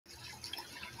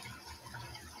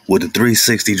With a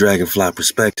 360 Dragonfly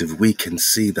perspective, we can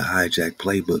see the hijack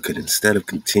playbook, and instead of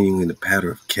continuing the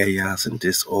pattern of chaos and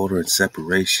disorder and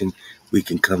separation, we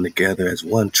can come together as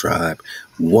one tribe,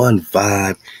 one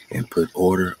vibe, and put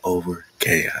order over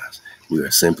chaos. We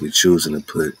are simply choosing to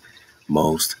put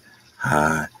most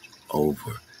high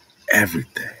over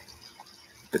everything.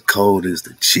 The code is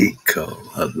the cheat code.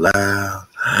 Halal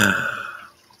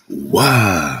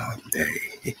HaWah.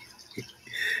 Hey,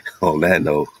 on that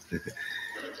note,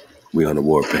 we on the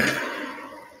warpath.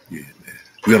 Yeah, man.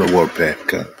 We on the warpath,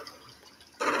 cuz.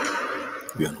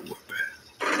 We on the warpath.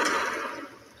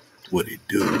 What it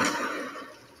do?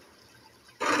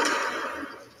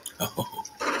 Oh,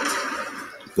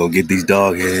 we gonna get these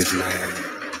dog heads, man.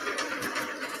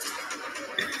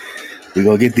 We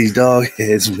gonna get these dog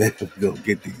heads, man. We gonna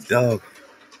get these dog.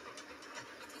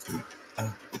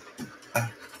 Uh, uh,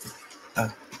 uh,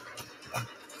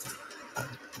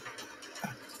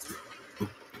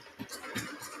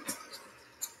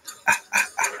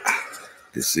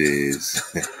 This is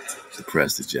the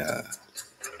Prester job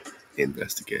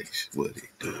investigation. What it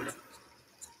do?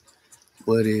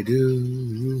 What it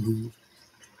do?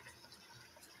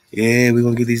 Yeah, we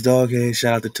gonna get these dog heads.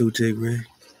 Shout out to Two Tick Rick.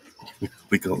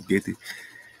 We gonna get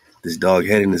this dog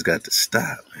headedness got to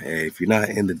stop. Hey, if you're not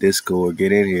in the Discord,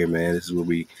 get in here, man. This is where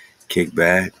we kick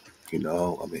back.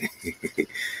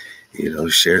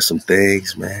 Share some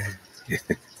things, man.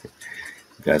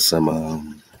 Got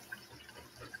some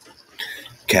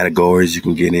categories you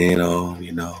can get in on.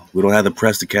 We don't have the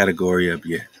Prester category up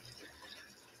yet.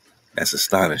 That's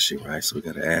astonishing, right? So we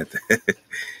got to add that.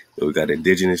 But we got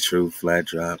Indigenous Truth, Flat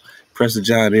Drop. Prester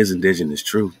John is Indigenous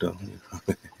Truth, though.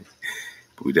 But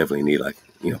we definitely need,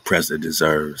 Prester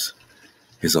deserves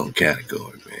his own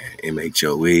category, man.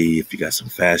 MHOE, if you got some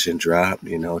fashion drop,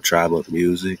 Tribe Up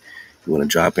Music. You want to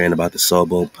drop in about the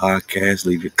Soulbone podcast,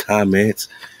 leave your comments.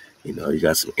 You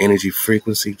got some energy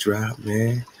frequency drop,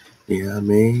 man. You know what I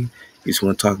mean? You just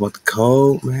want to talk about the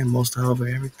code, man, most over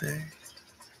everything.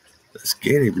 Let's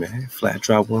get it, man. Flat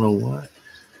Drop 101.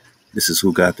 This is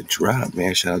who got the drop,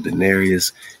 man. Shout out to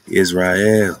Narius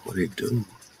Israel. What it do?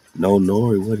 No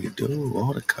Nori, what it do?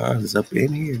 All the cars is up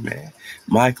in here, man.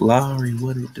 Mike Lowry,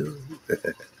 what it do?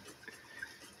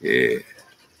 Yeah.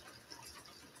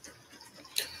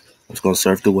 I'm just going to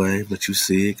surf the wave, let you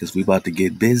see it, because we about to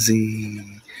get busy.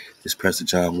 It's Prester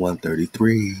John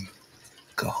 133.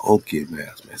 Cahokia, man.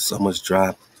 So much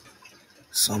drop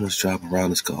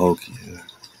around this Cahokia.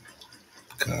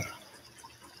 God.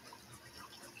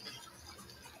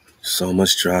 So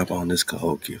much drop on this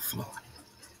Cahokia flow.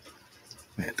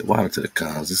 Man, ThaWaDa to the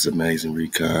cons. This is amazing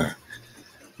recon.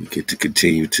 We get to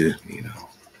continue to,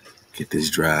 get this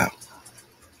drop.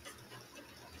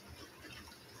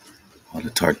 On the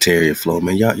Tartaria flow,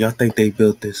 man. Y'all think they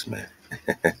built this, man?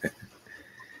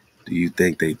 Do you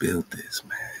think they built this,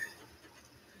 man?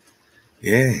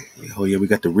 Yeah. Oh, yeah, we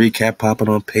got the recap popping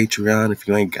on Patreon. If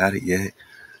you ain't got it yet,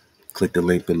 click the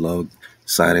link below.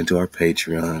 Sign into our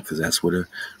Patreon, because that's where the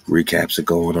recaps are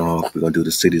going on. We're going to do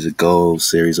the Cities of Gold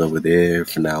series over there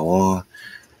from now on,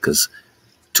 because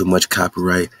too much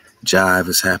copyright jive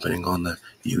is happening on the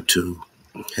YouTube.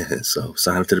 So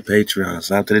sign up to the Patreon.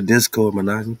 Sign up to the Discord. My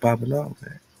knives be popping off,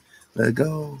 man. Let's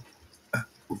go.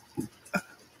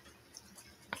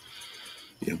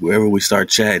 Yeah, wherever we start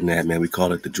chatting at, man, we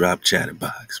call it the Drop Chatter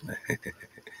Box, man.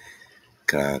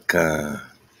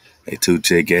 Hey,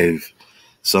 Two-Tick gave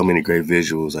so many great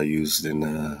visuals I used in,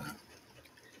 the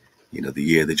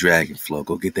Year of the Dragon flow.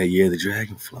 Go get that Year of the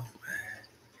Dragon flow,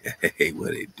 man. Hey,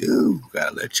 what it do?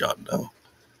 Gotta let y'all know.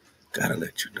 Gotta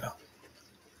let you know.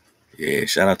 Yeah,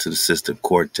 shout out to the sister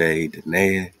Corte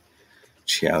Danae.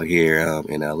 She out here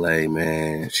in LA,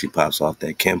 man. She pops off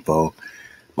that Kempo.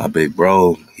 My big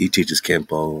bro, he teaches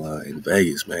Kempo in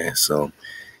Vegas, man. So,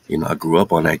 I grew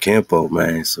up on that Kempo,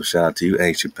 man. So shout out to you,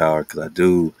 Ancient Power, because I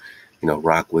do,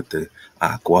 rock with the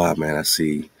Aqua, man. I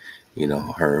see,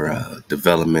 her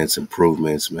developments,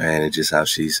 improvements, man, and just how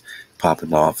she's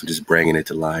popping off and just bringing it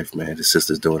to life, man. The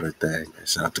sister's doing her thing, man.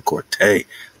 Shout out to Corte,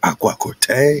 Aqua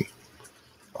Corte.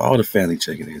 All the family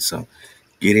checking in. So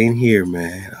get in here,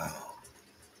 man.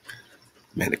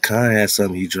 Man, the Khan had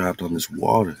something he dropped on this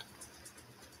water.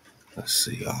 Let's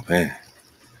see. Oh, man.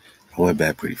 I went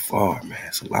back pretty far, man.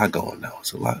 It's a lot going on.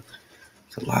 It's a lot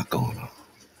going on.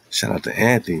 Shout out to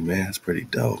Anthony, man. It's pretty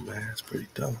dope, man. It's pretty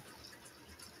dope.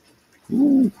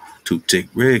 Ooh. Two Tick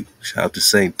Rig. Shout out to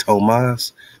St.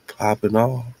 Thomas. Popping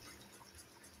off.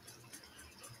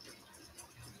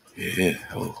 Yeah.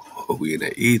 Oh, we in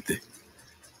the ether.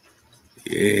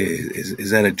 Yeah.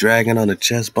 Is that a dragon on the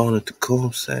chest bone at the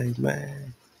Tecumseh,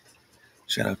 man?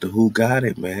 Shout out to Who Got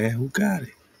It, man. Who got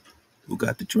it? Who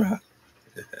got the drop?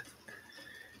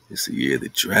 It's the year of the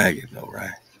dragon, though,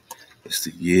 right? It's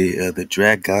the year of the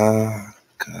dragon.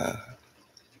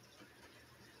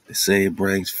 They say it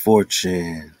brings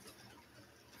fortune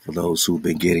for those who've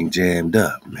been getting jammed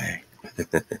up, man.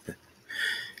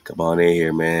 Come on in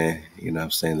here, man. You know what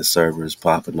I'm saying? The server is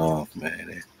popping off,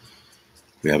 man.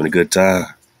 We're having a good time.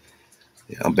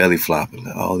 Yeah, I'm belly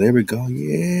flopping. Oh, there we go.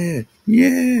 Yeah.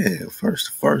 Yeah.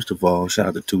 First of all, shout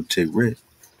out to Two Tick Rick.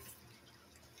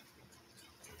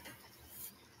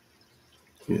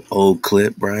 Old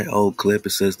clip, right? Old clip.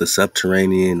 It says the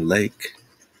subterranean lake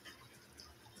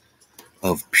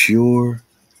of pure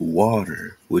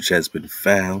water, which has been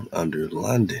found under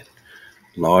London,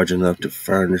 large enough to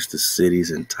furnish the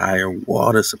city's entire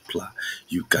water supply.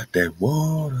 You got that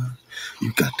water.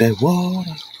 You got that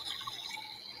water.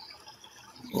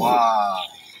 Wow.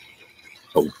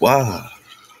 Oh, wow.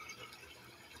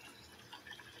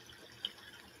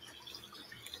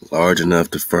 Large enough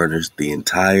to furnish the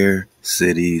entire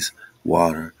city's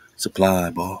water supply,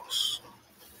 boss.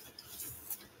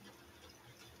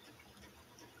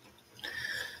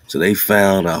 So they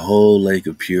found a whole lake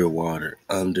of pure water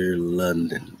under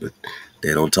London, but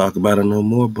they don't talk about it no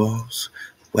more, boss.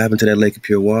 What happened to that lake of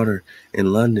pure water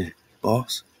in London,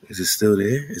 boss? Is it still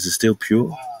there? Is it still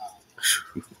pure?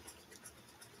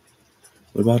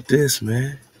 What about this,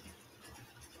 man?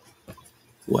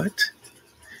 What?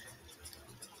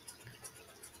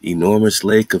 Enormous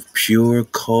lake of pure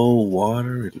cold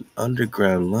water in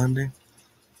underground London?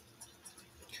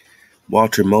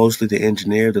 Walter Mosley, the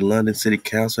engineer of the London City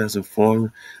Council, has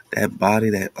informed that body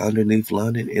that underneath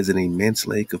London is an immense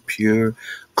lake of pure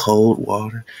cold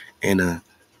water in a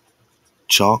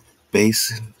chalk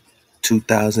basin,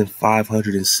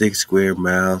 2,506 square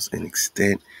miles in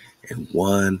extent and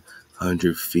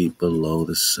 100 feet below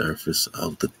the surface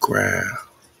of the ground.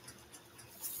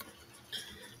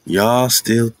 Y'all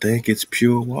still think it's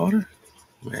pure water?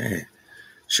 Man,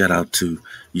 shout out to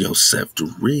Yosef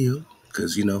the Real,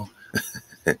 because, you know,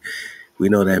 we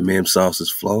know that meme sauce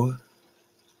is flowing.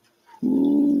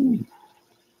 Ooh.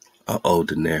 Uh-oh,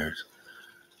 Daenerys.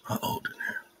 Uh-oh,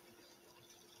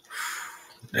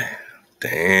 Daenerys.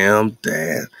 Damn.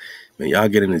 Man, y'all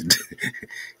get in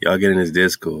this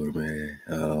Discord, man.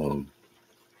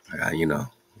 You know,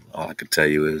 all I can tell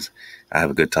you is I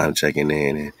have a good time checking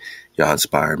in, and y'all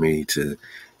inspire me to,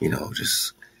 you know,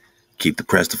 just keep the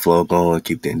Prester flow going,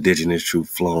 keep the indigenous truth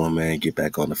flowing, man. Get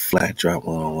back on the flat drop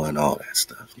 101, all that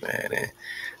stuff, man. And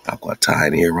Aqua Ty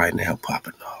in here right now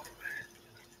popping off, man.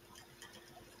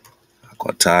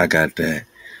 Aqua Ty got that.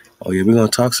 Oh yeah, we're gonna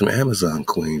talk some Amazon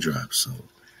Queen drops, so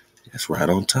that's right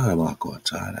on time, Aqua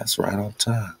Ty. That's right on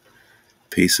time.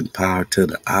 Peace and power to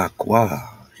the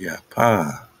Aqua. Yeah,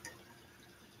 pa.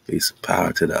 Peace and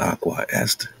power to the Aqua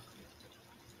Esther.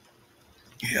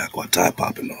 Yeah, Aqua Ty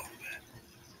popping off, man.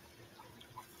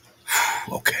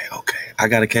 Okay. I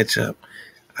gotta catch up.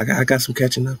 I got some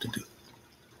catching up to do.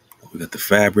 We got the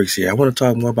fabrics here. I want to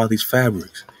talk more about these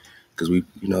fabrics because we,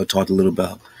 you know, talked a little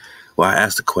about. Well, I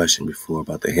asked a question before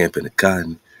about the hemp and the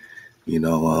cotton. You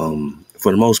know,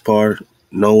 for the most part,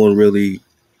 no one really,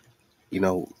 you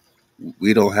know,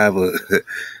 we don't have a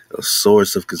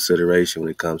source of consideration when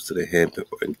it comes to the hemp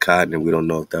and cotton, and we don't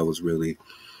know if that was really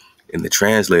in the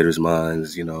translators'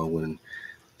 minds, you know, when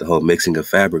the whole mixing of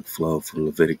fabric flow from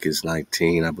Leviticus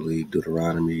 19, I believe,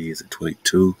 Deuteronomy is at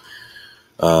 22.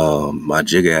 My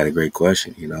jigger had a great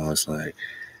question, you know, it's like,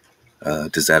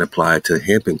 does that apply to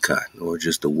hemp and cotton or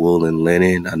just the wool and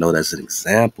linen? I know that's an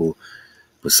example,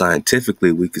 but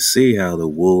scientifically we could see how the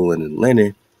wool and the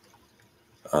linen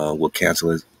will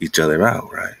cancel each other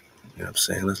out, right? You know what I'm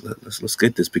saying? Let's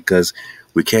get this, because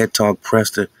we can't talk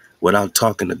Prester without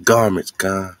talking the garments,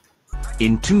 God.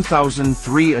 In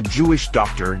 2003, a Jewish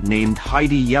doctor named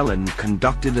Heidi Yellen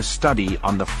conducted a study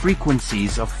on the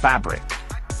frequencies of fabric.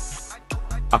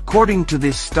 According to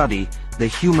this study, the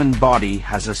human body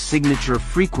has a signature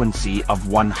frequency of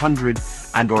 100,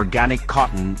 and organic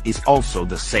cotton is also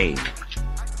the same.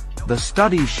 The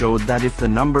study showed that if the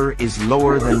number is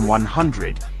lower than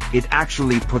 100, it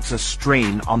actually puts a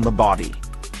strain on the body.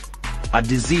 A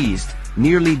diseased,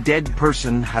 nearly dead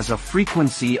person has a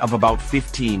frequency of about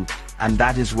 15, and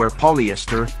that is where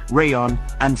polyester, rayon,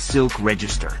 and silk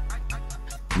register.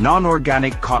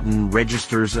 Non-organic cotton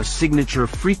registers a signature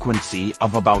frequency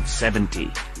of about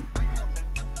 70.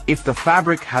 If the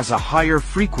fabric has a higher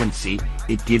frequency,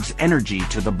 it gives energy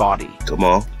to the body. Come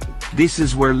on. This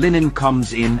is where linen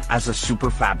comes in as a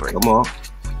super fabric. Come on.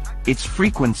 Its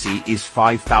frequency is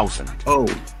 5,000. Oh.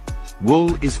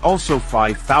 Wool is also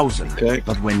 5,000, okay.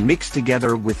 But when mixed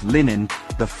together with linen,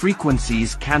 the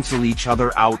frequencies cancel each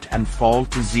other out and fall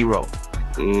to zero.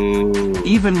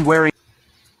 Even wearing...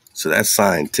 So that's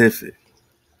scientific.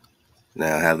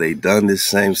 Now, have they done this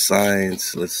same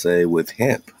science, let's say, with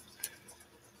hemp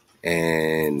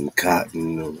and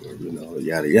cotton, or,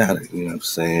 yada, yada, you know what I'm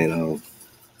saying?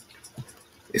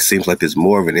 It seems like there's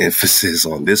more of an emphasis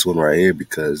on this one right here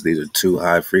because these are two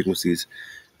high frequencies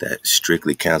that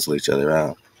strictly cancel each other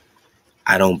out.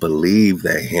 I don't believe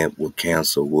that hemp will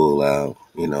cancel wool out,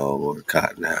 or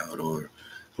cotton out, or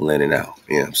linen out.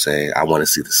 You know what I'm saying? I want to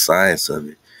see the science of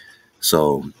it.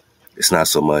 So it's not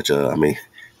so much,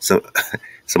 so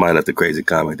somebody left a crazy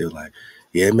comment. They were like,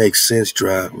 yeah, it makes sense,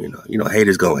 Drop.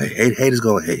 Haters gonna hate. Haters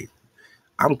gonna hate.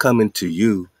 I'm coming to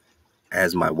you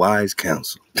as my wise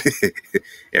counsel.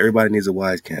 Everybody needs a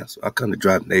wise counsel. I'll come to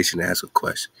Drop Nation and ask a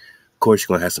question. Of course, you're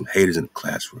going to have some haters in the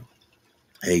classroom.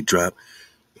 Hey, Drop.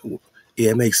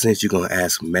 Yeah, it makes sense you're going to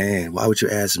ask man. Why would you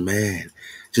ask man?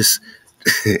 Just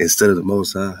instead of the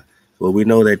Most High. Well, we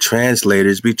know that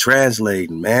translators be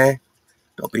translating, man.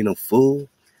 Don't be no fool.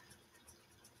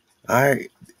 All right.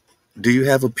 Do you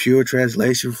have a pure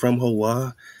translation from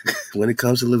HaWah when it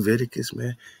comes to Leviticus,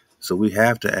 man? So we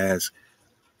have to ask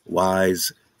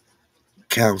wise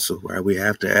counsel, right? We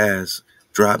have to ask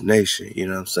Drop Nation, you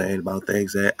know what I'm saying, about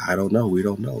things that I don't know. We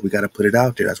don't know. We got to put it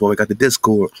out there. That's why we got the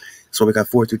Discord. That's why we got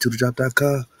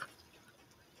 432thedrop.com.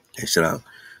 And shout out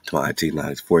to my IT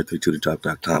knowledge.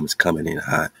 432thedrop.com is coming in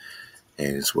hot.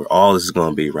 And it's where all this is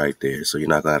going to be right there. So you're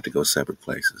not going to have to go separate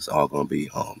places. It's all going to be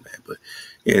home, man. But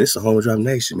yeah, this is the home of Drop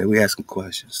Nation, man. We asking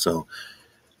questions. So,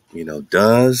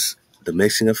 does the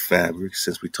mixing of fabrics,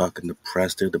 since we're talking the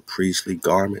Prester, the priestly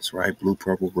garments, right? Blue,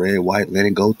 purple, red, white,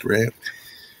 linen, gold thread.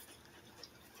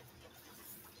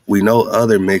 We know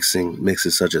other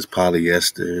mixes such as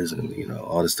polyesters and,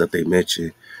 all the stuff they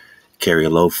mentioned carry a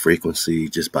low frequency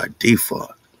just by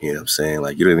default. You know what I'm saying?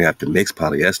 Like, you don't even have to mix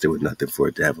polyester with nothing for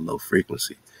it to have a low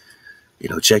frequency.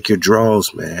 Check your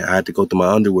drawers, man. I had to go through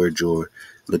my underwear drawer,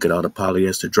 look at all the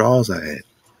polyester drawers I had.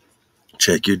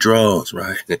 Check your drawers,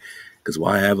 right? Because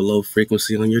why have a low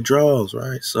frequency on your drawers,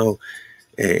 right? So,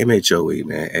 hey, MHOE,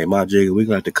 man. Hey, my jigger, we're going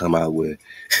to have to come out with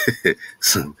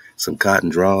some cotton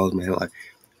drawers, man. Like,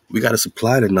 we got to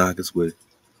supply the Nagas with,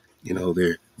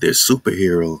 their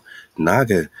superhero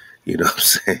Naga, what I'm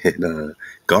saying,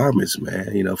 garments,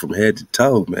 man, from head to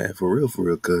toe, man, for real,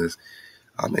 because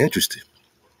I'm interested.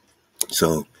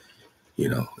 So,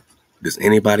 does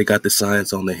anybody got the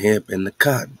science on the hemp and the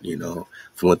cotton?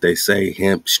 From what they say,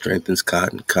 hemp strengthens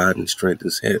cotton, cotton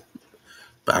strengthens hemp.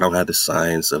 But I don't have the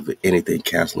science of anything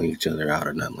canceling each other out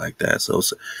or nothing like that. So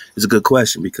it's a good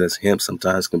question because hemp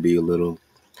sometimes can be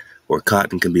or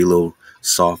cotton can be a little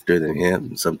softer than hemp.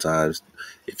 And sometimes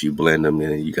if you blend them,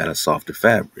 then you got a softer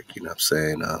fabric, you know what I'm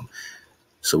saying?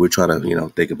 So we're trying to,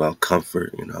 think about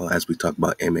comfort, as we talk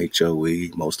about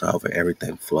MHOE, most however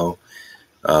everything flow.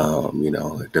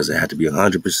 Does it have to be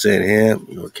 100% hemp,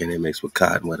 or can it mix with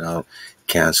cotton without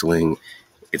canceling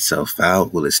itself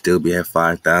out? Will it still be at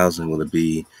 5,000? Will it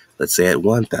be, let's say, at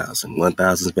 1,000?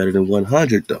 1,000 is better than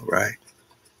 100, though, right?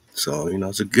 So,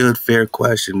 it's a good, fair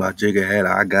question, my jigger head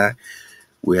I got.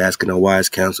 We're asking a wise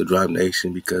counsel, Drop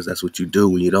Nation, because that's what you do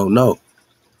when you don't know,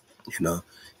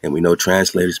 and we know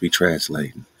translators be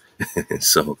translating.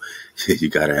 So you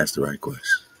got to ask the right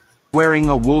question. Wearing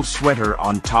a wool sweater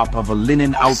on top of a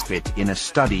linen outfit in a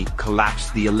study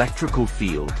collapsed the electrical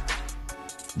field.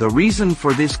 The reason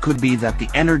for this could be that the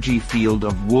energy field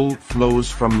of wool flows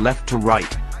from left to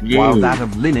right, while that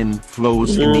of linen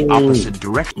flows in the opposite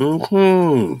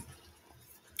direction.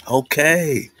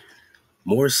 Okay.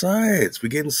 More science. We're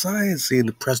getting science in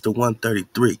the Prester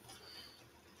 133.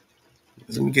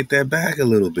 Let me get that back a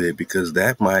little bit because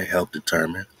that might help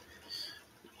determine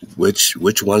which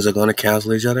ones are going to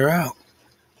cancel each other out.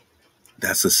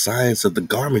 That's the science of the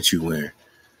garment you wear.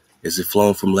 Is it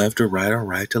flowing from left to right or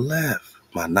right to left?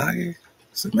 My naga,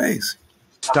 it's amazing.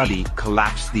 Study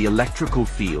collapsed the electrical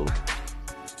field.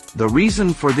 The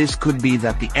reason for this could be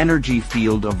that the energy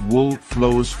field of wool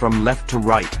flows from left to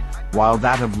right, while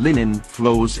that of linen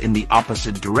flows in the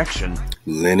opposite direction.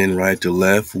 Linen right to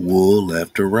left, wool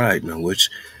left to right. Now, which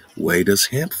way does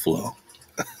hemp flow?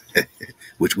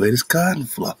 Which way does cotton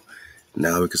flow?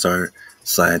 Now we can start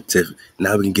scientific.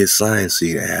 Now we can get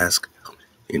sciencey to ask,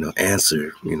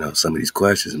 answer, some of these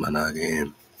questions, my naga.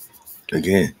 And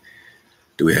again,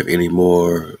 do we have any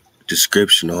more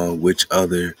description on which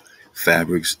other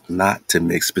fabrics not to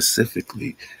mix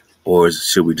specifically? Or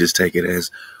should we just take it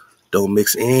as don't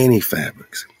mix any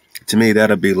fabrics? To me,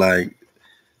 that'll be like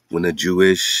when the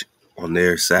Jewish on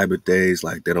their Sabbath days,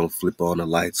 like they don't flip on the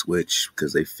light switch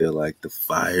because they feel like the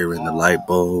fire in the light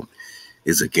bulb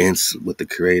is against what the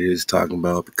creator is talking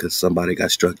about because somebody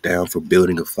got struck down for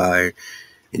building a fire.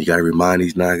 And you got to remind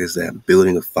these niggas that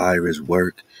building a fire is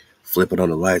work. Flipping on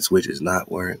the light switch is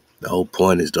not work. The whole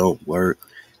point is don't work.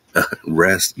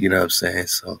 Rest, you know what I'm saying?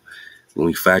 So when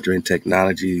we factor in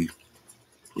technology,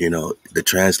 you know, the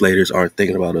translators aren't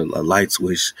thinking about a light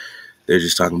switch. They're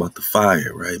just talking about the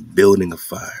fire, right? Building a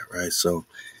fire, right? So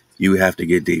you have to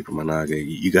get deeper, Managa.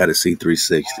 You got to see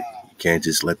 360. You can't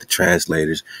just let the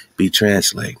translators be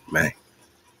translating, man.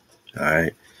 All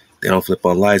right? They don't flip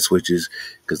on light switches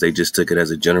because they just took it as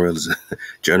a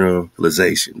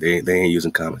generalization. They ain't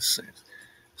using common sense.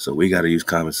 So we got to use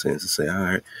common sense and say, all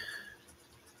right,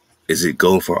 is it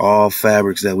going for all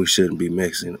fabrics that we shouldn't be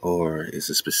mixing, or is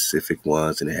it specific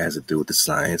ones and it has to do with the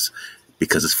science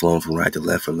because it's flowing from right to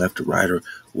left or left to right, or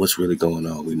what's really going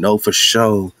on? We know for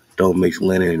sure don't mix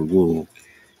linen and wool,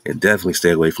 and definitely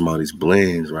stay away from all these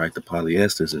blends, right? The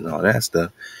polyesters and all that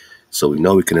stuff. So we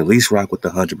know we can at least rock with the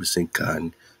 100%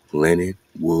 cotton, linen,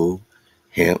 wool,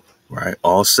 hemp, right?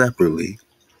 All separately,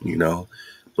 you know.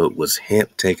 But was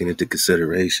hemp taken into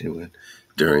consideration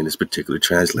during this particular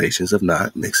translations of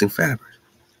not mixing fabric?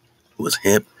 Was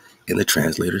hemp in the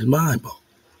translator's mind, Bo?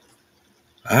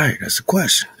 All right, that's the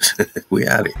question. We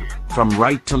out of here. From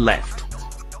right to left.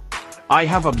 I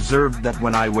have observed that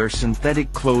when I wear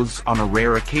synthetic clothes on a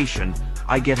rare occasion,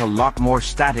 I get a lot more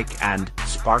static and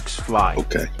sparks fly.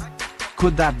 Okay.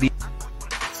 Could that be?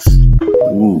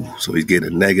 Ooh, so he's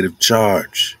getting a negative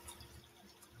charge.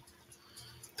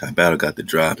 ThaWaDa got the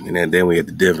drop, and then we at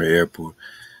the Denver airport.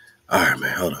 All right,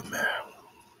 man, hold up, man.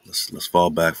 Let's fall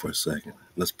back for a second.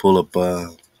 Let's pull up.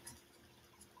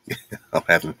 I'm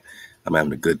having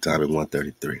a good time at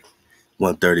 133.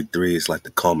 133 is like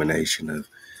the culmination of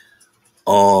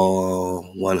all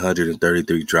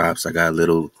 133 drops. I got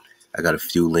a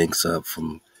few links up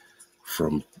from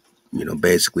you know,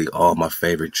 basically all my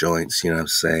favorite joints. You know what I'm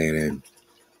saying? And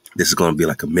this is gonna be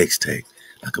like a mixtape,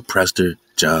 like a Prester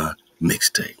John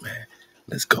mixtape, man.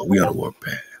 Let's go. We on a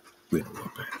warpath. We on a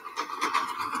warpath.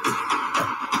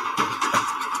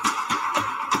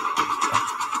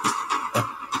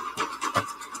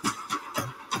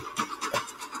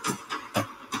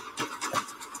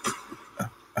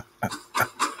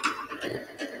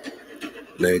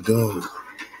 Let it go.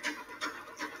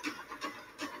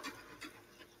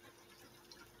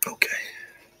 Okay.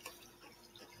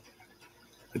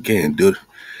 Again, dude.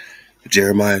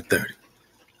 Jeremiah 30.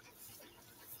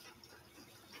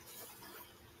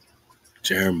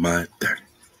 Jeremiah 30.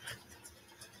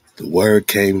 The word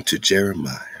came to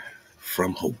Jeremiah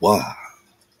from HAWah,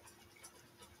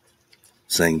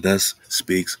 saying, thus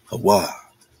speaks HAWah,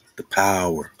 the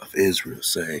power of Israel,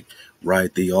 saying,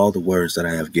 write thee all the words that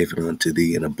I have given unto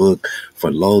thee in a book,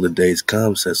 for lo, the days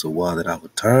come, says HAWah, that I will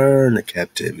turn the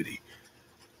captivity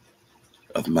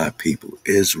of my people,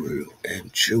 Israel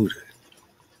and Judah.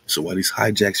 So while these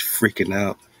hijacks freaking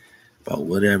out about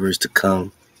whatever is to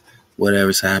come,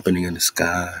 whatever's happening in the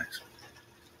skies,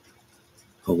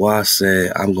 HAWah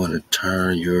said, I'm going to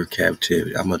turn your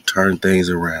captivity. I'm going to turn things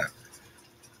around.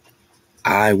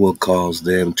 I will cause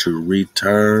them to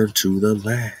return to the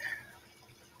land.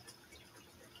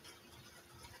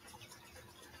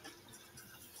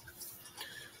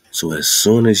 So as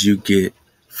soon as you get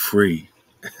free,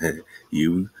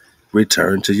 you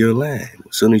return to your land.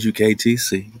 As soon as you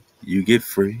KTC, you get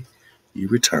free, you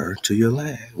return to your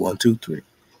land. 1, 2, 3.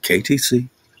 KTC,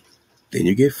 then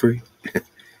you get free,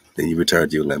 then you return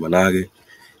to your land. Managa,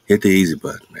 hit the easy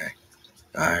button, man.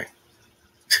 All right.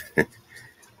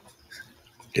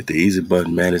 Hit the easy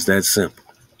button, man. It's that simple.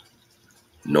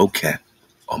 No cap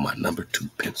on my number 2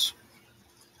 pencil.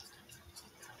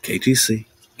 KTC,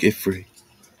 get free.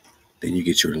 Then you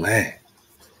get your land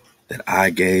that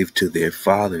I gave to their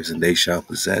fathers, and they shall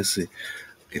possess it.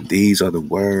 And these are the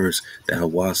words that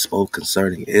HAWah spoke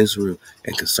concerning Israel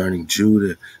and concerning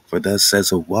Judah. For thus says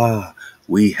HAWah,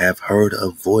 we have heard a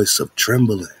voice of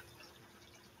trembling.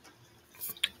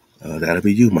 That'll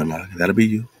be you, Managa. That'll be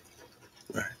you.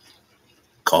 Right.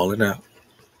 Calling out.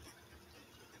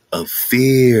 Of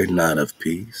fear, not of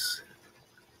peace.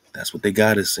 That's what they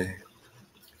got us in.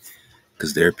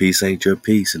 Because their peace ain't your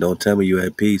peace. And don't tell me you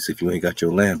had peace if you ain't got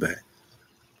your land back.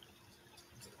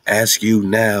 Ask you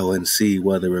now and see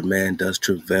whether a man does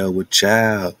travail with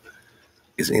child.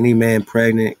 Is any man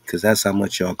pregnant? Because that's how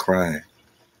much y'all crying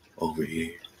over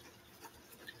here.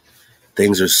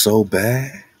 Things are so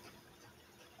bad.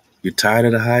 You're tired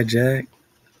of the hijack?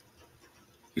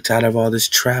 You're tired of all this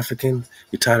trafficking?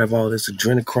 You're tired of all this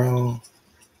adrenochrome?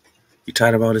 You're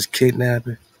tired of all this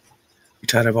kidnapping? You're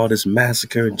tired of all this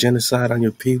massacre and genocide on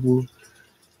your people?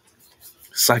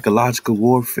 Psychological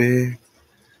warfare?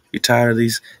 You tired of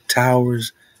these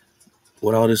towers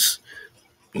with all this,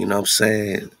 you know what I'm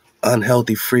saying,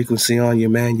 unhealthy frequency on you,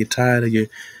 man? You tired of your,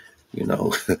 you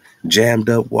know, jammed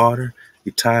up water?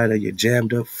 You tired of your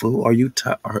jammed up food?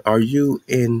 Are you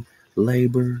in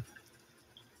labor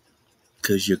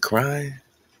because you're crying?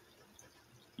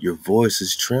 Your voice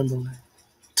is trembling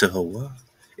to HAWah?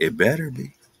 It better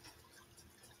be.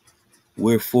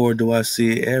 Wherefore do I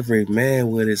see every man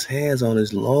with his hands on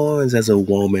his loins as a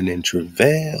woman in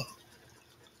travail?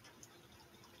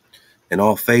 And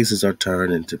all faces are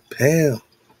turned into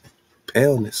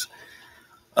paleness.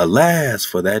 Alas,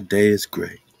 for that day is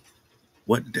great.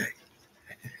 What day?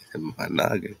 And my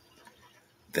noggin,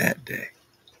 that day.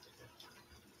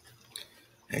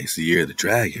 Hey, it's the year of the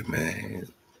dragon, man.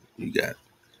 You got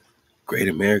Great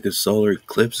American solar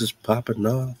eclipses popping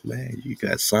off, man. You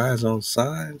got signs on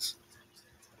signs.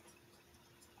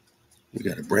 You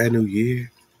got a brand new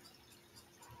year.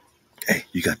 Hey,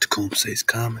 you got the Doomsay's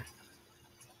coming.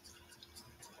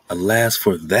 Alas,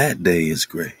 for that day is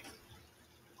great,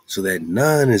 so that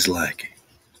none is like it.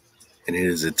 And it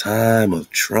is a time of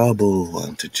trouble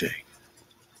unto Jacob.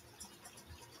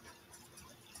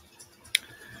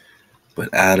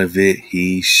 But out of it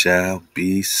he shall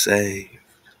be saved.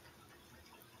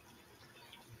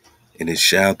 And it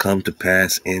shall come to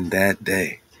pass in that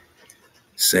day,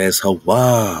 says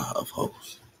HAWah of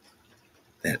hosts,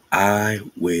 that I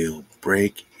will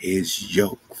break his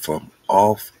yoke from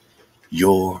off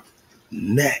your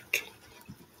neck.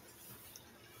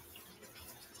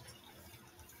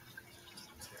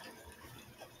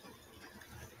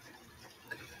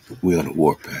 We're on a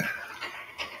warpath.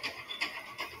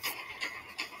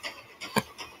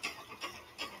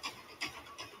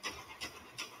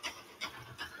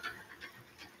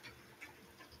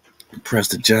 The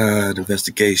Prester John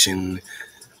investigation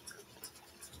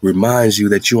reminds you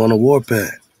that you're on a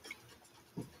warpath.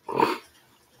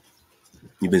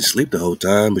 You've been asleep the whole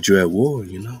time, but you're at war,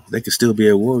 you know. They can still be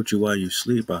at war with you while you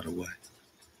sleep, by the way.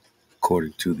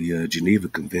 According to the Geneva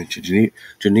Convention,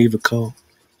 Geneva Code.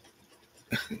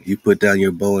 You put down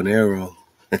your bow and arrow,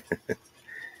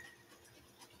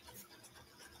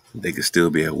 they could still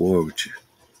be at war with you.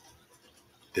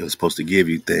 They were supposed to give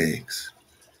you things.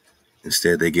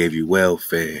 Instead, they gave you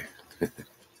welfare.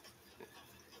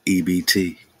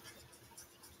 EBT.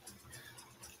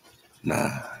 Nah,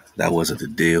 that wasn't the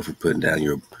deal for putting down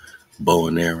your bow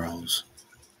and arrows,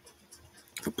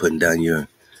 for putting down your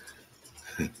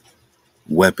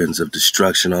weapons of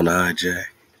destruction on the hijack.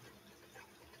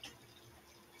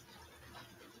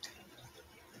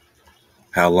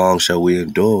 How long shall we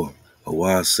endure?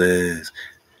 HAWah says,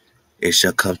 it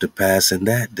shall come to pass in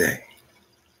that day,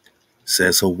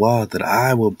 says HAWah, that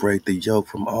I will break the yoke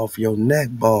from off your neck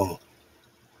bone,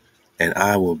 and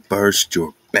I will burst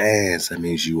your bands. That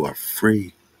means you are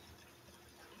free.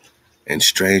 And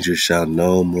strangers shall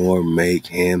no more make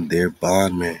him their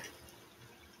bondman.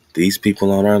 These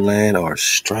people on our land are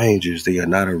strangers. They are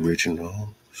not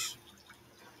originals.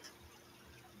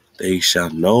 They shall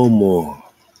no more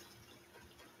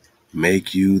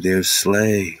make you their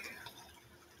slave.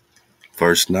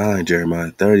 Verse 9,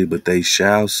 Jeremiah 30, but they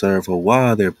shall serve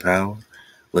HAWah their power.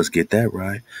 Let's get that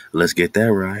right. Let's get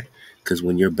that right. Because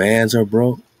when your bands are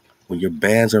broke, when your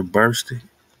bands are bursting,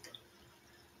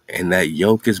 and that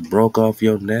yoke is broke off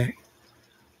your neck,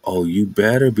 oh, you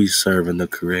better be serving the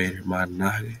Creator, my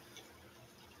nugget.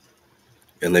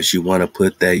 Unless you want to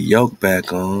put that yoke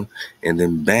back on and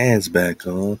then bands back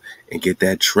on and get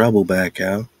that trouble back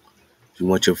out. You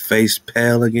want your face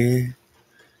pale again?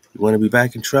 You want to be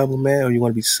back in trouble, man, or you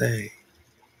want to be saved?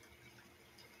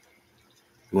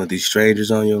 You want these strangers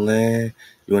on your land?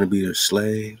 You want to be their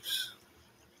slaves?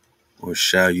 Or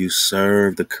shall you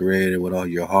serve the Creator with all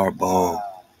your heart, bone?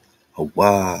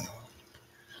 HAWah.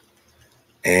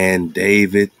 And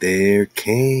David their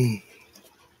king.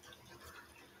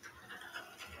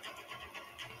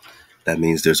 That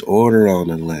means there's order on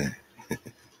the land.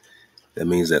 That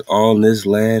means that on this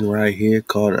land right here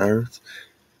called earth,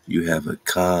 you have a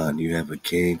Khan, you have a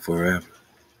king forever.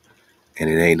 And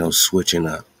it ain't no switching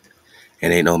up. It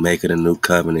ain't no making a new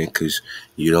covenant because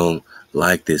you don't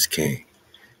like this king.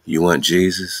 You want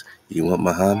Jesus? You want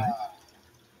Muhammad?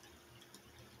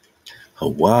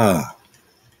 HAWah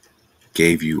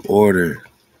gave you order,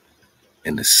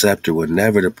 and the scepter will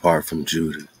never depart from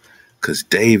Judah, because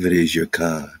David is your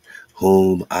Khan,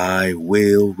 whom I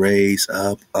will raise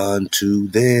up unto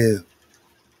them.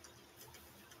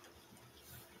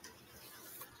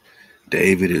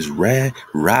 David is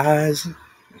rising.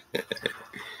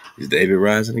 Is David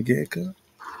rising again, cuz?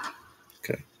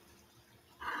 Okay.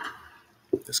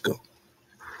 Let's go.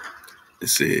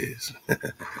 This is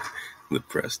with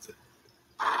Prester.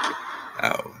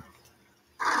 Oh.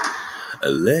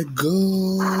 Let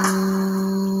go.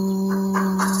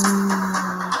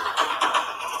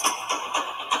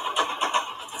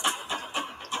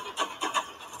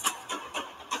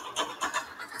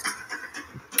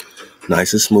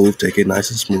 Nice and smooth. Take it nice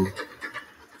and smooth.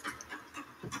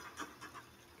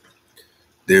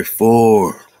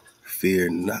 Therefore,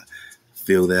 fear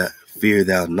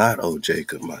thou not, O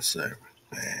Jacob, my servant.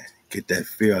 Man, get that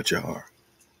fear out your heart.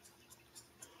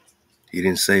 He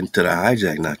didn't say to the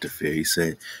hijack not to fear. He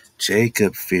said,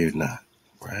 Jacob, fear not.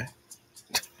 Right?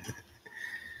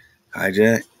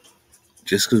 Hijack,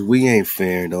 just because we ain't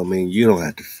fearing don't mean you don't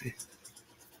have to fear.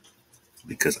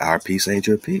 Because our peace ain't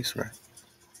your peace, right?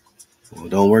 Well,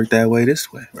 don't work that way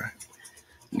this way, right?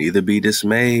 Neither be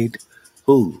dismayed.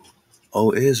 Who?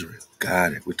 O Israel.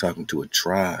 Got it. We're talking to a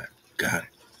tribe. Got it.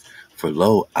 For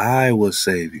lo, I will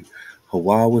save you.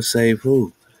 HAWah will save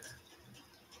who?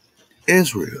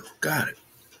 Israel. Got it.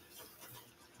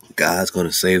 God's going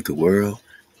to save the world?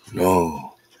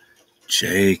 No.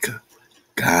 Jacob.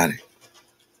 Got it.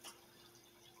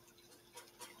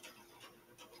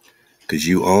 Because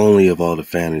you only of all the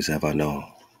families have I known.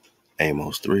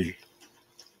 Amos 3.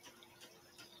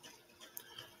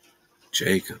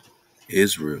 Jacob.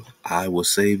 Israel. I will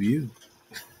save you.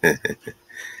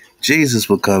 Jesus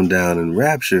will come down and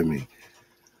rapture me.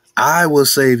 I will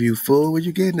save you, fool. Where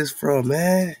you getting this from,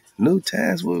 man? New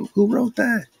Testament. Who wrote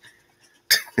that?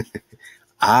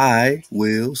 I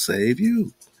will save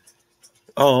you.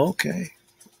 Oh, okay.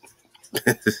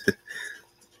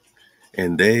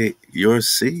 And your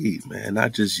seed, man,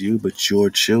 not just you, but your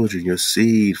children, your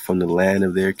seed from the land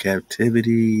of their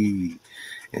captivity.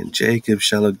 And Jacob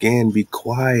shall again be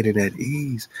quiet and at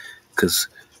ease. Because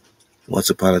once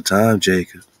upon a time,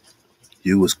 Jacob,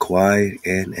 you was quiet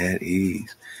and at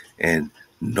ease. And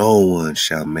no one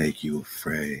shall make you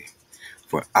afraid.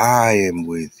 For I am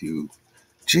with you.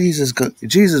 Jesus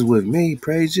with me.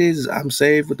 Praise Jesus. I'm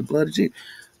saved with the blood of Jesus.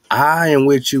 I am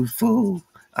with you, fool.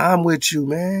 I'm with you,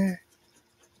 man.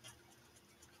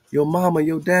 Your mama,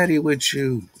 your daddy with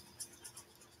you.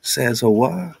 Says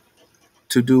HAWah.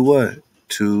 To do what?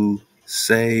 To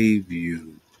save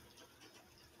you.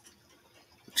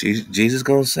 Jesus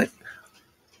gonna say,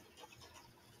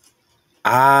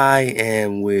 I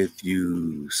am with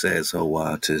you, says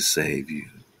HAWah, to save you.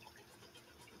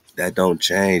 That don't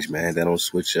change, man. That don't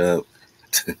switch up.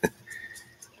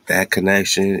 That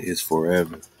connection is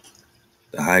forever.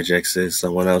 The hijack says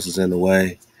someone else is in the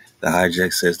way. The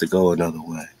hijack says to go another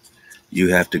way.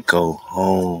 You have to go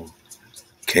home.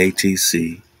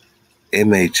 KTC,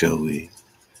 MHOE.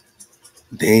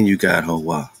 Then you got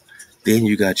HAWah. Then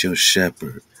you got your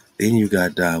shepherd. Then you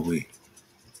got ThaWaDa.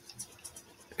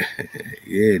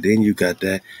 Yeah, then you got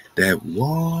that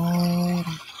water.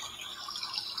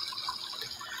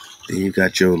 Then you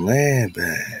got your land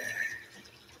back.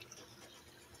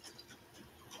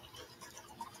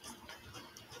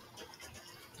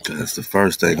 Because that's the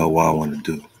first thing HAWah want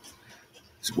to do.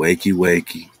 It's wakey,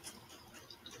 wakey.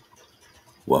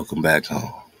 Welcome back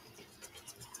home.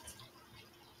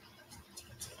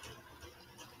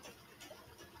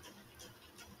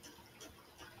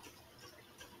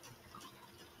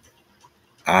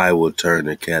 I will turn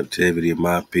the captivity of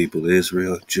my people,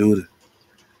 Israel and Judah.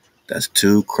 That's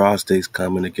two cross sticks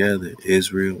coming together,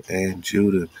 Israel and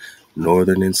Judah,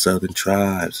 northern and southern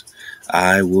tribes.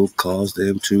 I will cause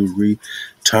them to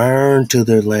return to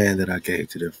their land that I gave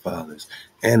to their fathers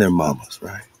and their mamas,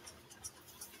 right?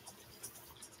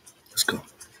 Let's go.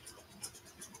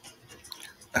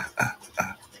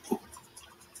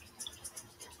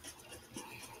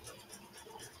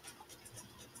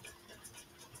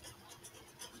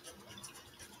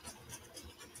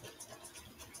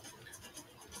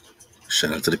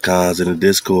 Shout out to the cons in the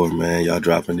Discord, man. Y'all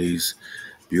dropping these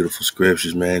beautiful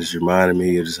scriptures, man. Just reminding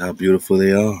me of just how beautiful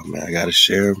they are, man. I got to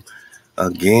share them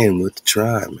again with the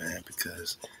tribe, man,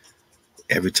 because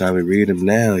every time we read them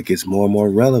now, it gets more and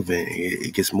more relevant.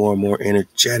 It gets more and more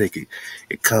energetic.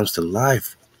 It comes to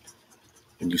life.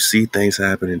 And you see things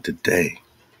happening today.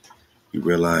 You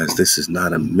realize this is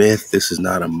not a myth. This is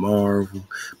not a marvel,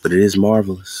 but it is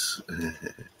marvelous.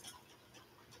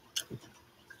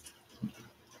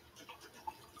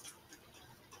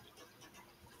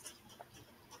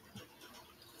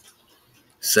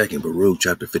 Second Baruch,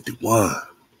 chapter 51.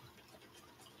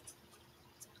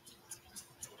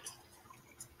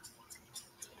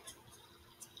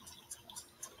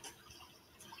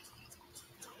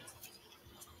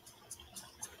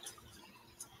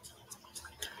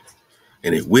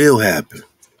 And it will happen,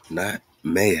 not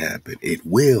may happen. It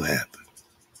will happen.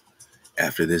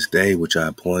 After this day which I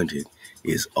appointed,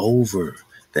 is over,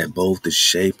 that both the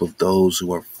shape of those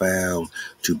who are found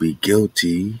to be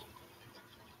guilty.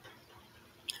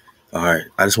 All right,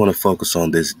 I just want to focus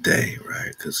on this day, right?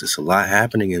 Because there's a lot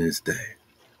happening in this day.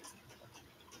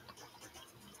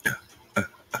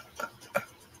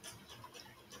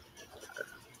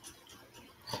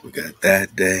 We got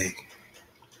that day.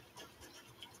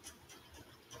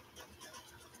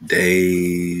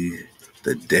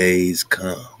 The days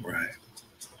come, right?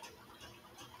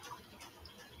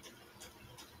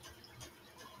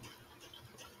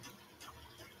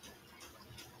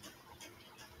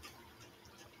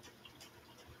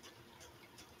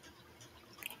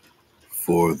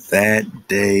 For that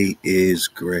day is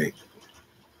great.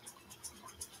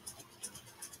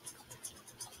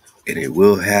 And it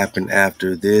will happen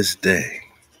after this day,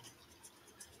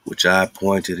 which I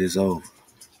appointed is over,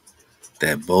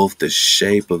 that both the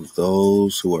shape of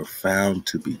those who are found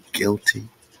to be guilty,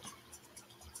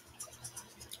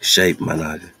 shape, my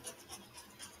nigga.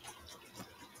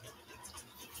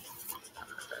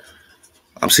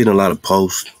 I'm seeing a lot of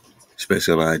posts,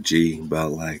 especially on IG,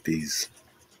 about like these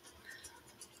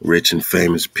rich and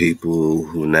famous people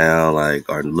who now like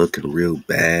are looking real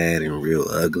bad and real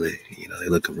ugly. You know, they're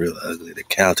looking real ugly. Their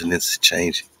countenance is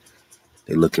changing.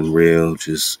 They're looking real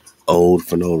just old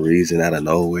for no reason, out of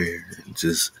nowhere. And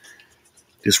just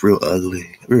real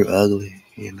ugly,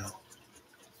 you know.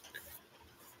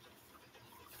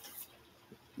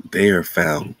 They are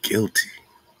found guilty.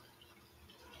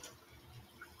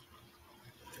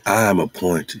 I am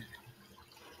appointed.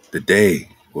 The day,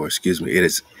 or excuse me,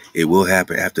 it will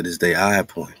happen after this day I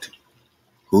appointed.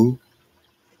 Who?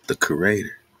 The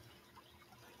Creator.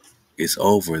 It's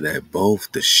over, that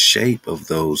both the shape of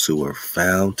those who are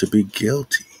found to be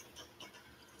guilty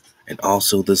and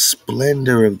also the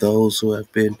splendor of those who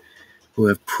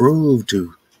have proved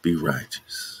to be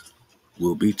righteous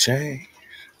will be changed.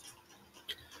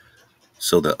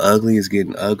 So the ugly is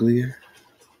getting uglier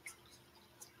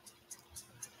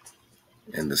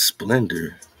and the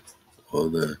splendor, or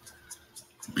the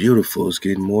beautiful, is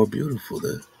getting more beautiful.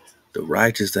 The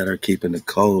righteous that are keeping the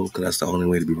code, because that's the only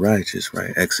way to be righteous,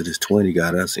 right? Exodus 20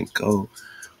 got us in code.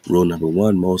 Rule number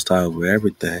 1, most high over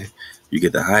everything. You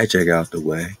get the hijack out the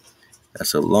way.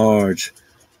 That's a large,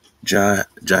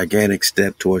 gigantic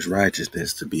step towards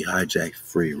righteousness, to be hijack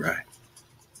free, right?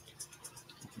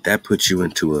 That puts you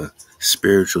into a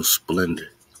spiritual splendor.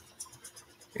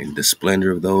 And the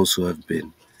splendor of those who have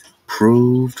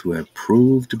proved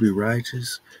to be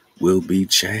righteous will be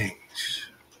changed.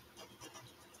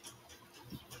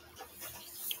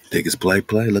 Think it's play.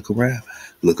 Look around.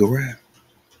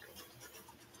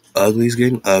 Ugly is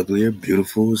getting uglier.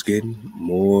 Beautiful is getting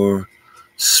more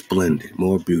splendid,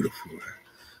 more beautiful.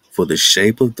 For the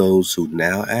shape of those who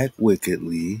now act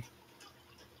wickedly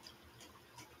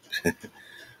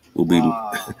will be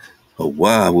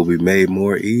will be made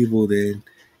more evil than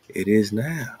it is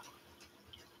now,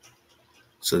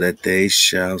 so that they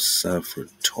shall suffer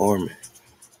torment.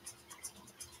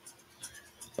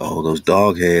 Oh, those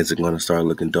dog heads are going to start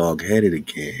looking dog-headed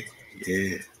again.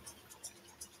 Yeah.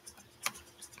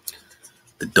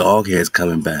 The dog head's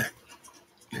coming back.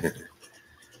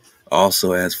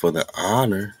 Also, as for the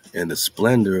honor and the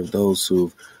splendor of those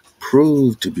who've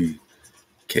proved to be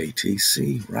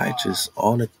KTC, righteous,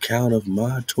 on account of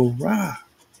my Torah,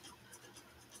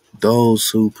 those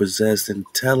who possess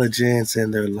intelligence in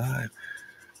their life.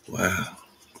 Wow.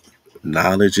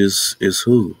 Knowledge is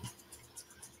who?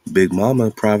 Big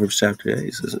Mama, Proverbs chapter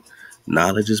 8 says,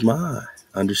 knowledge is mine.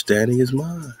 Understanding is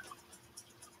mine.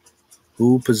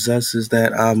 Who possesses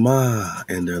that Amah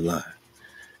in their life?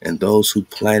 And those who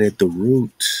planted the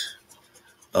root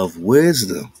of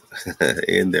wisdom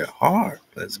in their heart.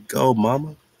 Let's go,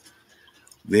 Mama.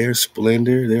 Their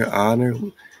splendor, their honor.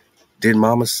 Didn't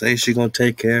Mama say she's going to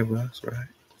take care of us, right?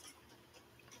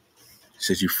 She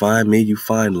says, you find me, you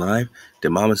find life.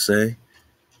 Did Mama say,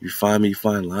 you find me, you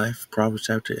find life? Proverbs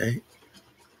chapter 8.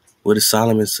 What does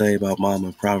Solomon say about Mama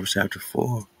in Proverbs chapter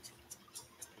 4?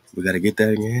 We got to get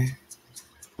that again.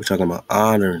 We're talking about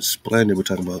honor and splendor. We're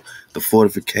talking about the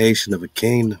fortification of a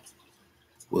kingdom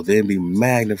will then be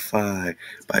magnified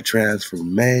by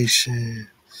transformation.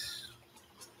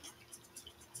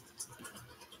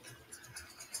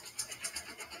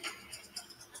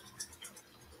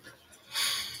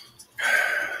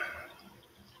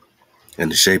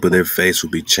 And the shape of their face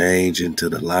will be changed into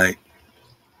the light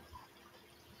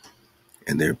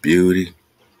and their beauty,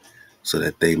 so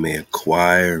that they may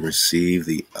acquire and receive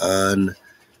the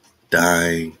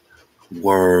undying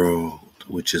world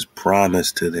which is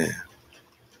promised to them.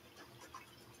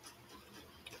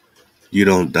 You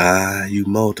don't die, you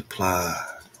multiply.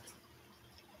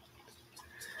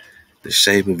 The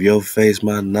shape of your face,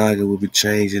 my naga, will be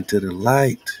changed into the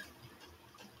light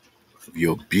of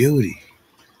your beauty,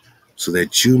 so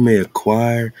that you may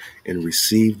acquire and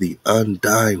receive the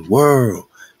undying world,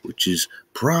 which is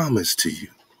promised to you.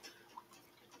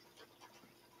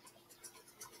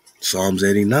 Psalms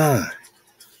 89.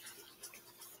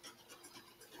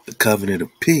 The covenant of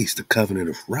peace, the covenant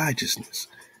of righteousness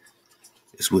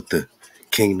is with the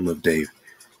kingdom of David.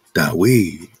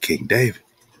 King David.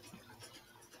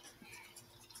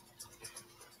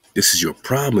 This is your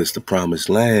promise, the promised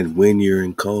land when you're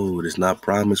in cold. It's not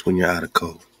promised when you're out of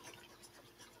cold.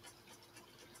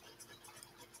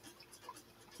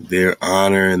 Their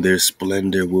honor and their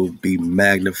splendor will be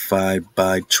magnified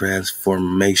by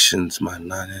transformations, my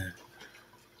nana.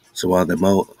 So while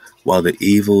the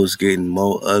evil is getting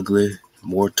more ugly,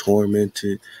 more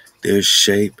tormented, their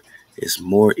shape is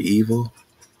more evil.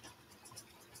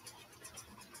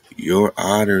 Your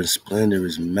honor and splendor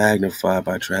is magnified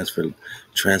by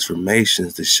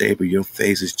transformations. The shape of your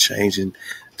face is changing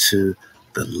to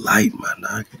the light, my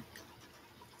nigga.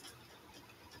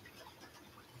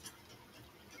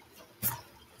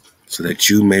 So that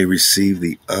you may receive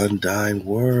the undying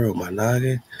world, my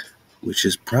nigga, which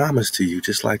is promised to you,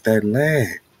 just like that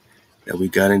land that we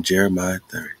got in Jeremiah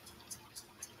 30.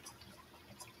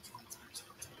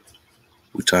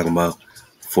 We're talking about,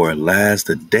 for at last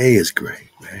the day is great,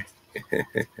 man.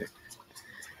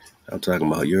 I'm talking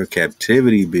about your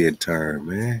captivity being turned,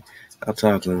 man. I'm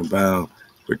talking about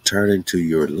returning to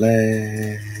your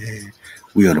land.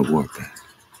 We on a warpath.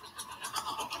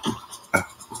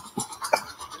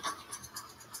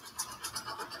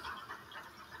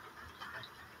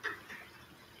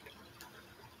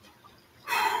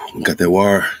 You got that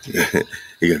water.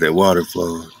 You got that water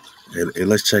flowing. And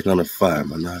let's check on the fire,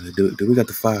 man. Now, do we got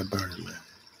the fire burning,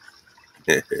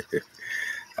 man?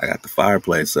 I got the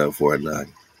fireplace up for it now.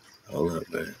 Hold up,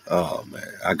 man. Oh, man.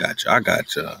 I got y'all.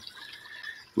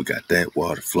 We got that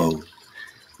water flowing.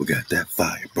 We got that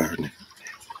fire burning.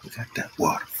 We got that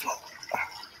water flowing.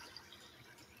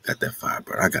 Got that fire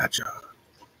burning. I got y'all.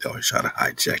 They always try to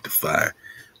hijack the fire.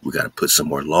 We got to put some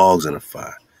more logs in the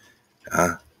fire.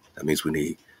 Huh? That means we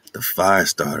need the fire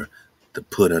starter to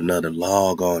put another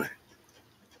log on it.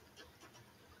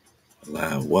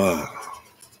 Halal HaWah.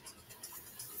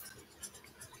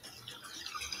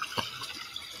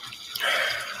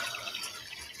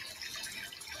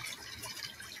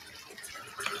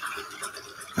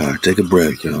 All right, take a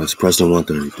break, y'all. It's Prester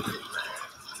 133.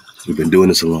 We've been doing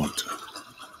this a long time.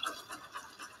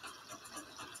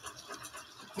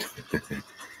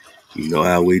 You know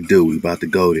how we do. We about to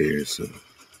go there, so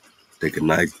take a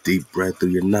nice deep breath through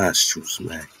your nostrils,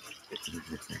 man.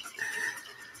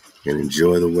 And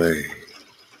enjoy the way.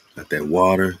 Got that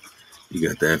water, you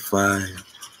got that fire,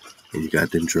 and you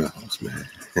got them drums, man.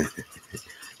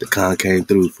 The con came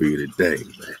through for you today,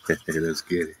 man. Let's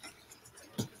get it.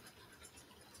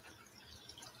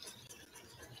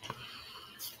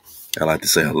 I'd like to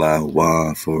say Halal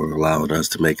HaWah for allowing us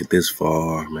to make it this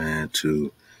far, man,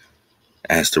 to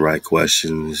ask the right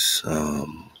questions,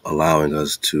 allowing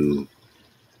us to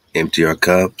empty our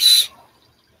cups,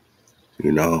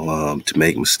 to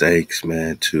make mistakes,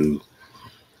 man, to,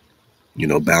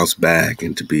 bounce back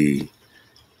and to be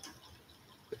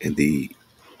in the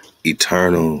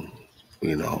eternal,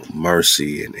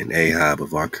 mercy and ahab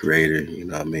of our Creator,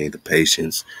 the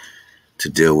patience to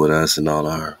deal with us in all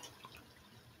our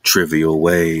trivial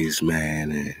ways,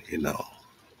 man, and,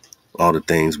 all the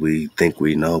things we think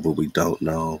we know, but we don't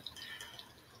know,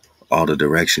 all the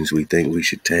directions we think we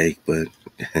should take, but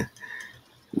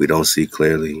we don't see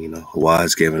clearly. HaWah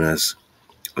has given us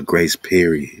a grace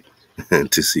period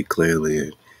to see clearly,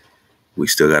 and we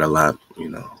still got a lot,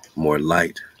 more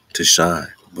light to shine,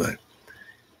 but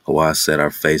HaWah said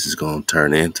our face is going to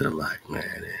turn into the light, man,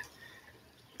 and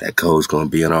that code's going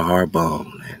to be in our heart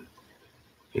bone, and,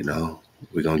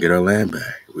 we're going to get our land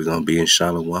back. We're going to be in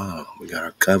Shalom. We got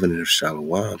our covenant of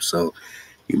Shalom. So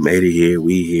you made it here.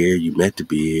 We here. You meant to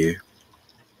be here.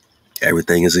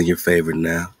 Everything is in your favor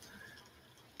now.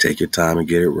 Take your time and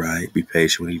get it right. Be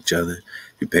patient with each other.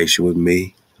 Be patient with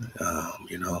me.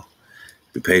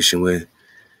 Be patient with,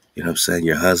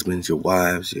 your husbands, your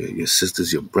wives, your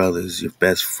sisters, your brothers, your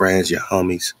best friends, your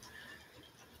homies.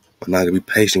 But now to be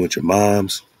patient with your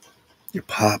moms, your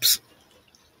pops,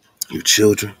 your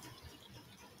children.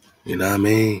 You know what I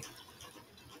mean?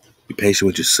 Be patient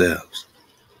with yourselves.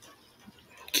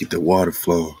 Keep the water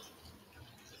flowing.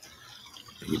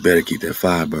 And you better keep that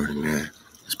fire burning, man.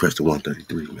 It's Prester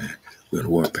 133, man. We're on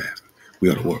the warpath.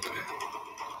 We're on the warpath.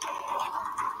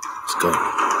 Let's go.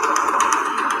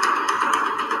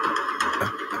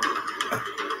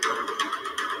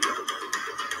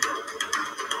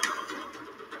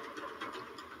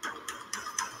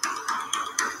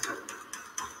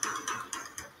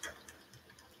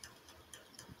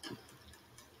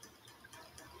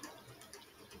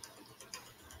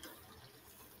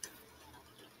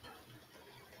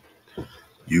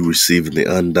 You receiving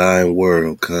the undying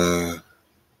world, Khan.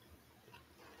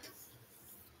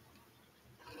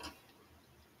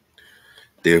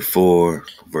 Therefore,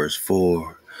 verse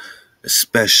 4,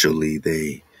 especially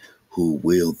they who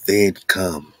will then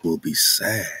come will be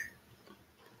sad,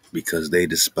 because they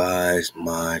despise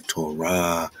my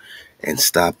Torah and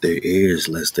stop their ears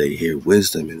lest they hear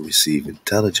wisdom and receive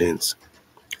intelligence.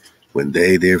 When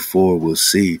they therefore will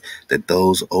see that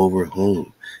those over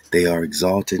whom they are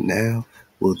exalted now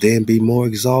will then be more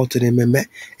exalted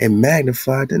and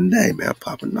magnified than they. Man, I'm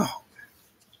popping off.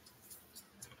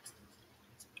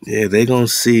 Yeah, they gonna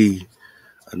see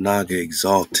a Naga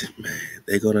exalted, man.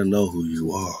 They gonna know who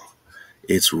you are.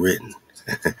 It's written.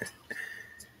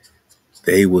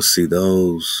 They will see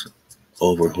those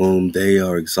over whom they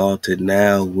are exalted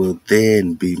now will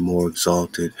then be more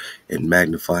exalted and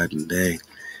magnified than they.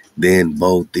 Then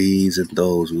both these and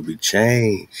those will be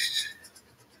changed.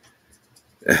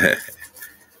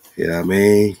 You know what I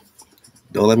mean?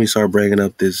 Don't let me start bringing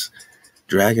up this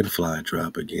dragonfly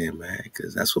drop again, man,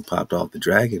 because that's what popped off the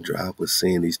dragon drop, was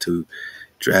seeing these two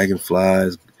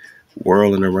dragonflies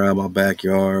whirling around my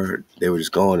backyard. They were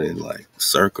just going in like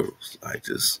circles, like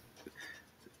just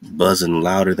buzzing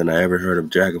louder than I ever heard of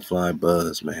dragonfly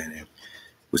buzz, man. And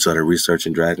we started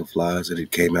researching dragonflies, and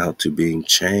it came out to being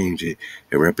change. It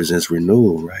represents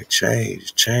renewal, right?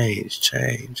 Change, change,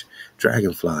 change.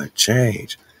 Dragonfly,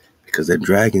 change. Because they're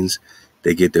dragons,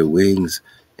 they get their wings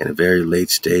in a very late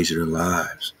stage of their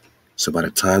lives. So by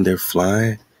the time they're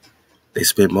flying, they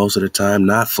spend most of the time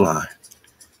not flying.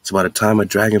 So by the time a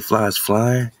dragonfly is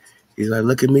flying, he's like,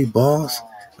 look at me, boss.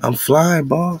 I'm flying,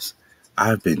 boss.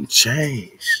 I've been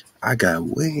changed. I got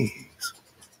wings.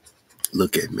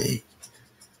 Look at me.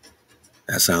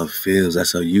 That's how it feels.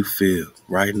 That's how you feel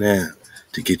right now,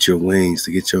 to get your wings,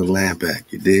 to get your land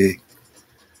back. You dig?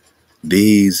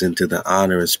 These into the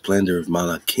honor and splendor of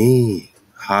Malachim,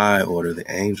 high order the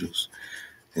angels,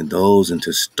 and those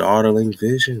into startling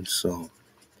visions. So,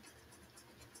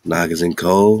 Nagas and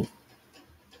Code,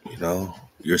 you know,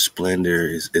 your splendor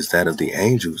is that of the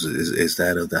angels, is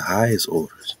that of the highest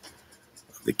orders,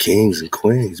 of the kings and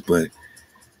queens. But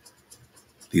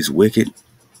these wicked,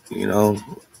 you know,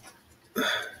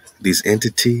 these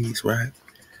entities, right?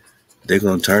 They're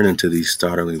going to turn into these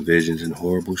startling visions in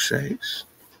horrible shapes.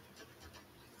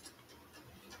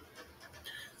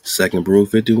 Second Brew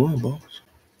 51, boss.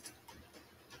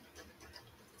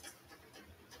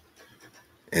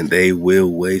 And they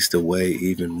will waste away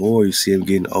even more. You see them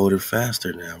getting older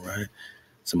faster now, right?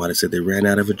 Somebody said they ran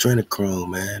out of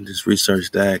adrenochrome, man. Just research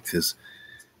that, because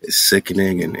it's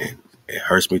sickening, and it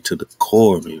hurts me to the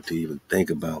core, man, to even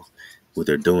think about what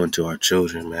they're doing to our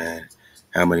children, man.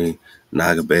 How many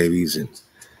Naga babies, and,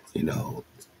 you know,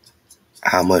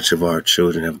 how much of our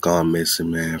children have gone missing,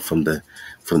 man, from the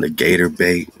gator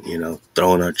bait, you know,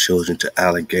 throwing our children to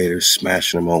alligators,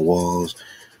 smashing them on walls.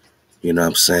 You know what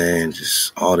I'm saying?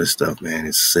 Just all this stuff, man,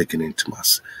 is sickening to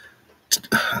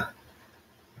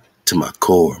my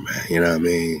core, man. You know what I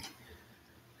mean?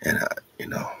 And, you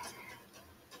know,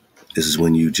 this is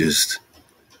when you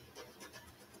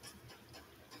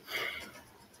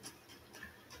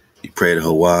pray to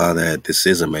HAWah that this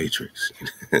is a matrix,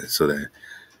 so that,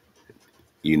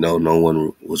 you know, no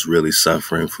one was really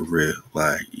suffering for real.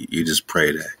 Like, you just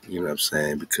pray that, you know what I'm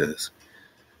saying? Because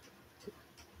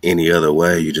any other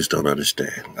way, you just don't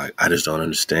understand. Like, I just don't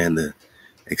understand the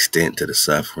extent to the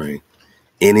suffering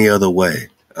any other way,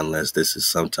 unless this is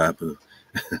some type of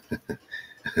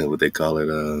what they call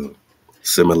it,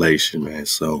 simulation, man.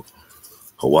 So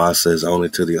HAWah says, only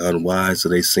to the unwise do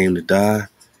they seem to die.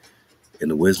 In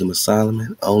the wisdom of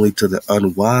Solomon, only to the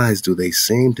unwise do they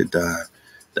seem to die.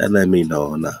 That let me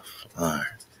know enough. All right.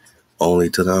 Only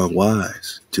to the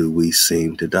unwise do we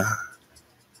seem to die.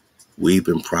 We've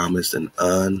been promised an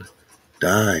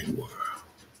undying world.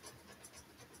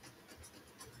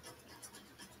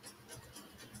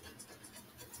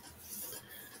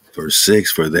 Verse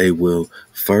 6, for they will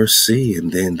first see,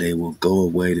 and then they will go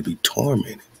away to be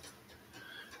tormented.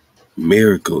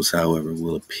 Miracles, however,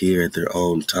 will appear at their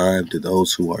own time to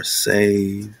those who are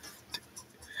saved.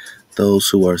 Those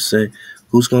who are saved.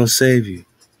 Who's going to save you?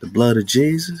 The blood of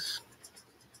Jesus?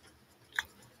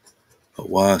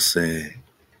 HAWah said,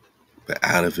 but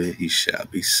out of it he shall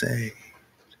be saved.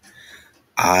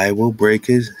 I will break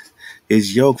his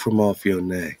yoke from off your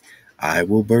neck. I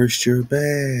will burst your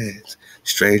bands.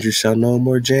 Strangers shall no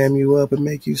more jam you up and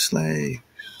make you slaves.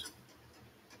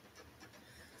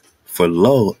 For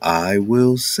lo, I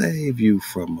will save you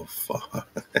from afar.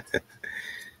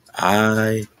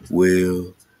 I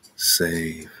will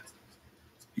save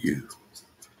you.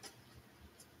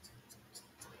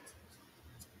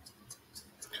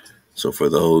 So for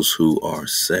those who are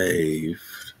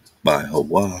saved by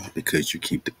HaWah, because you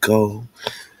keep the code,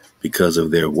 because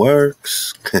of their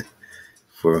works,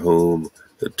 for whom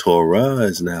the Torah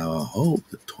is now a hope.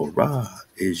 The Torah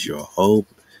is your hope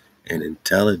and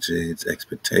intelligence,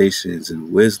 expectations,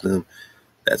 and wisdom.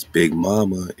 That's Big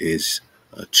Mama is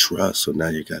a trust. So now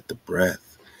you got the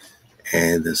breath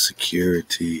and the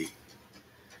security.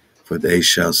 For they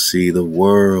shall see the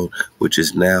world, which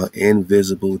is now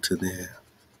invisible to them.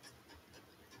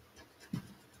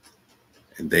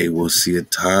 And they will see a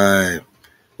time,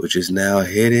 which is now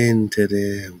hidden to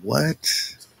them.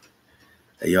 What?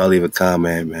 Hey, y'all leave a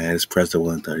comment, man. It's Prester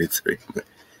 133.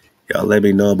 Y'all let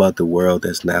me know about the world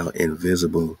that's now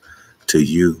invisible to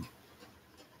you.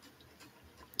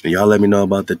 And y'all let me know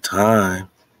about the time,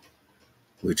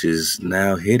 which is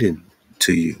now hidden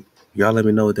to you. Y'all let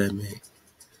me know what that means.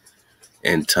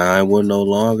 And time will no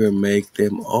longer make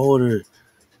them older.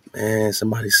 Man,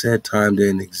 somebody said time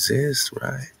didn't exist,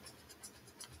 right?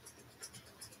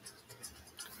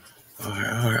 All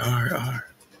right.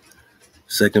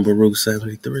 Second Baruch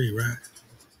 73, right?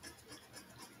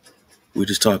 We're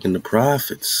just talking the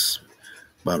prophets.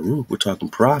 Baruch, we're talking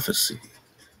prophecy.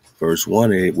 Verse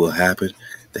 1, it will happen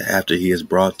that after he has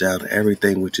brought down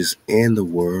everything which is in the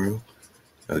world,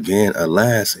 again,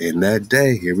 alas, in that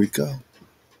day, here we go.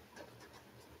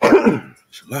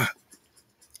 Shalom.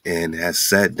 And has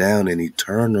sat down in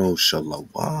eternal shalom.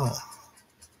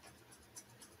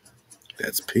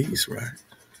 That's peace, right?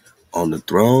 On the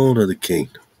throne of the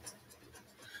kingdom.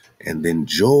 And then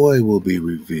joy will be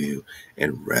revealed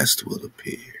and rest will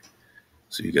appear.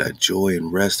 So you got joy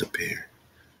and rest appear.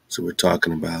 So we're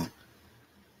talking about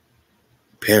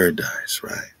paradise,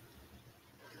 right?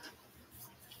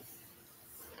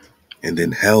 And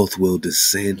then health will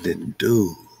descend and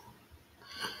dew.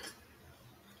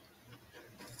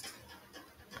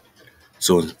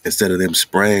 So instead of them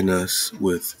spraying us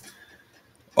with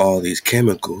all these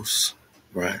chemicals,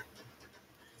 right?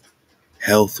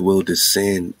 Health will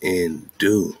descend in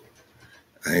dew.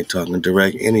 I ain't talking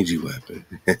direct energy weapon.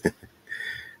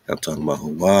 I'm talking about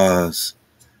HaWah's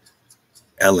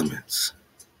elements,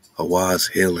 HaWah's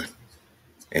healing.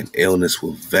 And illness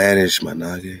will vanish, my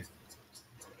nigga.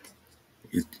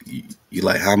 You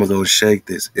like, how am I going to shake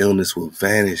this? Illness will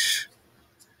vanish.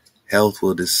 Health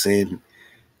will descend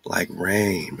like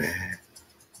rain, man.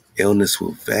 Illness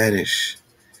will vanish.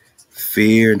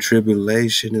 Fear and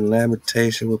tribulation and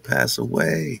lamentation will pass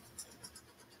away.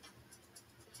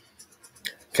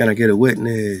 Can I get a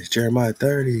witness? Jeremiah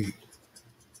 30.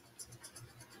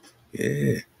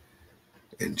 Yeah.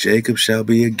 And Jacob shall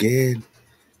be again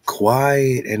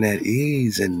quiet and at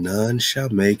ease, and none shall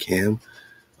make him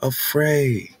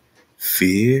afraid.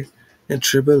 Fear and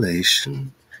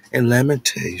tribulation and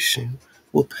lamentation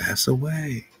will pass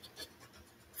away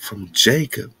from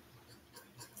Jacob.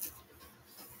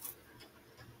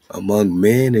 Among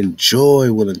men, and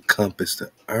joy will encompass the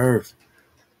earth.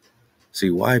 See,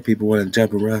 white people want to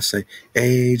jump around and say,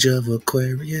 age of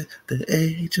Aquarius, the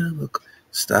age of Aquarius.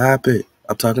 Stop it.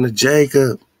 I'm talking to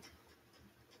Jacob.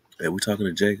 Hey, we're talking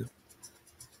to Jacob.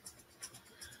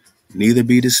 Neither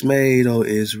be dismayed, O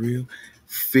Israel.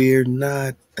 Fear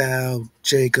not, thou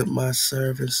Jacob, my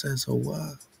servant, says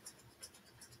HaWah.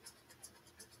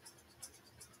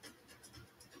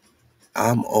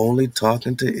 I'm only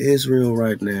talking to Israel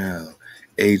right now.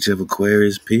 Age of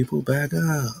Aquarius people, back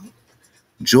up.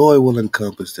 Joy will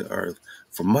encompass the earth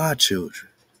for my children.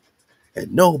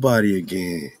 And nobody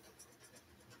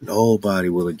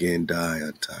will again die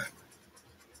untimely.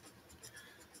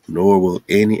 Nor will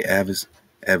any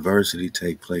adversity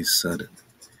take place suddenly.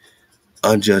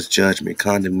 Unjust judgment,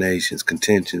 condemnations,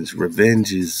 contentions,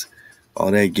 revenges,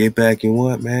 all that get back you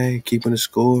want, man, keeping the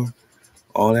score,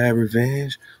 all that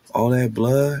revenge, all that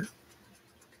blood,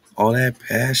 all that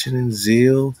passion and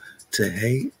zeal to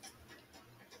hate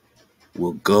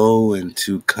will go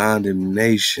into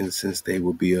condemnation, since they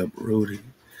will be uprooted.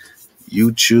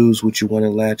 You choose what you want to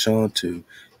latch on to.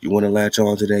 You want to latch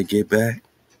on to that get back?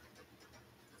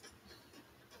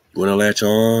 You want to latch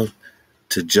on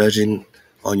to judging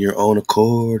on your own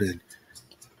accord and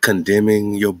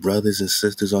condemning your brothers and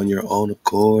sisters on your own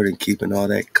accord and keeping all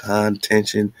that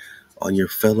contention on your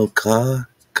fellow con?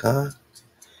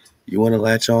 You want to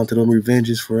latch on to them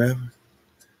revenges forever?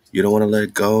 You don't want to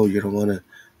let go. You don't want to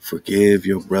forgive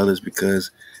your brothers because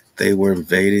they were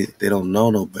invaded. They don't know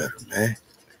no better, man.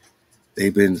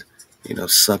 They've been,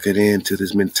 sucking into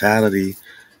this mentality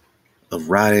of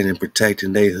riding and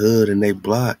protecting their hood and their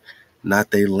block,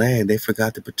 not their land. They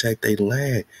forgot to protect their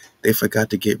land. They forgot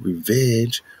to get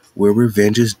revenge where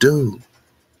revenge is due.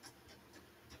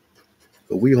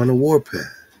 But we on a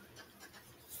warpath.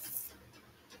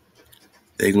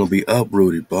 They're going to be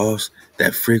uprooted, boss.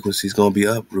 That frequency is going to be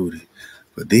uprooted.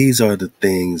 But these are the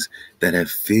things that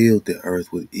have filled the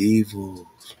earth with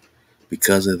evils.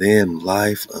 Because of them,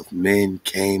 life of men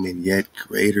came in yet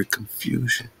greater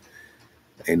confusion.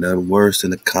 Ain't nothing worse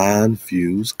than a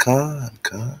confused con.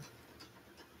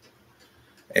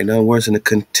 Ain't nothing worse than a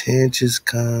contentious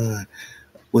con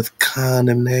with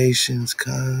condemnations,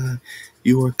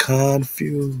 You are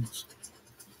confused.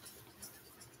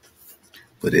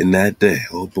 But in that day,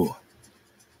 oh boy,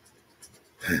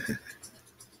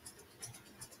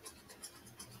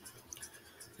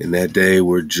 in that day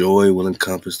where joy will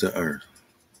encompass the earth,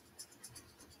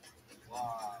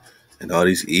 and all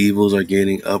these evils are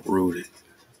getting uprooted.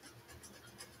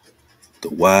 The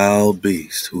wild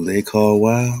beast, who they call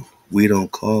wild, we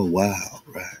don't call wild,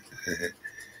 right?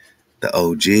 The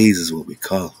OGs is what we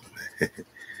call them.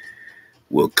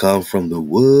 Will come from the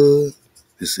wood.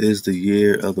 This is the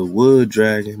year of the wood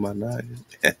dragon, my noggin.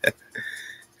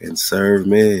 And serve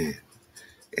men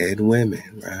and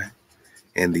women, right?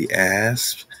 And the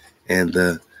asps and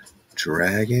the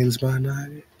dragons, my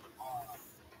noggin.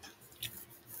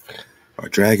 Are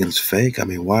dragons fake? I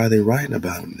mean, why are they writing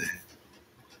about them then?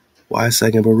 Why is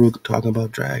Second Baruch talking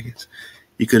about dragons?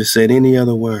 You could have said any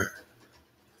other word,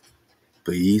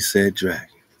 but ye said dragon.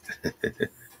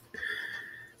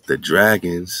 The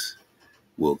dragons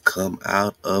will come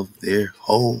out of their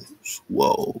holes.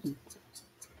 Whoa.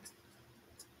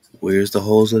 Where's the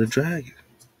holes of the dragon?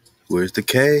 Where's the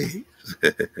cave?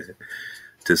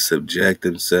 To subject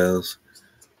themselves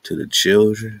to the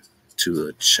children, to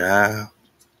a child.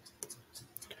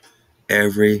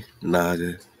 Every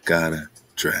Naga got a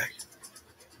dragon.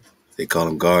 They call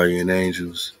them guardian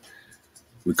angels.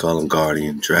 We call them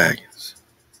guardian dragons.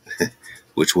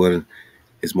 Which one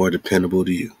is more dependable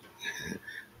to you?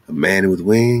 A man with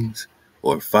wings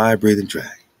or a fire-breathing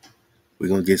dragon? We're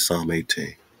going to get Psalm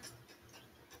 18.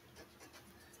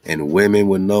 And women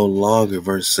will no longer,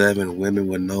 verse 7, women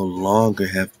will no longer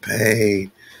have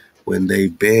pain when they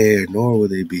bear, nor will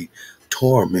they be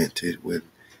tormented when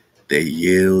they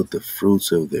yield the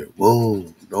fruits of their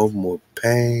womb. No more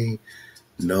pain,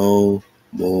 no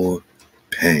more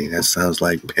pain. That sounds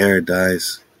like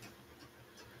paradise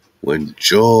when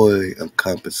joy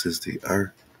encompasses the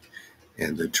earth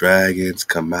and the dragons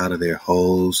come out of their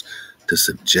holes to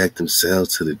subject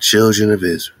themselves to the children of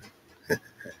Israel,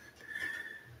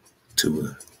 to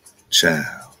a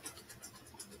child.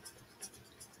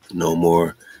 No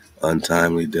more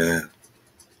untimely death.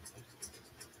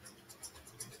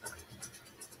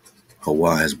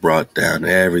 HaWah has brought down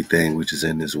everything which is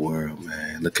in this world,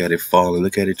 man. Look at it falling.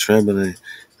 Look at it trembling.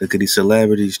 Look at these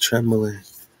celebrities trembling.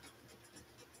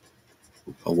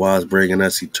 HaWah is bringing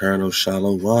us eternal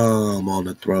shalom on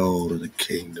the throne of the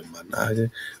kingdom,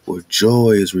 where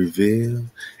joy is revealed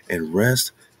and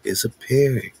rest is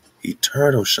appearing.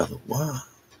 Eternal shalom.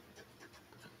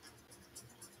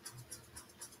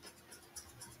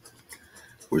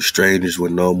 Where strangers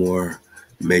will no more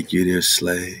make you their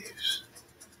slaves.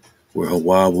 Where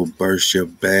HaWah will burst your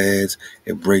bands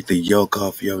and break the yoke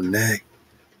off your neck.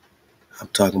 I'm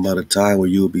talking about a time where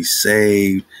you will be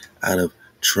saved out of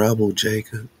trouble,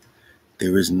 Jacob.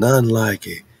 There is none like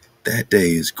it. That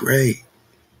day is great.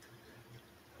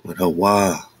 When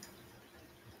HaWah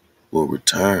will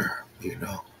return,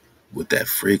 with that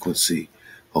frequency,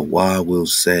 HaWah will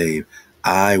save.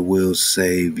 I will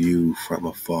save you from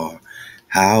afar.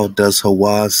 How does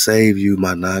HaWah save you,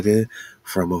 my naga,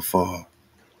 from afar?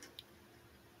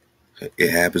 It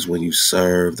happens when you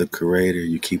serve the Creator.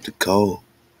 You keep the code.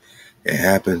 It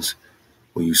happens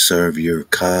when you serve your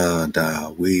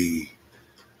KHANnection,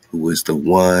 who is the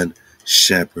one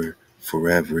shepherd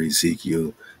forever,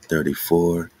 Ezekiel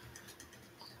 34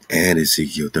 and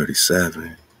Ezekiel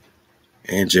 37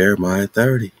 and Jeremiah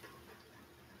 30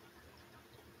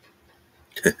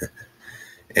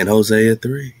 and Hosea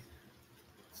 3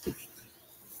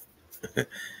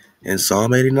 and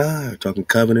Psalm 89, talking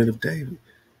covenant of David,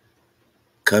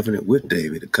 covenant with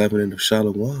David, the covenant of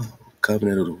Shalom,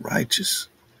 covenant of the righteous.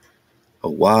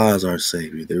 HaWah is our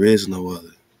Savior. There is no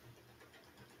other.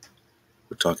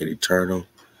 We're talking eternal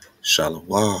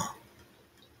Shalom.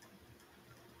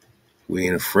 We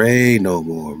ain't afraid no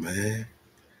more, man.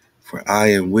 For I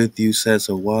am with you, says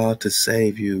HaWah, to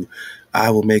save you.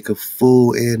 I will make a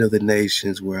full end of the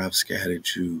nations where I've scattered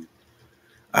you.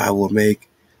 I will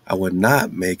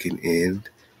not make an end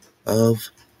of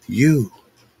you.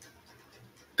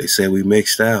 They say we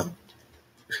mixed out.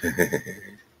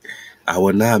 I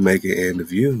will not make an end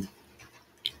of you.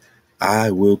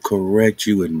 I will correct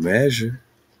you in measure,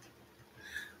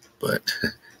 but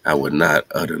I will not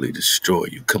utterly destroy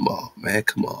you. Come on, man.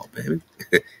 Come on, baby.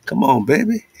 Come on,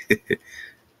 baby.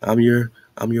 I'm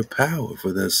your power,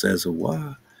 for thus says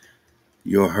HaWah.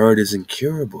 Your hurt is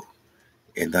incurable,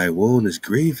 and thy wound is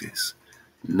grievous.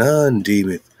 None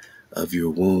deemeth of your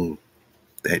wound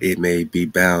that it may be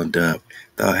bound up.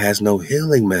 Thou hast no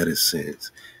healing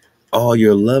medicines. All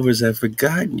your lovers have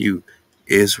forgotten you,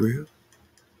 Israel.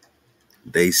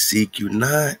 They seek you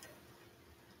not.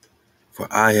 For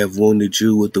I have wounded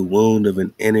you with the wound of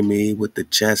an enemy, with the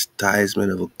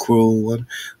chastisement of a cruel one,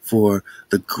 for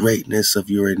the greatness of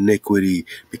your iniquity,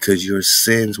 because your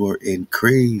sins were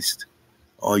increased.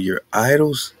 All your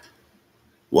idols,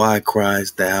 why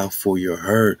cries thou for your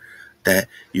hurt, that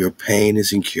your pain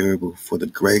is incurable, for the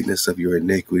greatness of your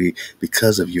iniquity,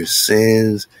 because of your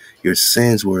sins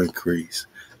were increased.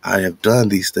 I have done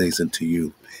these things unto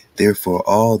you. Therefore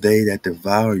all they that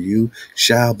devour you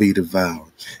shall be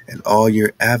devoured, and all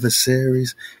your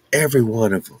adversaries, every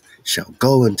one of them, shall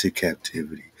go into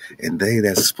captivity. And they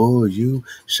that spoil you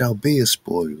shall be a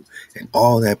spoil, and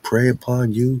all that prey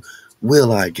upon you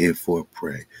will I give for a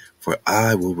prey. For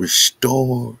I will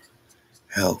restore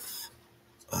health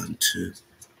unto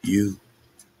you.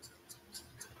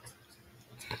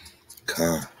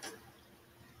 Khan.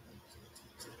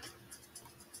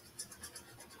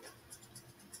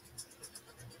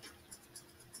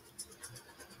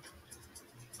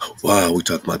 Wow, we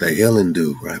talking about that healing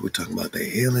dude, right? We're talking about that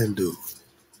healing dude.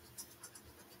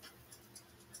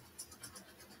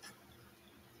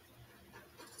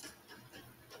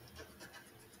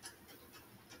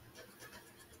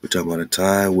 We're talking about a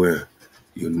time where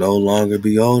you'll no longer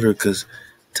be older, because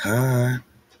time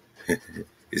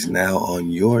is now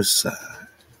on your side.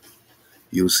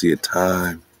 You'll see a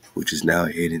time which is now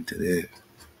heading to there.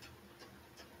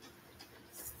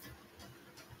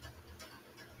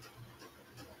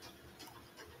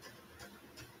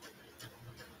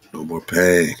 No more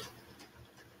pain.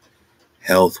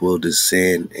 Health will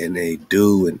descend in a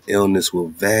dew, and illness will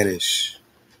vanish.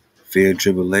 Fear and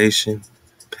tribulation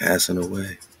passing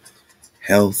away.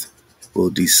 Health will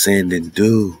descend in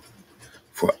dew,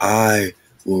 for I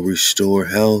will restore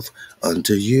health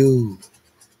unto you.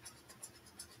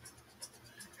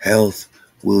 Health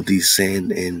will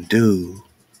descend in dew,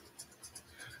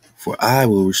 for I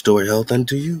will restore health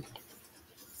unto you.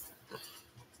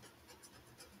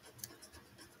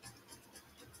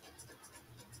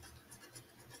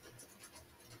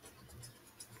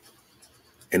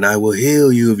 And I will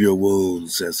heal you of your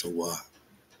wounds, says HaWah,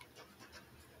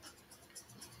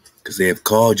 because they have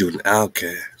called you an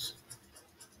outcast.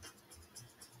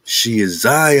 She is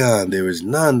Zion, there is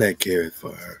none that careth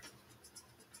for her.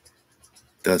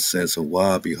 Thus says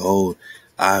HaWah, behold,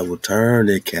 I will turn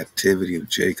the captivity of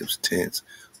Jacob's tents.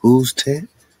 Whose tent?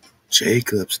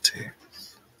 Jacob's tent.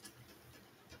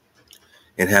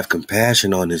 And have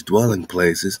compassion on his dwelling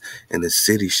places, and the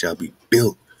city shall be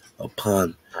built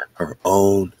upon her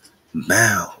own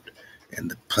mound,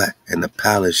 and the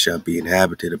palace shall be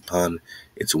inhabited upon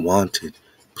its wonted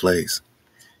place.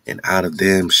 And out of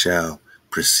them shall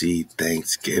proceed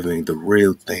thanksgiving, the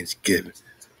real thanksgiving.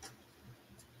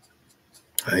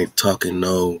 I ain't talking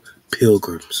no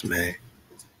pilgrims, man.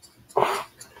 I'm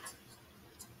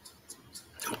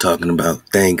talking about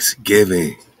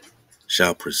thanksgiving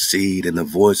shall proceed in the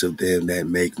voice of them that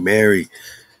make merry.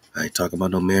 I ain't talking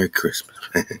about no Merry Christmas.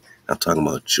 I'm talking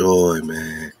about joy,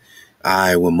 man.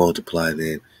 I will multiply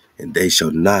them, and they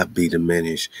shall not be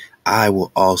diminished. I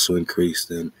will also increase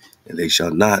them, and they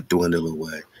shall not dwindle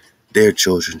away. Their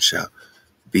children shall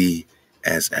be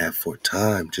as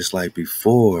aforetime, just like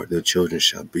before their children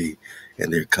shall be,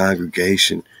 and their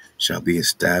congregation shall be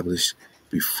established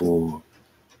before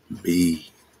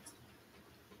me.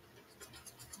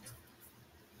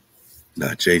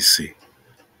 Not JC.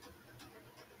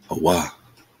 HaWah.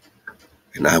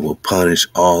 And I will punish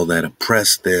all that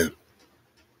oppress them.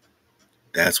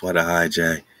 That's why the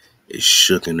hijack is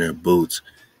shook in their boots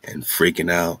and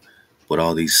freaking out with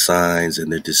all these signs,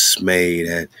 and they're dismayed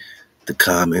at the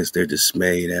comments. They're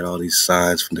dismayed at all these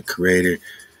signs from the Creator,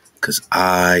 because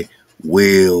I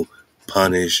will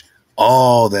punish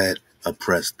all that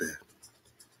oppress them.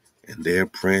 And their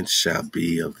prince shall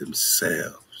be of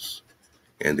themselves,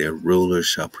 and their ruler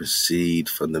shall proceed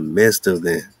from the midst of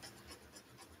them.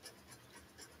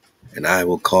 And I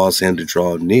will cause him to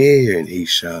draw near, and he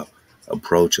shall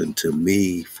approach unto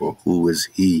me. For who is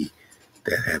he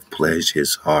that hath pledged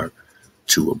his heart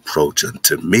to approach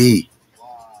unto me?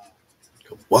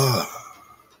 Wow.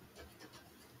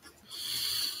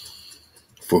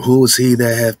 For who is he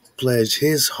that hath pledged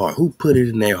his heart? Who put it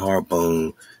in their heart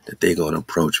bone that they're going to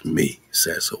approach me,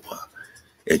 says HaWah?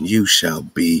 And you shall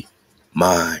be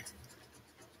my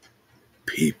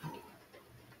people,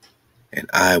 and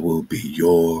I will be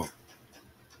your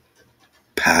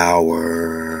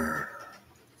power.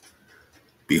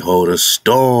 Behold, a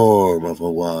storm of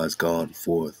HaWah has gone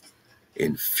forth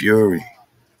in fury.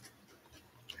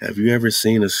 Have you ever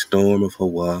seen a storm of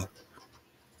HaWah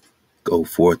go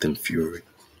forth in fury?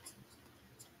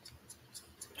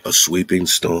 A sweeping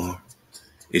storm.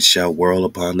 It shall whirl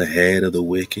upon the head of the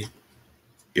wicked.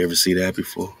 You ever see that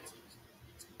before?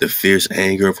 The fierce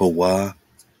anger of HaWah.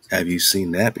 Have you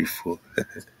seen that before?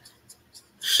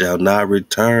 Shall not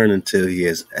return until he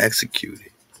has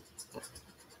executed,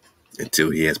 until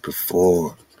he has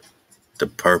performed the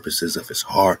purposes of his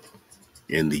heart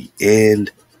in the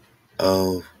end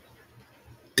of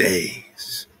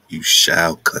days. You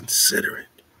shall consider it.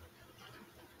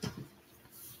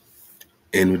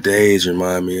 End of days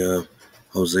remind me of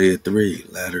Hosea 3,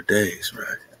 latter days,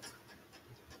 right?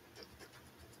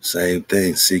 Same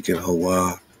thing, seeking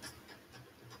HaWah,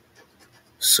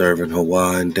 serving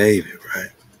HaWah and David,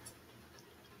 right?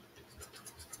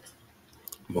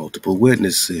 Multiple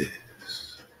witnesses.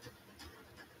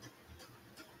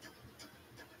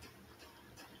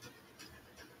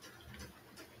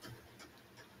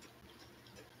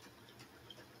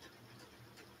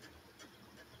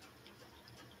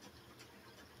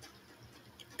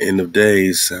 End of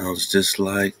days sounds just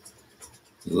like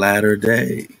latter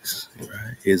days,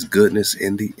 right? His goodness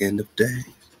in the end of days.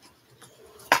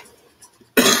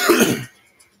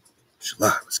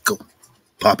 Shalom, let's go.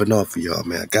 Popping off for y'all,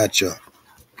 man. I got y'all.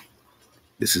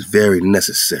 This is very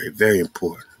necessary, very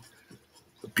important.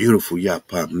 A beautiful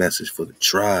Yah-Pop message for the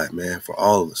tribe, man, for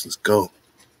all of us. Let's go.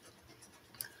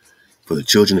 For the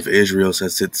children of Israel,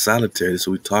 that sit solitary, that's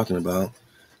what we're talking about.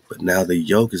 But now the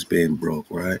yoke is being broke,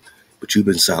 right? But you've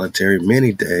been solitary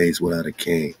many days without a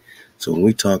king. So when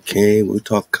we talk king, when we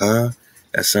talk Khan,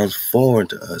 that sounds foreign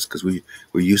to us because we're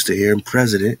used to hearing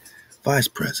president, vice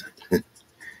president,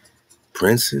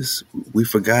 princes. We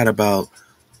forgot about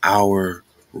our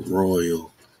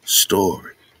royal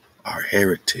story, our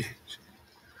heritage.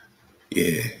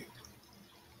 Yeah.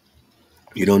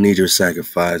 You don't need your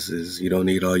sacrifices. You don't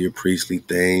need all your priestly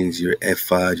things, your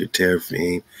ephod, your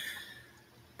teraphim.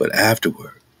 But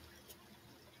afterward,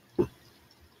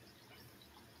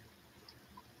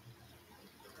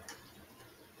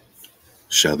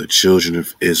 shall the children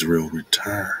of Israel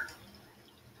return.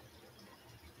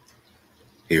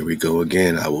 Here we go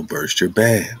again. I will burst your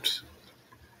bands.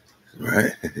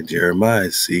 Right?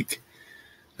 Jeremiah seek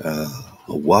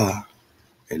HaWah,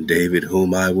 and David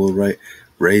whom I will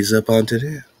raise up unto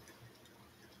them.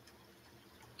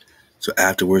 So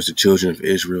afterwards the children of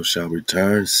Israel shall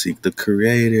return, seek the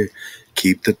Creator,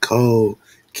 keep the code,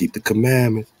 keep the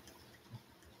commandment.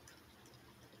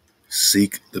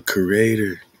 Seek the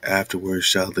Creator. Afterwards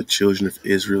shall the children of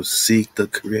Israel seek the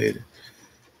Creator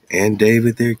and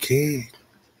David their king.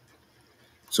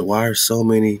 So why are so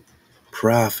many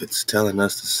prophets telling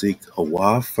us to seek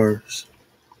HaWah first,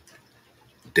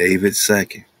 David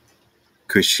second?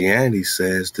 Christianity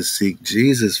says to seek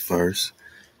Jesus first,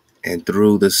 and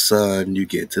through the Son you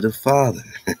get to the Father.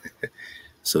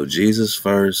 So Jesus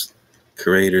first,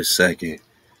 Creator second,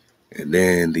 and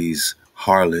then these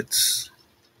harlots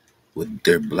with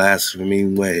their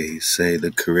blaspheming ways say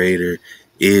the Creator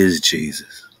is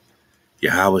Jesus.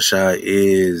 Yahushua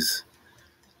is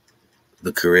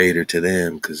the Creator to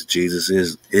them because Jesus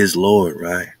is Lord,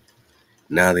 right?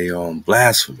 Now they are on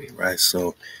blasphemy, right?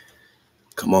 So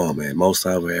come on, man. Most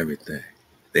over everything.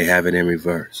 They have it in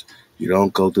reverse. You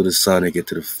don't go through the Son and get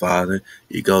to the Father.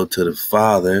 You go to the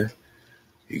Father.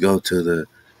 You go to the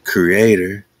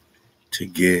Creator to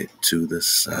get to the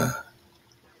Son.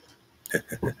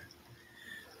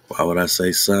 Why would I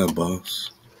say Son,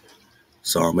 boss?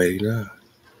 Psalm 89.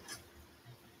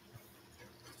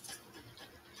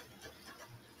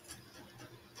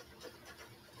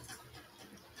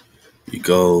 You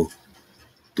go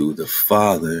through the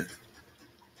Father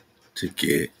to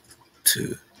get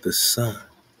to the Son.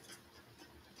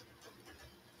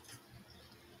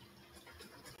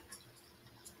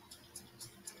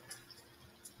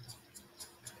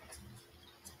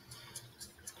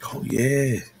 Oh,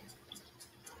 yeah.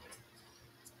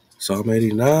 Psalm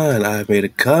 89, I have made a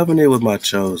covenant with my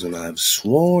chosen. I have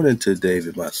sworn unto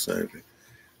David my servant.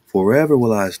 Forever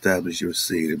will I establish your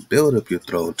seed and build up your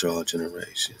throne to all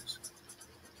generations.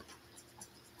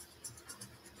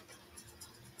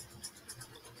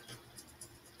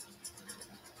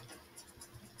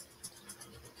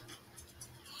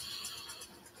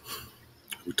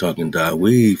 We're talking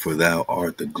Dawid, for thou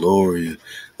art the glory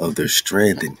of their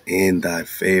strength, and in thy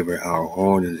favor our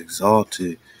horn is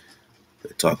exalted.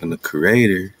 We're talking the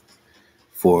Creator.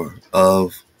 For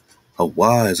of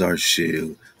HAWah is our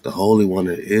shield, the Holy One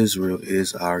of Israel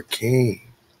is our King.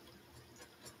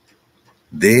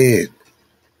 Then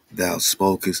thou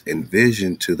spokest in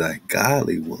vision to thy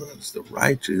godly ones, the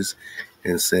righteous,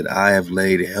 and said, I have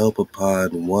laid help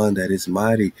upon one that is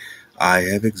mighty. I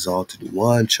have exalted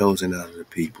one chosen out of the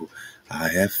people. I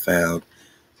have found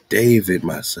David,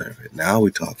 my servant. Now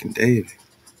we're talking David.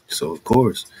 So, of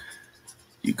course,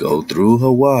 you go through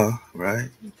HAWah, right?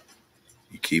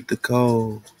 You keep the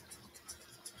code.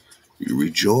 You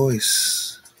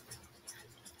rejoice.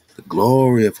 The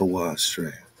glory of HAWah's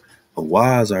strength.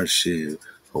 HAWah is our shield.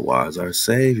 HAWah is our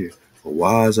Savior.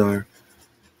 HAWah is our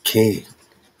King.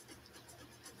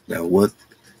 Now, what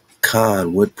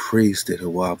priest did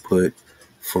HAWah put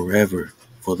forever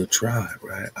for the tribe,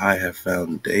 right? I have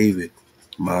found David,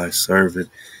 my servant.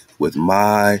 With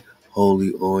my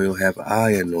holy oil have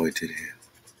I anointed him,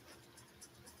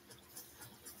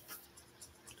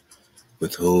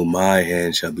 with whom my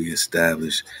hand shall be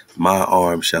established. My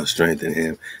arm shall strengthen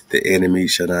him. The enemy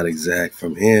shall not exact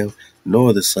from him,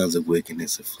 nor the sons of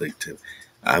wickedness afflict him.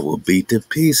 I will beat to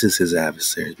pieces his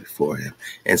adversaries before him,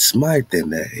 and smite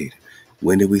them that hate him.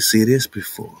 When did we see this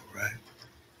before, right?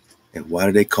 And why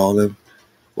do they call him?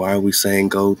 Why are we saying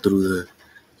go through the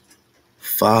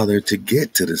Father to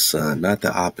get to the Son, not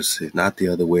the opposite, not the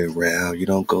other way around? You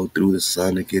don't go through the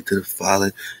Son to get to the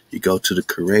Father. You go to the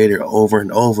Creator. Over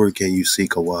and over again, you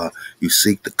seek HAWah. You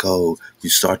seek the code. You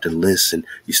start to listen.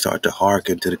 You start to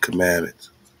hearken to the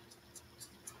commandments.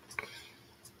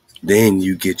 Then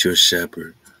you get your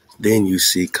shepherd. Then you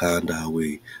see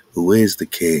KHANnection, who is the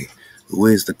King, who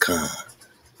is the Khan,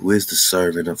 who is the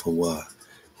servant of HAWah,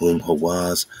 whom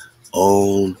HAWah's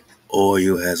own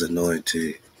oil has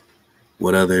anointed.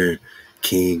 What other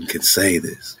king can say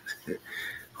this?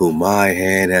 Whom my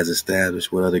hand has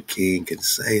established, what other king can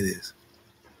say this?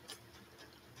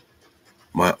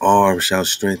 My arm shall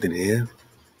strengthen him.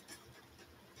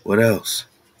 What else?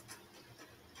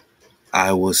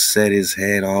 I will set his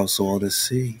hand also on the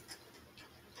sea.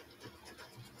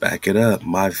 Back it up.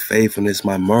 My faithfulness,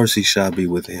 my mercy shall be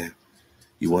with him.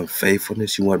 You want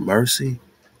faithfulness? You want mercy?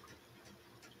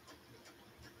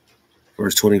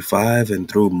 Verse 25, and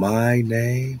through my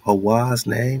name, HAWah's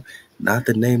name, not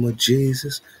the name of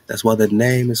Jesus. That's why the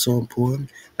name is so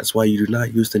important. That's why you do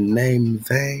not use the name in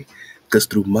vain. Because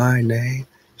through my name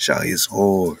shall his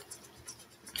horn,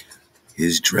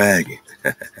 his dragon,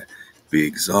 be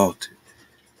exalted.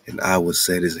 And I will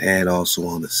set his hand also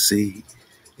on the sea,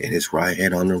 and his right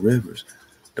hand on the rivers.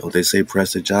 Don't they say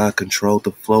Prester John controlled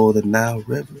the flow of the Nile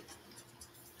River?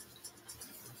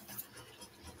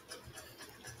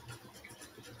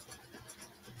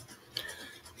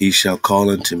 He shall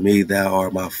call unto me, thou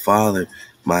art my Father,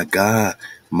 my God,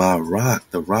 my rock,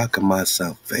 the rock of my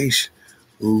salvation.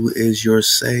 Who is your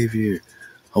Savior?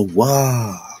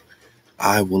 HAWah.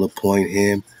 I will appoint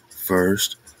him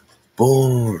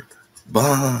firstborn,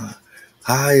 bond,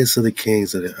 highest of the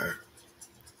kings of the earth.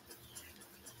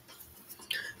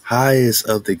 Highest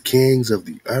of the kings of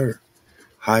the earth.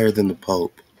 Higher than the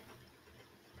Pope.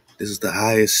 This is the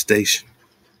highest station.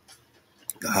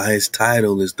 The highest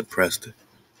title is the Prester.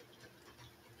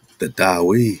 The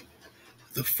ThaWaDa,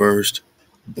 the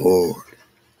firstborn.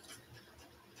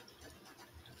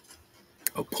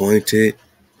 Appointed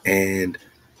and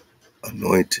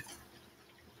anointed.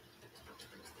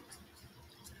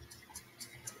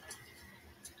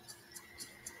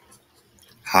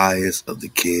 Highest of the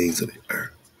kings of the earth.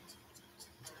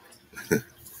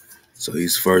 So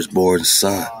he's firstborn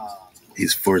son.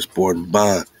 He's firstborn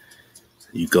bond.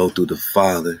 You go through the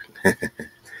Father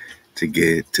to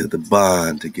get to the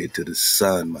bond, to get to the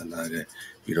Son, my nigga.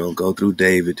 You don't go through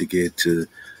David to get to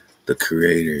the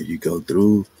Creator. You go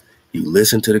through, you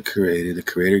listen to the Creator. The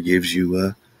Creator gives you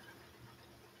a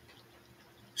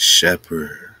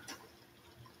shepherd.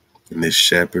 And this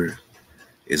shepherd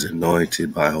is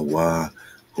anointed by HAWah,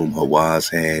 whom HAWah's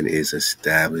hand is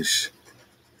established.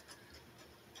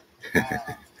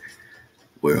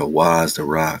 Where HAWah is the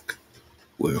rock,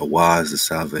 where HAWah is the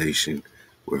salvation,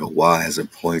 where HAWah has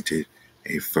appointed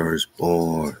a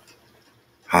firstborn,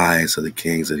 highest of the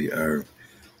kings of the earth.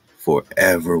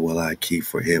 Forever will I keep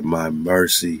for him my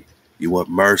mercy. You want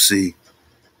mercy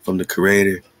from the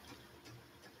Creator?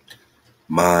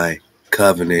 My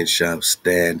covenant shall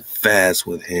stand fast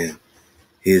with him.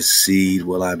 His seed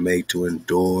will I make to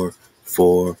endure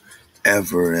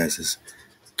forever as his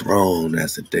throne,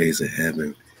 as the days of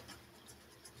heaven.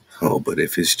 Oh, but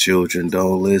if his children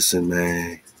don't listen,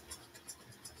 man,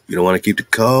 you don't want to keep the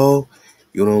code,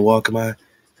 you don't want to walk in my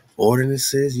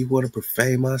ordinances, you want to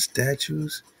profane my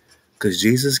statutes, because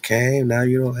Jesus came, now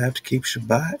you don't have to keep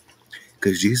Shabbat.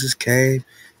 Because Jesus came,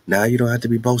 now you don't have to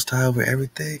be most high over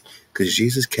everything. Because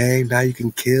Jesus came, now you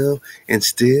can kill and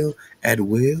steal at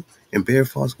will and bear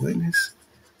false witness.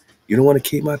 You don't want to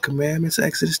keep my commandments,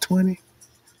 Exodus 20?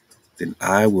 Then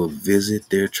I will visit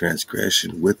their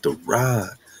transgression with the rod,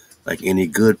 like any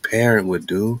good parent would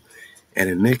do, and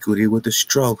iniquity with the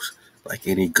strokes, like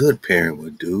any good parent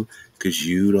would do, because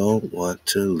you don't want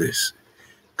to listen,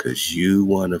 because you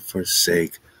want to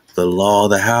forsake the law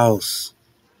of the house.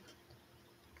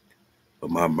 But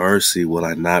my mercy will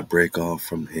I not break off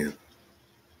from him.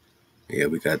 Yeah,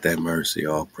 we got that mercy,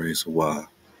 all praise HaWah.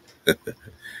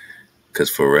 Because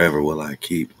forever will I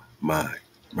keep my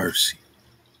mercy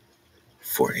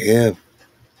for him.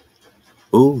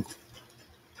 Ooh,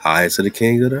 highest of the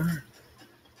kings of the earth.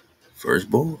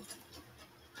 Firstborn.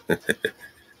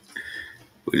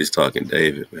 We just talking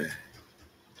David, man.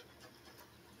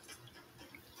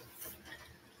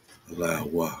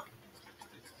 Halal HaWah.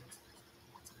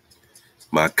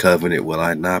 My covenant will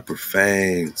I not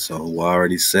profane. So I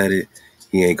already said it.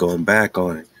 He ain't going back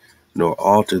on it. Nor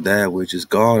alter that which is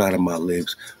gone out of my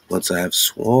lips. Once I have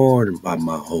sworn by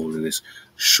my holiness,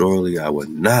 surely I will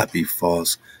not be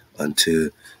false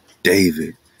unto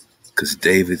David. Because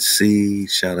David's seed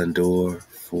shall endure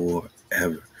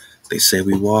forever. They say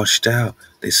we washed out.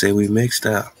 They say we mixed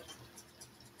out.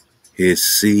 His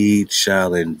seed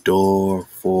shall endure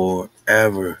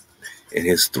forever. And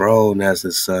his throne as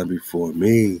the sun before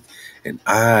me, and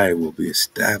I will be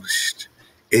established.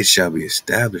 It shall be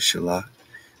established, Shalach,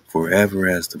 forever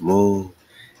as the moon,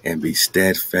 and be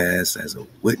steadfast as a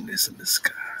witness in the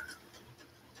sky.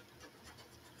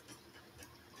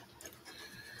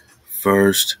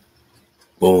 Firstborn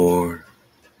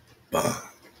bond.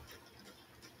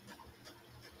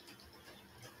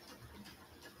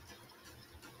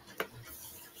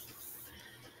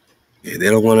 Yeah,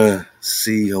 they don't want to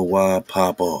see HaWah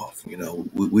pop off. You know,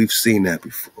 we've seen that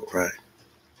before, right?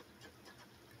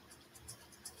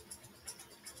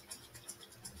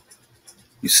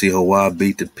 You see HaWah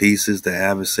beat to pieces the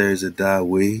adversaries of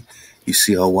ThaWaDa. You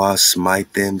see HaWah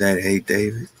smite them that hate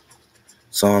David.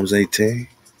 Psalms 18.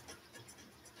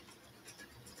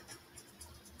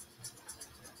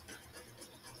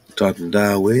 Talking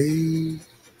ThaWaDa.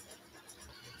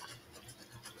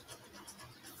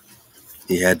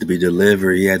 He had to be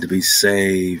delivered. He had to be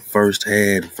saved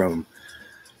firsthand from,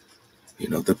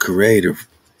 the Creator.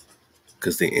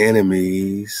 Because the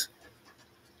enemies,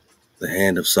 the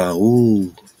hand of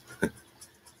Saul,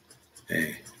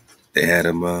 hey, they had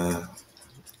him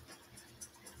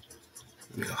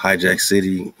hijack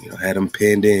city, had him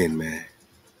pinned in, man.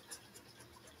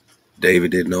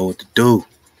 David didn't know what to do.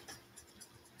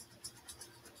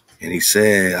 And he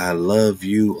said, I love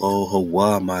you, O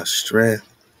HaWah, my strength.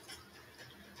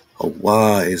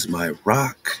 HaWah is my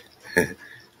rock,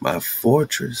 my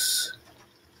fortress,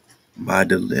 my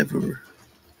deliverer.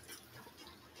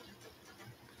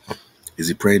 Is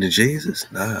he praying to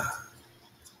Jesus? Nah.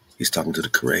 He's talking to the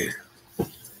Creator.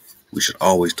 We should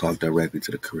always talk directly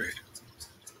to the Creator.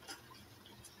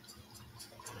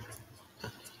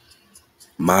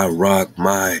 My rock,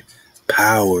 my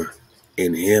power,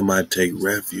 in him I take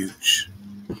refuge.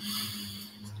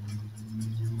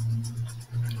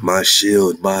 My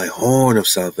shield, my horn of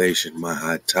salvation, my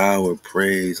high tower,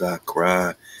 praise I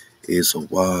cry, is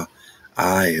HaWah.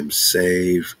 I am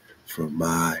saved from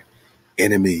my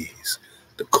enemies.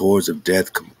 The cords of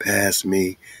death compassed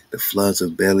me. The floods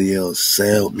of Belial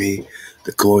assailed me.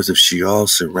 The cords of Sheol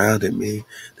surrounded me.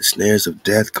 The snares of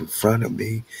death confronted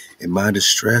me. In my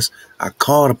distress, I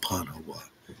called upon HaWah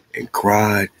and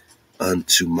cried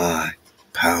unto my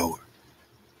power.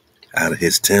 Out of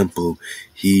his temple,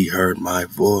 he heard my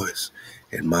voice,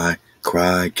 and my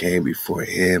cry came before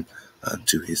him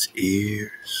unto his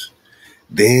ears.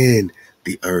 Then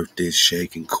the earth did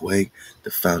shake and quake.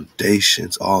 The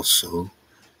foundations also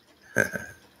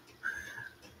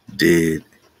did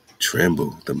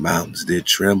tremble. The mountains did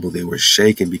tremble. They were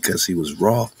shaken because he was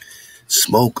wroth.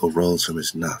 Smoke arose from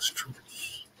his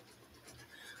nostrils.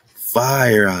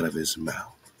 Fire out of his mouth.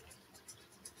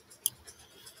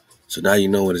 So now you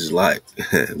know what it's like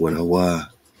when HaWah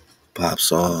pops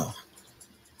off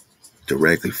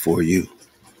directly for you.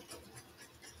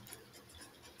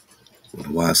 When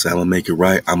HaWah said, I'm going to make it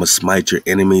right. I'm going to smite your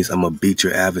enemies. I'm going to beat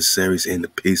your adversaries into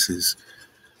pieces.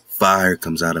 Fire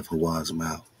comes out of HaWah's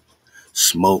mouth.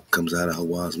 Smoke comes out of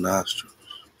HaWah's nostrils.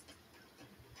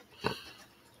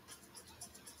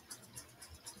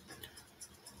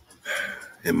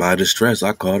 In my distress,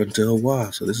 I called unto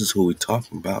HaWah. So this is who we're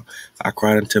talking about. I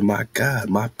cried unto my God,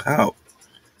 my power.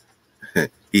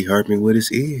 He heard me with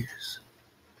his ears.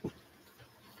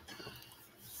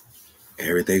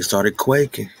 Everything started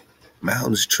quaking.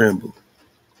 Mountains trembled.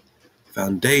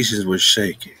 Foundations were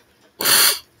shaking.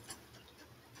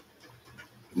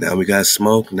 Now we got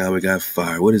smoke. Now we got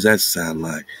fire. What does that sound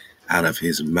like out of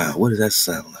his mouth? What does that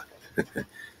sound like?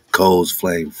 Coals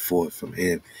flamed forth from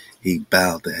him. He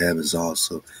bowed the heavens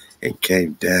also and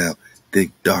came down,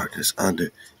 thick darkness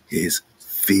under his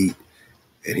feet.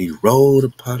 And he rolled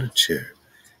upon a chair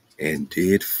and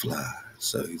did fly.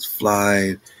 So he's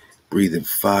flying, breathing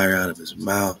fire out of his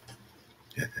mouth.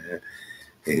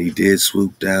 And he did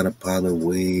swoop down upon the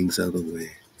wings of the wind.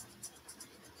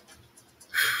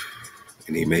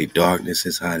 And he made darkness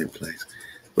his hiding place.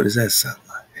 What does that sound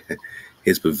like?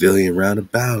 His pavilion round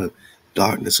about him,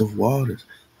 darkness of waters,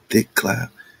 thick cloud.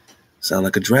 Sound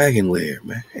like a dragon lair,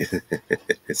 man.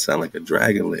 It sound like a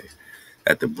dragon lair.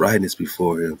 At the brightness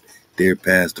before him, there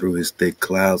passed through his thick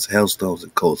clouds, hailstones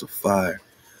and coals of fire.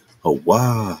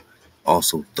 HAWah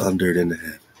also thundered in the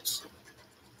heavens.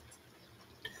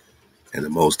 And the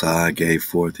Most High gave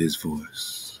forth his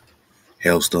voice,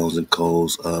 hailstones and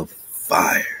coals of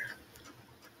fire.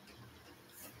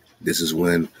 This is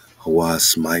when HAWah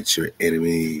smites your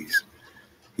enemies.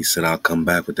 He said, I'll come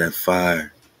back with that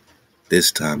fire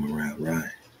this time around,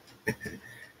 right?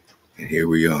 And here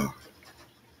we are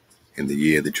in the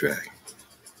year of the dragon.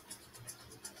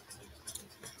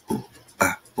 Ooh,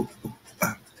 ah, ooh, ooh,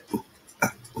 ah, ooh,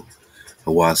 ah, ooh.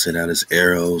 HAWah sent out his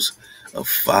arrows of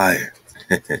fire,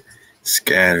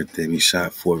 scattered them. He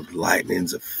shot forth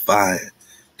lightnings of fire,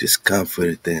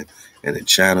 discomforted them, and the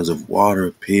channels of water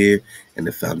appeared, and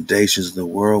the foundations of the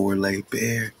world were laid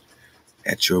bare.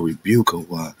 At your rebuke,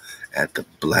 HAWah, at the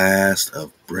blast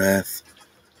of breath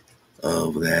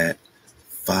of that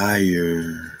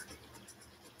fire,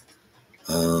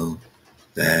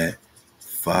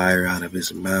 out of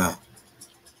his mouth,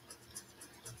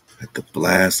 at the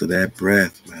blast of that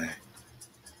breath, man.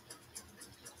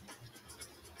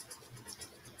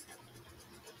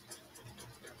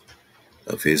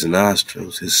 Of his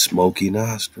nostrils, his smoky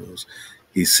nostrils,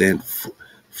 he sent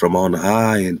from on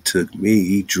high and took me.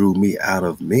 He drew me out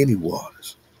of many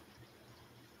waters.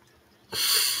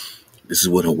 This is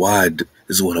what HAWah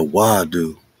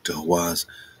do to HAWah's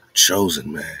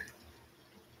chosen man.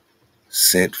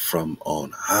 Sent from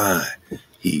on high,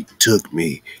 he took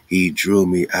me. He drew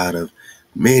me out of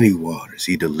many waters.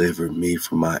 He delivered me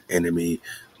from my enemy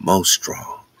most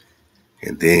strong.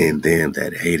 And then them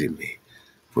that hated me,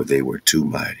 for they were too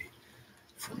mighty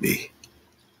for me.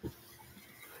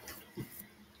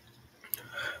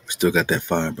 We still got that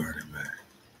fire burning, man.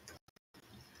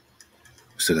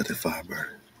 We still got that fire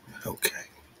burning. Okay.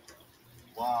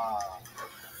 Wow.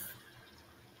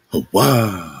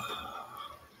 HAWah.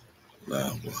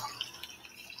 Wow.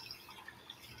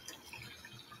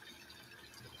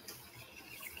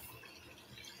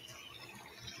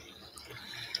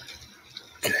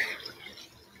 Okay.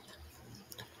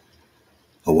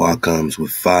 HAWah comes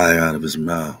with fire out of his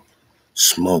mouth,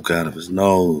 smoke out of his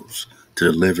nose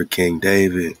to deliver King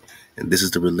David. And this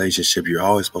is the relationship you're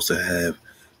always supposed to have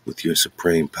with your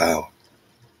supreme power.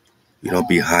 You don't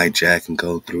be hijacked and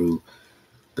go through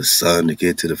the Son to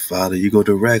get to the Father. You go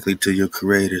directly to your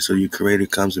Creator. So your Creator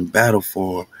comes in battle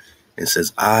form and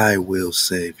says, I will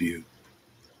save you.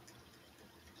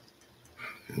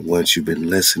 And once you've been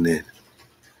listening,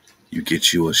 you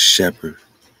get you a shepherd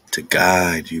to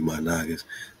guide you, my niggas,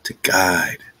 to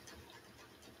guide,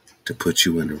 to put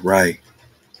you in the right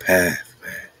path,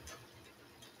 man.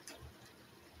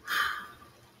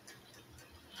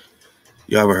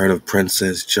 You ever heard of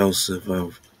Princess Joseph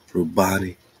of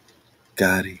Rubani,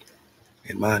 Gotti,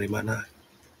 and Mani, my nigga?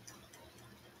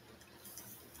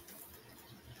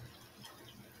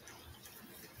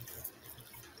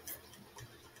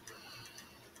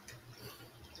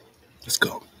 Let's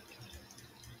go.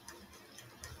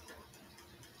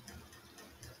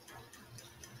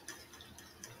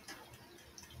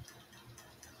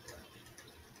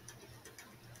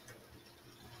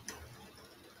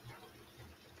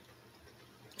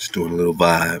 Just doing a little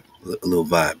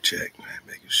vibe check, man,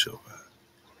 making sure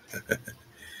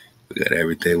we got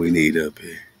everything we need up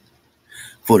here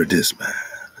for the dismount.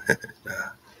 Nah,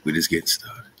 we just getting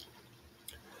started.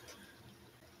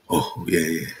 Oh,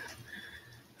 yeah.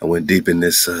 I went deep in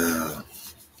this, on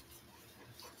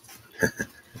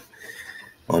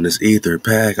this Ether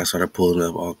pack. I started pulling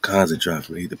up all kinds of drops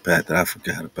from the Ether pack that I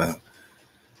forgot about.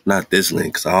 Not this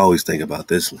link, because I always think about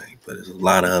this link, but there's a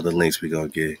lot of other links we're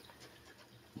going to get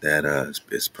that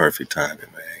it's perfect timing,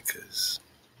 man, because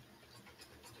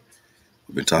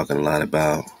we've been talking a lot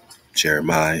about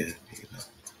Jeremiah,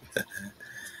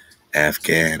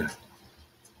 Afghan.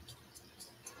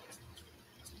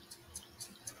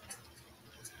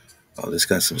 Oh, this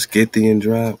got some Scythian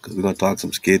drop, because we're going to talk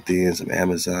some Scythians, some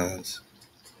Amazons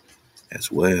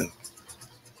as well.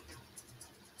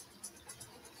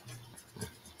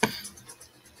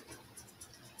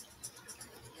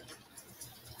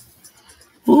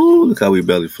 Ooh, look how we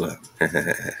belly flop.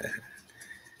 We're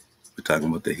talking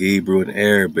about the Hebrew and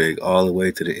Arabic all the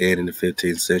way to the end in the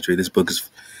 15th century. This book is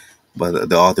by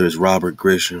the author is Robert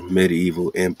Grisham,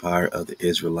 Medieval Empire of the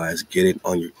Israelites. Get it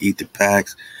on your ether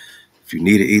packs. If you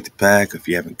need an ether pack, if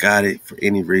you haven't got it for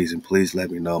any reason, please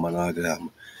let me know.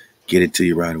 I'm get it to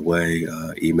you right away.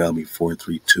 Email me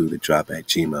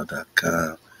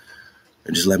 432thedrop@gmail.com.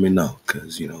 And just let me know,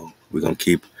 because, we're going to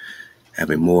keep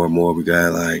having more and more. We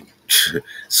got like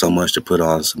so much to put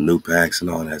on, some new packs and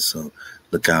all that. So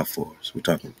look out for us. We're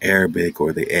talking Arabic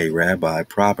or the A Rabbi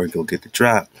proper. Go get the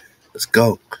drop. Let's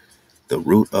go. The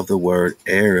root of the word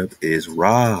Arab is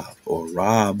Rab or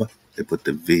Rab. They put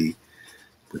the V,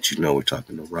 but we're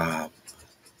talking the Rab,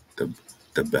 the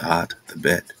Ba'at, the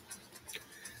Bet.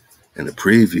 And the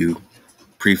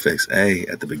prefix A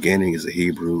at the beginning is a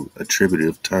Hebrew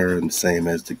attributive term, the same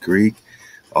as the Greek,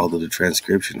 although the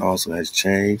transcription also has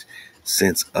changed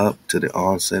since up to the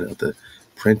onset of the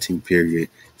printing period.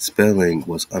 Spelling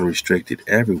was unrestricted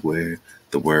everywhere.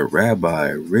 The word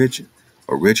rabbi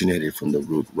originated from the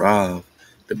root Rav,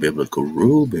 the biblical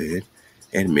Reuben,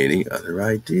 and many other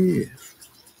ideas.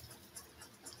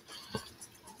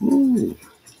 Ooh.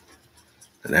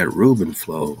 And that Reuben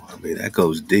flow, that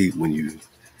goes deep when you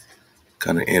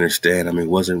kind of understand.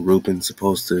 Wasn't Reuben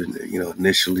supposed to,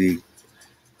 initially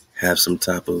have some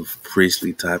type of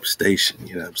priestly type station?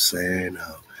 You know what I'm saying?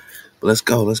 But let's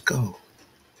go.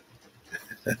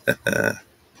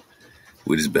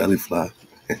 We just belly flop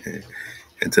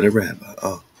into the rabbi.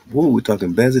 Oh, woo, we're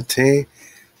talking Byzantine.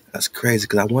 That's crazy,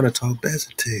 because I want to talk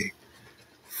Byzantine.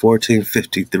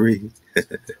 1453.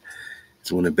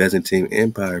 It's when the Byzantine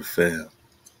Empire fell.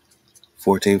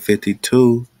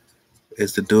 1452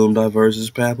 is the Doomda versus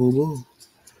Papal Bull.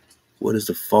 What does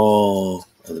the fall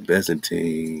of the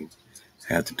Byzantine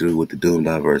have to do with the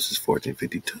Doomda versus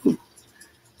 1452?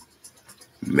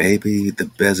 Maybe the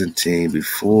Byzantine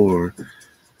before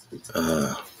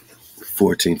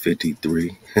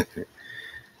 1453.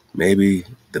 Maybe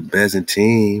the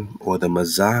Byzantine or the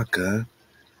Mazaka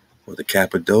or the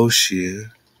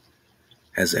Cappadocia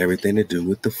has everything to do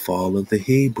with the fall of the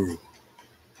Hebrew.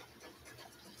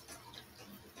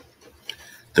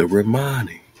 The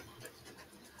Romani.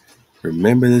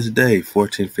 Remember this day,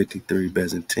 1453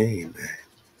 Byzantine, man.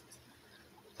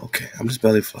 Okay, I'm just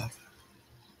belly flopping.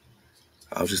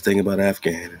 I was just thinking about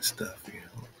Afghan and stuff,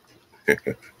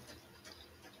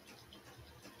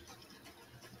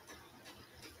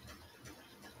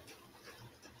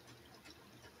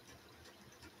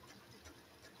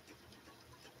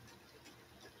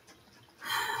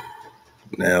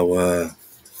 Now,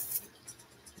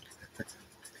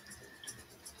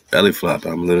 belly flop.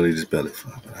 I'm literally just belly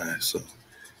flopping. All right, so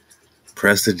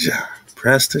Prester John.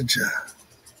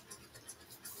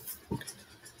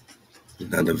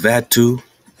 Now, the Vatu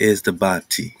is the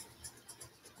Bati.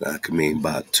 Now, I can mean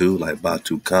Batu, like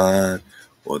Batu Khan,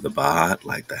 or the Ba'at,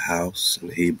 like the house in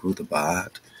the Hebrew, the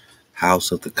Ba'at.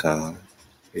 House of the Khan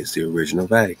is the original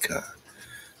Vatican.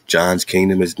 John's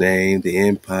kingdom is named the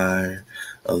Empire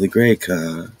of the Great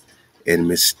Khan in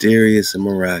mysterious and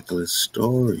miraculous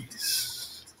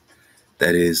stories.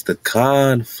 That is the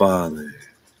Khan father.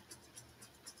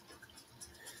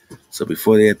 So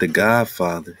before they had the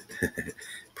Godfather,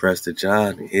 Prester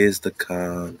John is the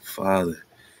Khan father.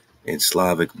 In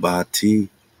Slavic, Bati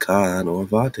Khan or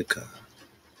Vatican,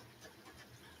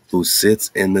 who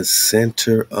sits in the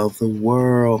center of the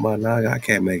world. My naga, I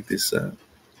can't make this up.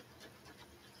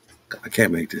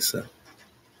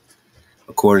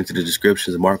 According to the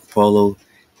descriptions of Marco Polo,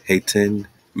 Hayton,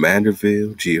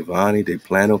 Manderville, Giovanni, De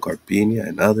Plano, Carpenia,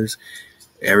 and others,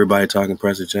 everybody talking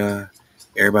Prester John.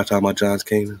 Everybody talking about John's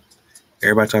kingdom.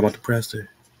 Everybody talking about the Prester.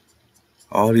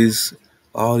 All these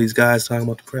guys talking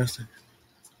about the Prester.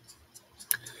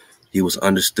 He was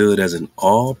understood as an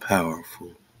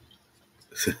all-powerful.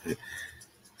 So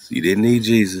you didn't need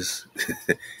Jesus.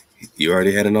 You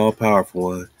already had an all-powerful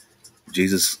one.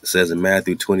 Jesus says in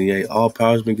Matthew 28, all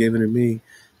power has been given to me.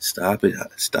 Stop it,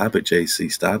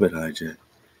 JC. Stop it, hijack.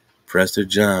 Prester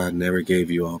John never gave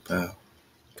you all power.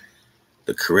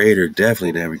 The Creator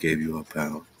definitely never gave you all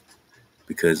power,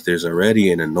 because there's already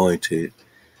an anointed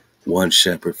one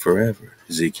shepherd forever.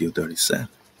 Ezekiel 37,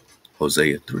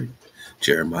 Hosea 3,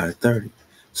 Jeremiah 30.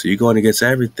 So you're going against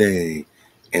everything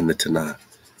in the Tanakh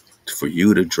for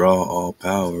you to draw all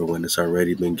power when it's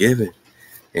already been given.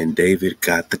 And David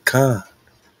got the Khan.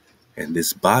 And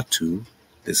this Batu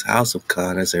This house of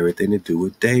Khan has everything to do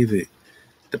with David.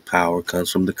 The power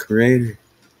comes from the Creator.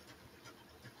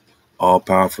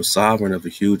 All-powerful sovereign of a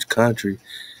huge country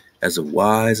as a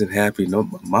wise and happy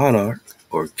monarch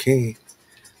or king,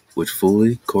 which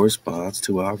fully corresponds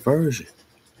to our version.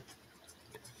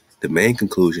 The main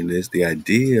conclusion is the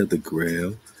idea of the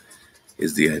Grail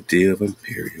is the idea of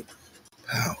imperial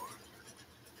power.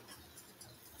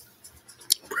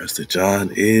 Prester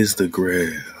John is the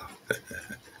Grail.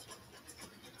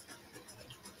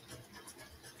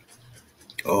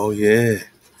 Oh yeah.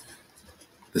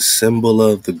 The symbol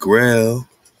of the Grail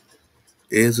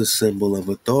is a symbol of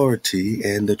authority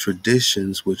and the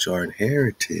traditions which are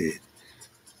inherited,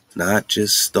 not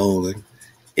just stolen,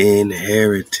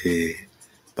 inherited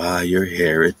by your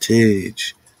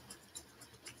heritage.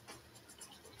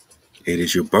 It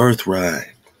is your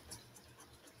birthright.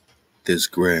 This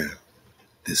Grail,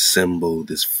 this symbol,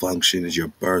 this function is your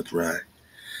birthright.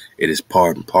 It is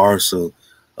part and parcel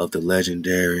of the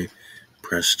legendary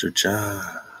Prester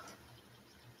John.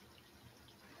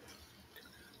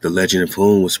 The legend of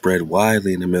whom was spread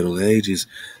widely in the Middle Ages.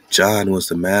 John was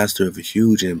the master of a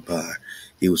huge empire.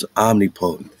 He was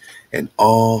omnipotent and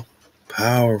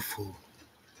all-powerful.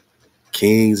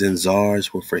 Kings and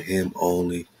czars were for him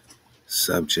only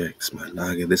subjects. My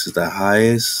Naga, this is the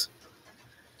highest,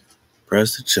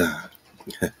 Prester John.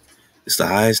 It's the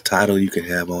highest title you can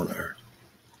have on earth.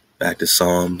 Back to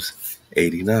Psalms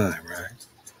 89, right?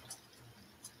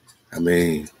 I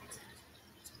mean,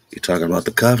 you're talking about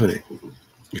the covenant.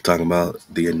 You're talking about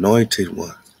the anointed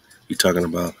one. You're talking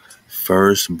about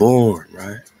firstborn,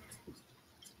 right?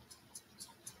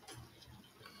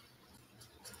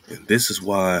 And this is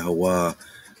why HaWah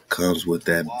comes with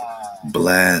that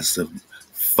blast of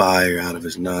fire out of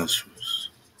his nostrils,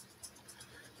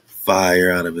 fire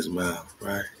out of his mouth,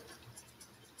 right?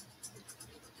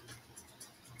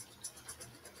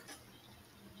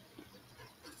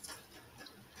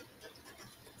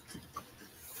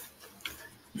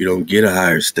 You don't get a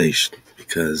higher station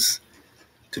because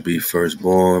to be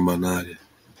firstborn, my Naga,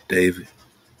 David,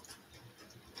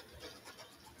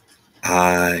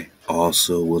 I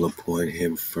also will appoint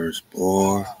him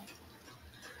firstborn.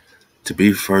 To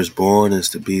be firstborn is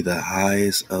to be the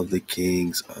highest of the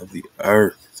kings of the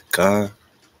earth, God.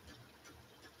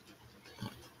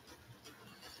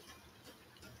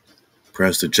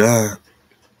 Prester John,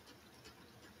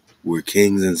 where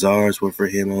kings and czars were for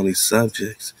him only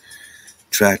subjects.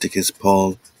 Tracticus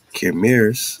Paul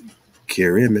Chirimus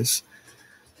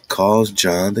calls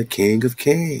John the King of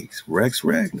Kings, Rex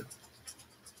Regnum.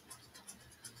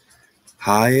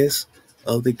 Highest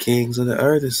of the kings of the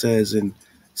earth, it says in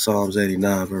Psalms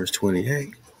 89, verse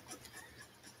 28.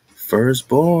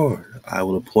 Firstborn, I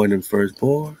will appoint him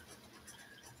firstborn.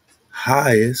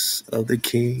 Highest of the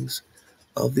kings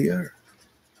of the earth.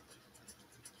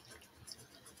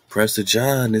 Prester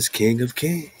John is King of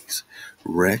Kings,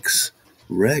 Rex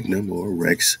Regnum or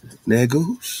Rex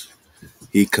Negus.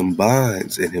 He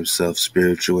combines in himself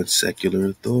spiritual and secular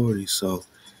authority. So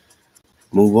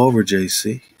move over,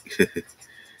 JC.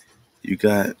 You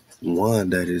got one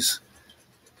that is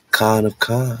Khan of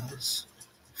Khans,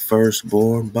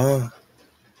 firstborn bond,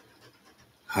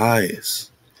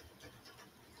 highest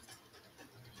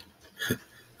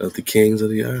of the kings of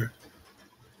the earth.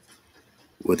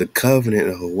 Where the covenant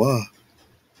of HaWah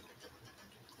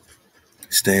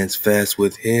stands fast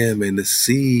with him, and the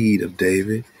seed of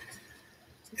David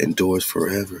endures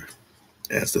forever.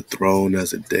 As the throne,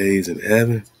 as the days in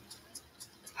heaven,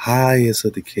 highest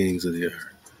of the kings of the earth.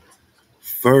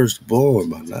 Firstborn,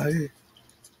 my life.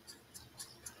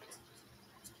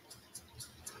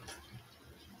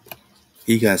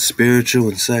 He got spiritual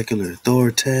and secular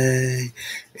authority,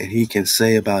 and he can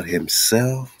say about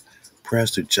himself,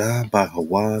 Prester John, by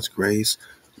HaWah's grace,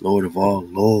 Lord of all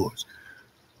lords,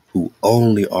 who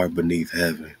only are beneath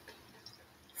heaven,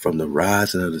 from the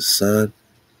rising of the sun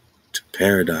to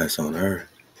paradise on earth.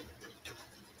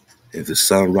 If the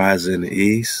sun rises in the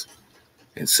east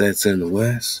and sets in the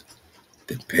west,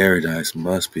 then paradise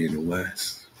must be in the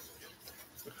west.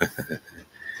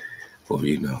 Well,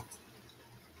 you know,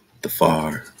 the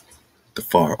far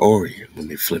Orient when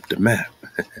they flip the map.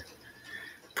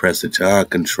 Prester John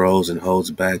controls and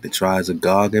holds back the tribes of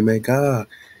Gog and Magog.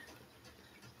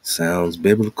 Sounds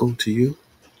biblical to you?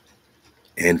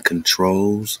 And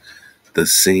controls the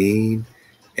seen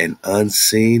and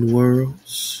unseen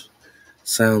worlds.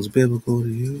 Sounds biblical to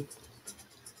you?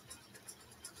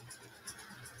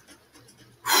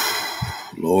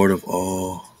 Lord of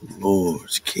all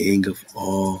lords, King of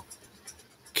all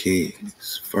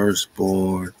kings,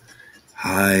 firstborn,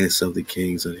 highest of the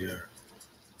kings of the earth.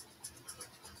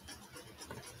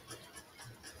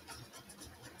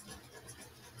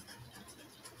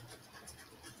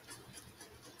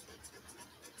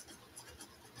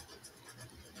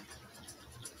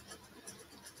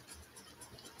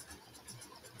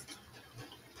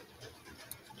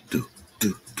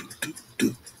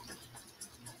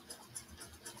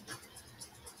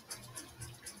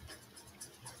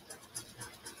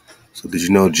 Did you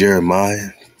know Jeremiah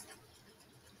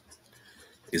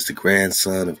is the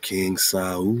grandson of King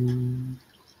Saul?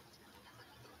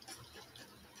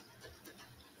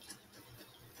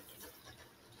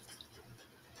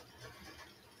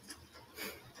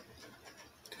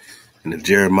 And if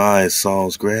Jeremiah is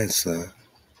Saul's grandson,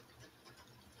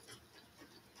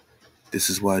 this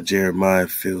is why Jeremiah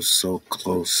feels so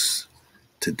close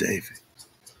to David.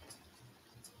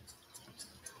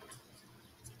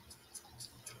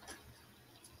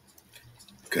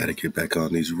 Gotta get back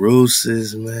on these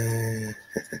Ruses, man.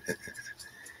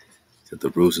 The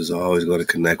Ruses are always going to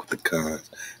connect with the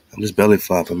cons. I'm just belly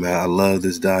flopping, man. I love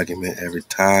this document every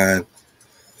time.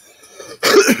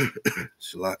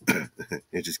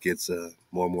 It just gets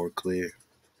more and more clear.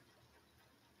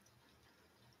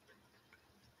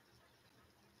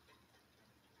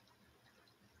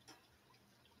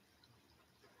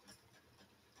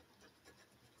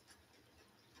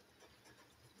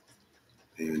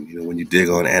 And, when you dig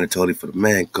on Anatoly for the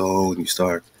Man Gold and you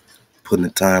start putting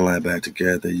the timeline back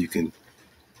together, you can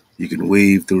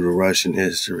weave through the Russian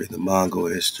history, the Mongol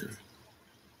history,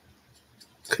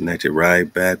 connect it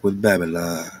right back with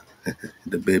Babylon,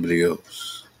 the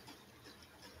Biblios,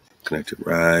 connect it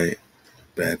right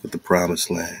back with the Promised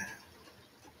Land.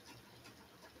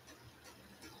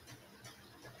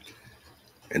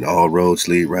 And all roads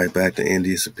lead right back to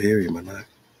India Superior, my man.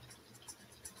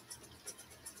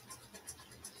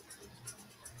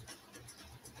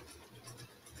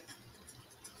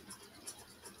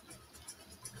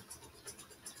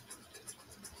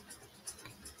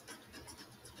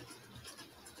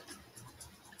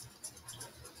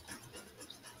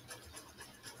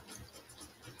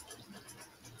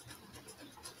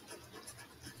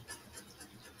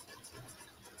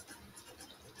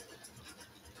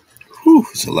 Whew,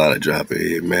 it's a lot of dropping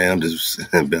here, man. I'm just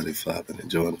belly flopping,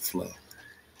 enjoying the flow.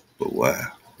 But wow,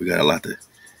 we got a lot to.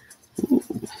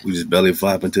 We just belly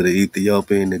flopping to the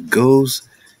Ethiopian, the goose,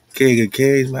 king of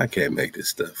kings. Man, I can't make this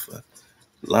stuff up.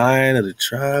 Lion of the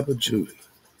tribe of Judah.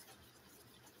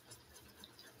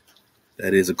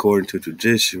 That is, according to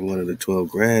tradition, one of the 12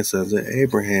 grandsons of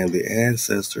Abraham, the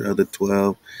ancestor of the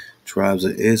 12 tribes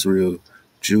of Israel.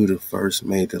 Judah first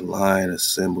made the lion a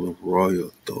symbol of royal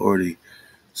authority,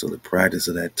 so the practice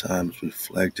of that time is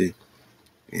reflected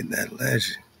in that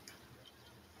legend.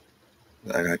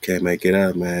 Like, I can't make it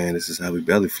up, man. This is how we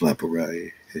belly flop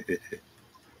around here.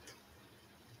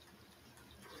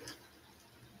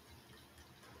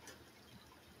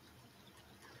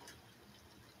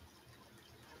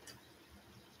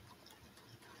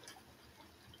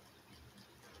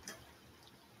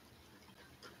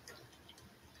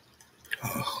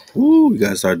 We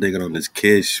gotta start digging on this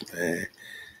Kish, man.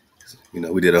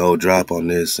 We did a whole drop on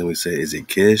this and we said, is it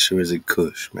Kish or is it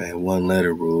Kush, man? One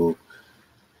letter rule.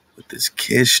 With this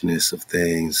Kishness of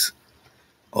things,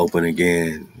 open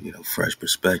again, fresh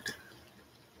perspective.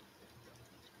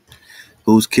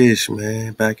 Who's Kish,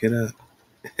 man? Back it up.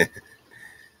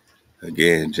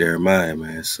 Again, Jeremiah,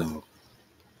 man. So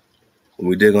when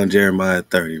we dig on Jeremiah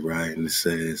 30, right, and it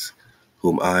says,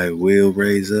 whom I will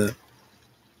raise up,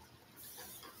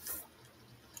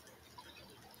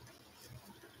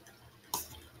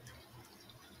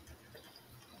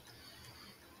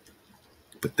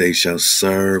 but they shall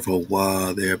serve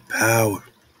HAWah their power,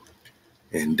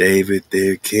 and David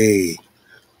their king,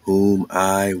 whom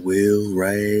I will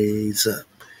raise up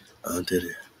unto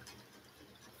them.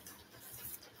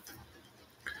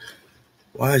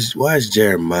 Why is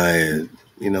Jeremiah,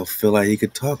 feel like he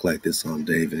could talk like this on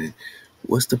David?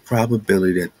 What's the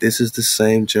probability that this is the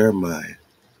same Jeremiah?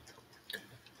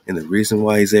 And the reason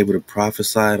why he's able to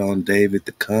prophesy it on David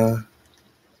the Khan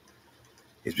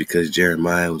is because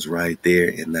Jeremiah was right there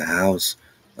in the house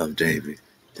of David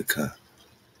the Khan.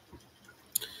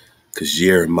 Because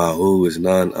Jeremiah is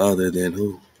none other than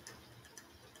who?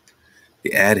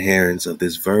 The adherents of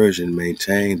this version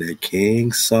maintain that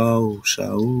King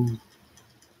Shaul,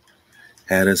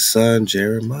 had a son,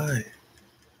 Jeremiah.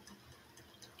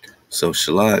 So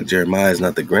Jeremiah is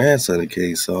not the grandson of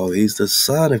King Saul, he's the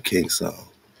son of King Saul.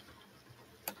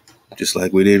 Just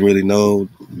like we didn't really know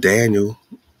Daniel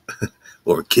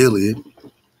or Killian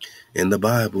in the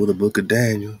Bible, the book of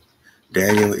Daniel.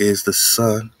 Daniel is the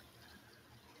son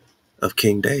of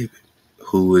King David,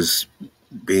 who is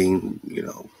being,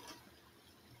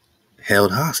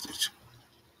 held hostage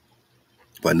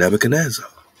by Nebuchadnezzar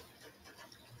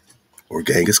or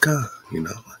Genghis Khan,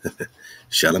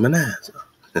 Shalmaneser.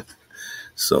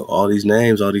 So all these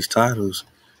names, all these titles,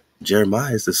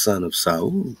 Jeremiah is the son of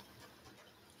Saul.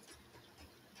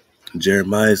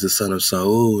 Jeremiah is the son of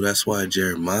Saul. That's why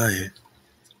Jeremiah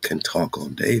can talk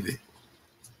on David.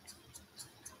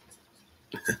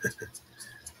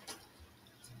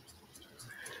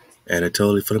 And I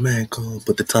totally for the man called.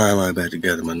 Put the timeline back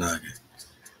together, my noggin.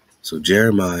 So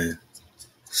Jeremiah,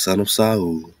 son of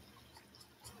Saul,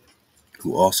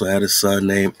 who also had a son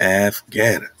named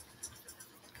Afghana.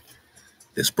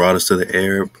 This brought us to the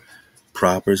Arab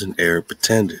propers and Arab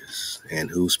pretenders, and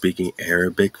who's speaking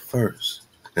Arabic first.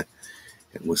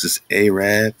 And what's this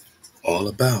Arab all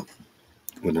about?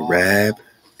 When a rab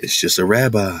is just a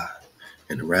rabbi,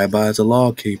 and the rabbi is a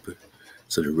law keeper.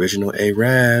 So the original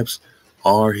Arabs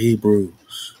are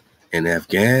Hebrews. And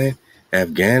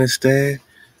Afghanistan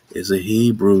is a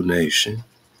Hebrew nation,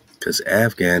 because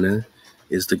Afghana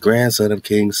is the grandson of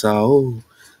King Saul.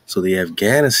 So the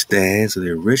Afghanistans, the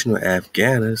original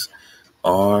Afghanas,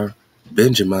 are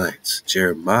Benjamites.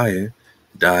 Jeremiah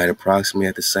died approximately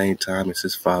at the same time as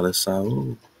his father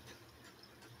Saul.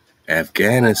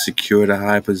 Afghana secured a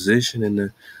high position in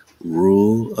the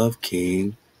rule of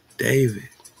King David.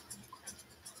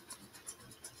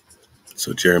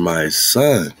 So Jeremiah's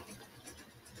son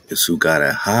is who got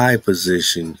a high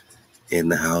position in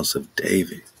the house of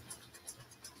David.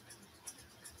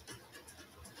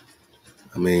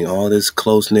 I mean, all this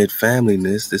close-knit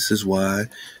familyness, this is why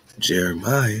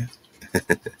Jeremiah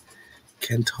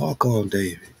can talk on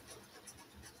David.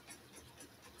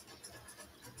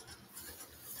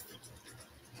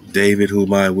 David,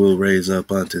 whom I will raise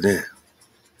up unto them.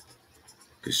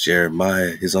 Because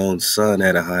Jeremiah, his own son,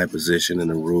 had a high position in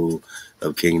the rule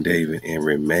of King David and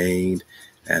remained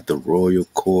at the royal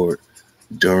court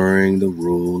during the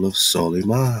rule of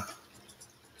Solomon.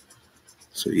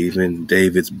 So even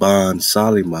David's bond,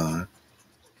 Solomon,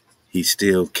 he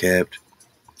still kept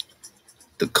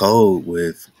the code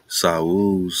with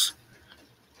Saul's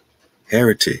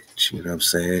heritage. You know what I'm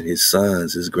saying? His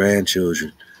sons, his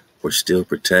grandchildren were still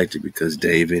protected because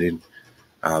David and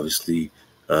obviously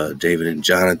David and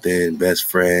Jonathan, best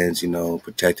friends,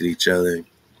 protected each other.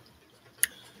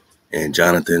 And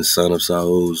Jonathan, son of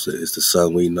Saul, is the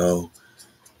son we know.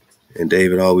 And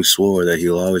David always swore that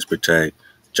he'll always protect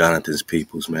Jonathan's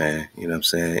peoples, man. You know what I'm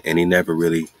saying? And he never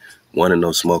really wanted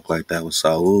no smoke like that with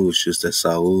Saul. It's just that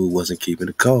Saul wasn't keeping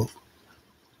the code.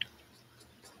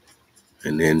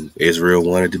 And then Israel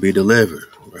wanted to be delivered,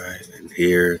 right? And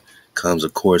here comes a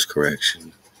course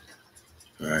correction,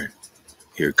 right?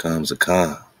 Here comes a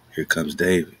Khan. Here comes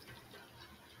David.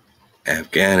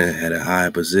 Afghana had a high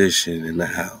position in the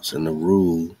house and the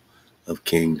rule of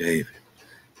King David.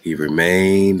 He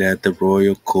remained at the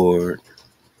royal court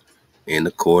in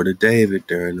the court of David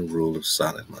during the rule of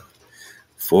Solomon.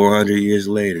 400 years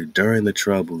later, during the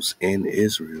troubles in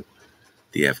Israel,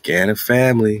 the Afghana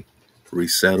family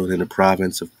resettled in the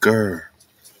province of Gur.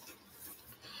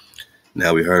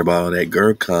 Now we heard about all that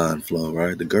Gur-Khan flow,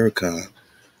 right? The Gur-Khan.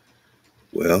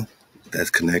 Well, that's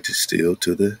connected still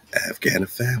to the Afghana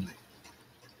family.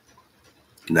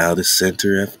 Now the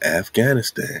center of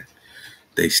Afghanistan.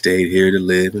 They stayed here to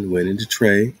live and went into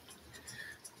trade.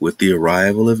 With the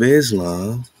arrival of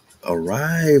Islam.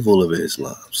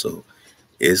 So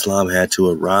Islam had to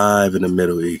arrive in the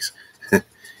Middle East.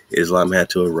 Islam had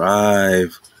to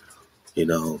arrive,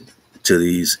 to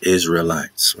these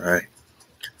Israelites, right?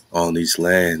 On these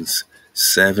lands,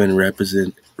 7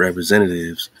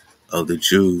 representatives of the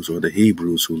Jews or the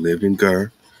Hebrews who lived in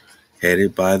Gur,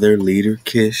 headed by their leader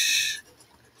Kish,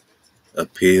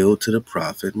 appealed to the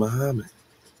Prophet Muhammad.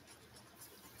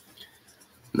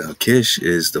 Now, Kish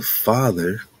is the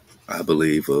father, I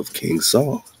believe, of King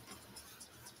Saul.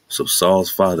 So Saul's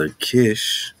father,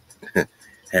 Kish,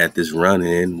 had this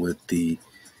run-in with the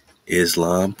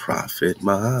Islam prophet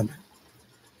Muhammad.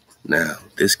 Now,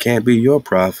 this can't be your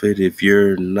prophet if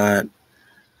you're not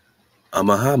a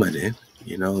Mohammedan.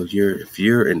 If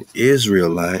you're an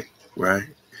Israelite, right?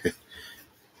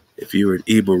 If you're an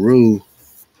Ibaru,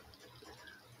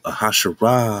 a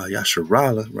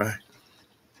Yasharala, right?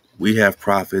 We have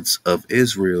prophets of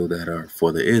Israel that are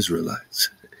for the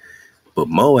Israelites. But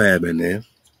Moab and them,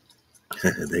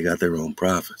 they got their own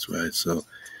prophets, right? So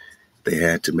they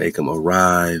had to make them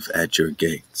arrive at your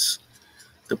gates.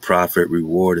 The prophet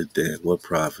rewarded them. What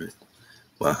prophet?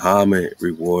 Muhammad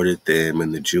rewarded them,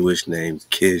 and the Jewish name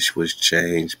Kish was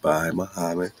changed by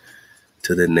Muhammad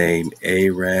to the name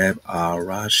Arab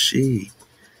al-Rashid.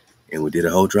 And we did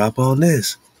a whole drop on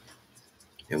this.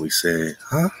 And we said,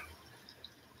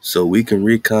 So we can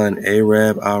recon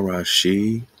Arab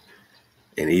al-Rashid,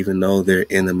 and even though they're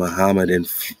in the Mohammedan,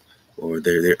 or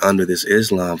they're under this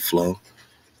Islam flow,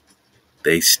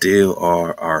 they still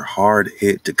are hard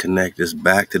hit to connect us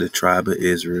back to the tribe of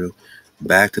Israel,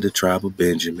 back to the tribe of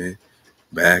Benjamin,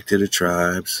 back to the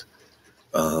tribes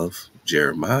of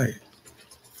Jeremiah,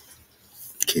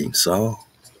 King Saul,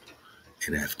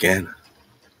 in Afghanistan.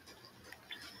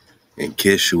 And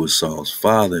Kish, who was Saul's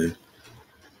father,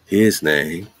 his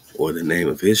name, or the name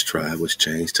of his tribe, was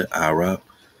changed to Arab,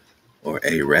 or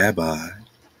a Rabbi,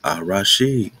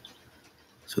 al-Rashid.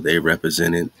 So they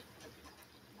represented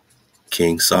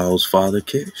King Saul's father,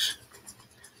 Kish.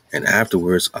 And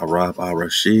afterwards, Arab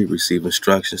al-Rashid received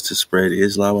instructions to spread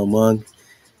Islam among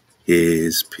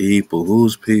his people.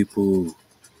 Whose people?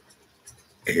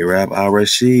 Arab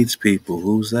al-Rashid's people.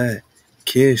 Who's that?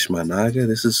 Kish, my naga.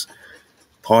 This is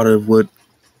part of what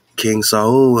King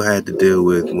Saul had to deal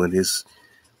with when his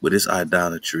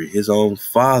idolatry. His own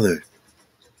father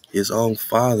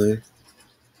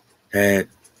had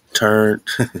turned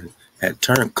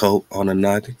coat on a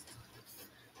naga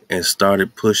and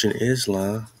started pushing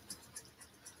Islam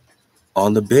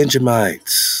on the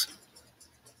Benjamites.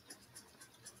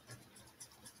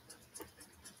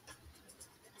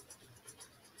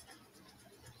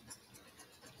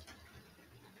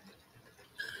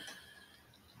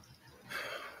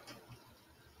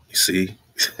 You see,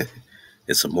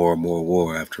 it's a more and more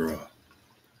war after all.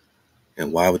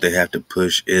 And why would they have to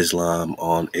push Islam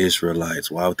on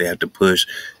Israelites? Why would they have to push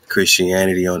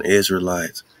Christianity on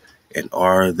Israelites? And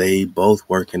are they both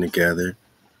working together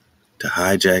to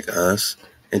hijack us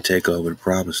and take over the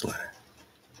promised land?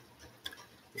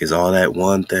 Is all that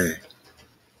one thing?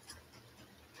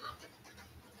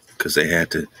 Because they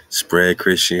had to spread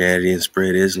Christianity and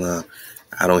spread Islam.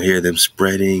 I don't hear them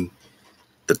spreading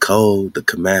the code, the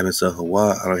commandments of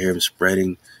HaWah. I don't hear them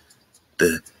spreading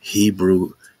the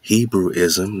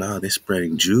Hebrewism. No, they're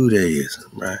spreading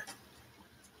Judaism, right?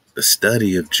 The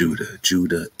study of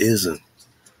Judaism.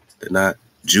 They're not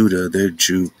Judah, they're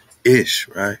Jewish,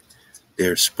 right?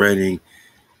 They're spreading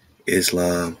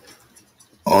Islam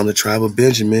on the tribe of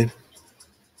Benjamin.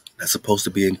 That's supposed to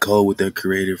be in code with their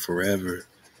Creator forever.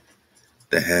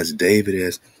 That has David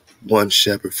as one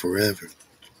shepherd forever.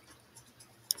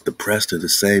 The Prester, the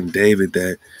same David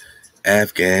that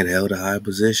Afghan held a high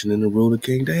position in the rule of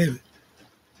King David.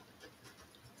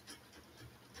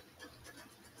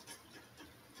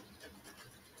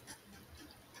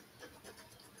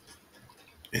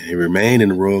 And he remained in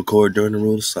the royal court during the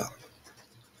rule of Solomon.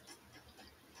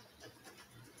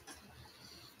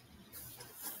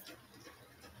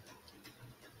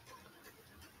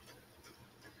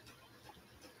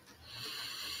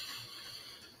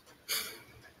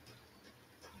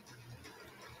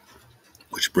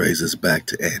 Which brings us back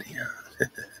to Antioch,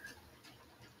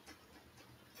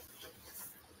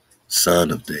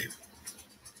 son of David.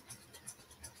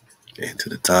 And to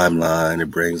the timeline,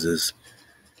 it brings us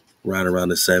right around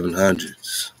the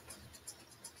 700s,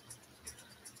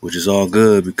 which is all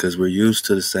good because we're used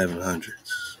to the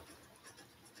 700s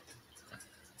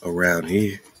around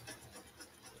here.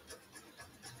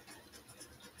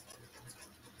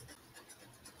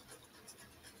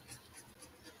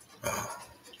 Oh,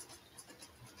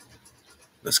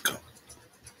 let's go.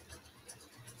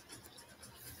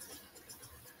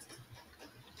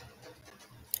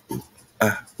 Ooh,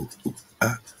 ah, ooh, ooh,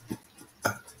 ah, ooh,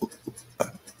 ah, ooh, ooh,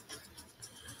 ah.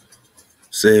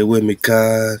 Say it with me,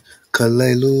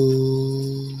 Kalelu.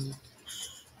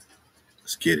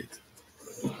 Let's get it.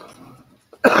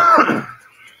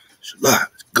 Shalom,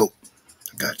 let's go.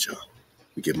 I got y'all.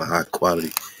 Let me get my high quality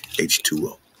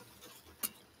H2O.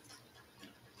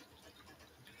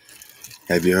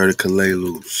 Have you heard of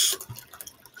Kalelus?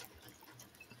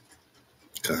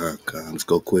 Let's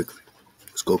go quickly.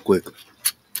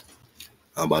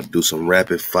 I'm about to do some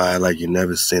rapid fire like you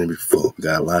never seen it before. We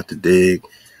got a lot to dig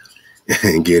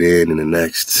and get in the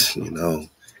next, in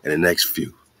the next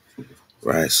few.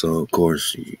 Right, so of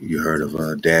course you heard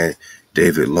of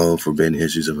David Lowe, Forbidden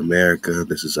Histories of America.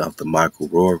 This is off the Michael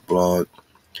Rourke blog.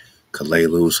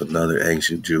 Kalelus, another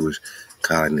ancient Jewish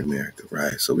colony in America,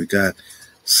 right? So we got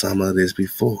some of this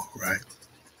before, right?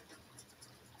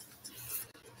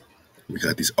 We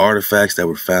got these artifacts that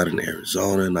were found in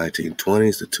Arizona in the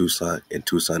 1920s. In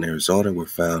Tucson, Arizona, were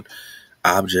found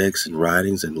objects and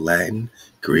writings in Latin,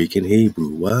 Greek, and Hebrew.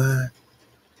 What?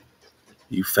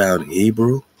 You found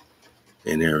Hebrew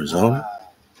in Arizona?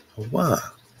 Wow.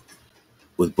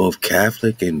 With both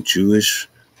Catholic and Jewish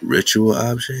ritual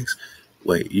objects?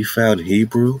 Wait, you found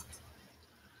Hebrew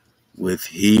with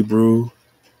Hebrew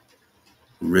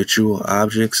ritual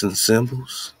objects and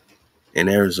symbols in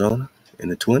Arizona in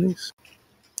the 20s?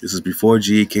 This is before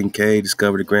G.E. Kincaid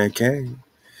discovered the Grand Canyon.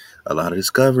 A lot of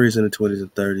discoveries in the 20s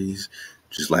and 30s,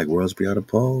 just like Worlds Beyond the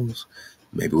Poles.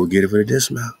 Maybe we'll get it for the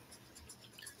dismount.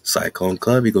 Cyclone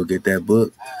Covey, go get that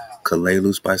book.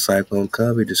 Kalelus by Cyclone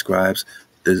Covey describes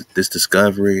this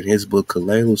discovery in his book,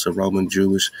 Kalelus, a Roman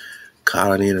Jewish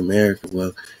colony in America.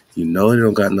 Well, You know they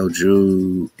don't got no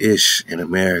Jew-ish in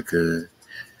America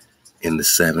in the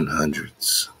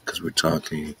 700s, because we're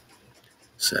talking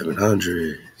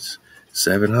 700s,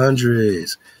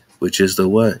 which is the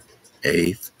what?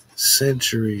 8th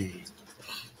century.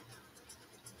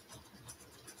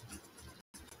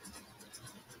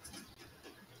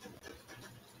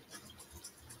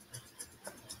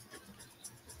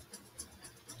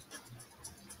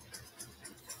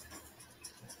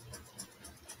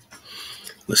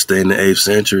 Let's stay in the 8th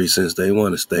century since they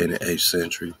want to stay in the 8th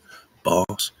century,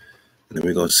 boss. And then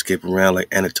we're going to skip around like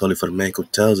Anatoly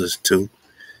Fomenko tells us to,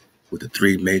 with the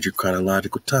 3 major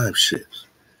chronological time shifts.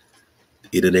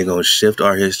 Either they're going to shift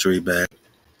our history back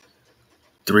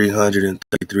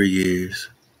 333 years,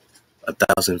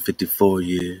 1,054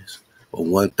 years, or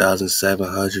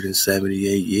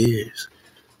 1,778 years.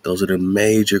 Those are the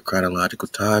major chronological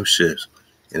time shifts,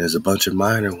 and there's a bunch of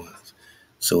minor ones.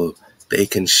 So they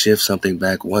can shift something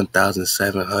back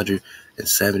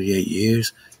 1,778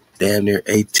 years, damn near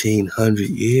 1,800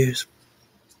 years.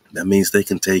 That means they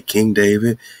can take King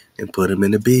David and put him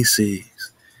in the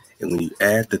BCs. And when you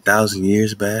add the 1,000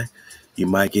 years back, you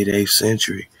might get 8th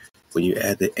century. When you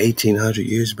add the 1,800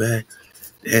 years back,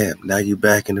 damn, now you're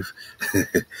back in the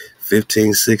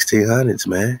 1600s,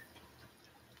 man.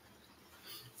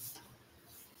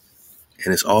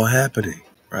 And it's all happening,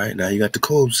 right? Now you got the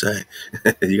Kumsat.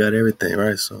 You got everything,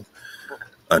 right? So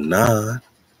Anan,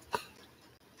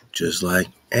 just like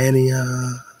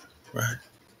Ania, right?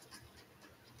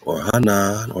 Or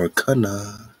Hanan or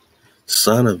Canaan,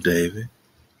 son of David.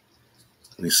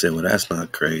 And he said, well, that's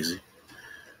not crazy.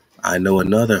 I know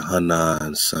another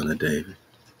Hanan, son of David.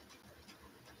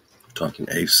 We're talking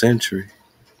 8th century.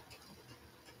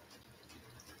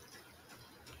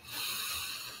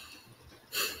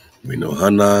 We know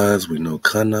Hanans, we know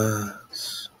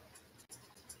Kanans,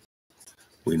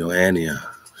 we know Ania.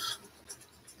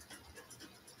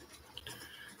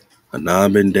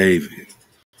 Hanan ben David,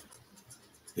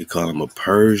 they call him a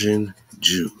Persian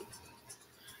Jew,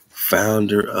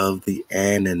 founder of the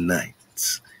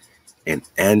Annanites, an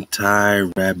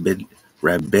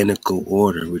anti-rabbinical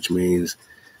order, which means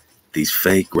these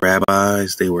fake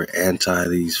rabbis, they were anti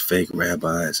these fake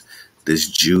rabbis.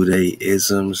 This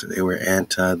Judaisms, they were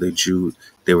anti the Jew,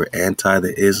 they were anti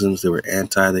the isms, they were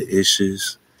anti the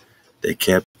issues. They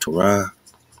kept Torah.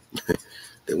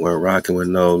 They weren't rocking with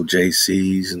no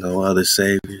JCs and no other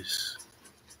saviors.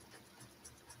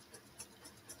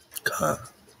 God.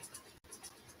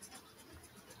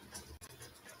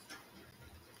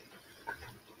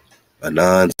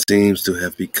 Anan seems to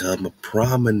have become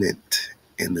prominent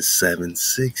in the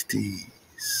 760s.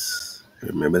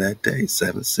 Remember that day,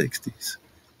 760s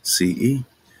CE,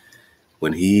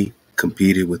 when he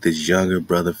competed with his younger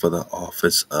brother for the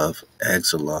office of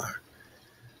Exilarch.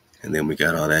 And then we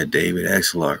got all that David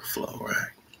Exilarch flow, right?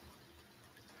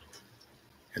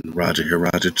 And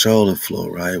Roger Chola flow,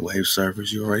 right? Wave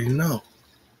surfers, you already know.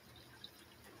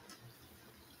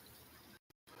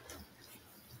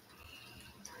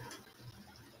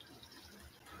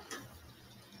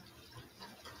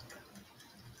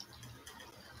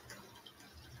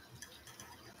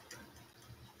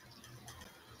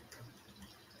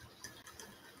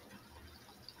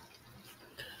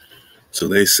 So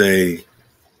they say,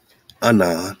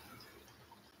 Anan,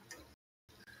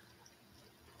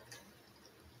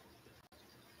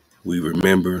 we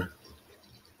remember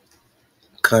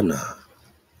Kana.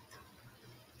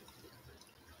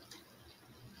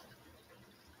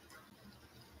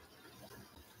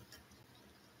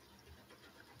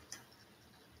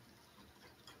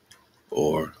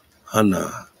 Or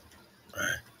Hana,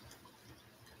 right?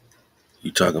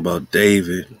 You talking about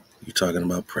David, you talking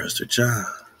about Prester John.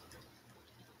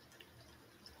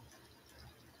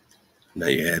 Now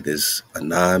you had this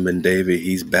Anan ben David,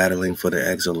 he's battling for the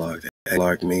Exilarch. The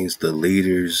Exilarch means the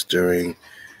leaders during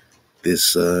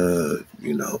this,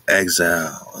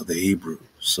 exile of the Hebrews.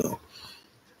 So,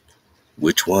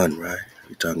 which one, right?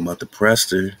 You're talking about the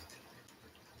Prester,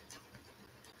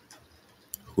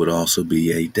 who would also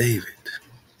be a David.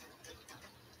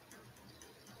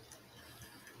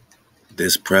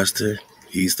 This Prester,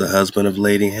 he's the husband of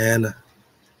Lady Hannah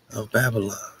of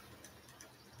Babylon.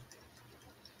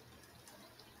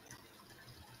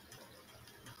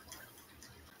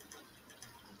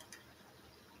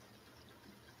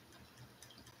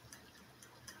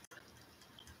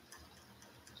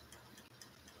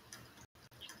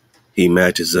 He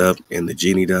matches up in the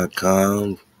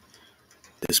Genie.com.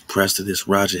 This Prester, this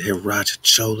Roger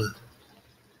Chola,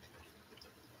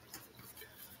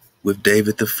 with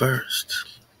David the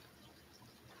First,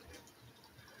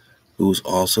 who's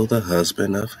also the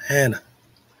husband of Hannah.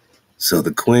 So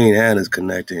the Queen Hannah is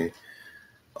connecting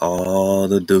all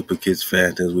the duplicates,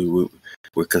 phantoms.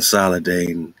 We're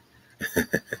consolidating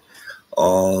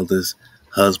all this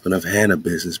husband of Hannah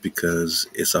business because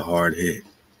it's a hard hit.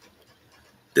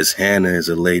 This Hannah is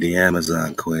a lady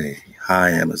Amazon queen,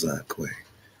 high Amazon queen.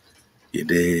 You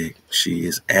dig? She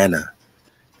is Anna.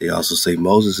 They also say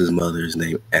Moses' mother is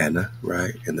named Anna,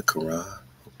 right, in the Quran.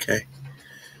 Okay.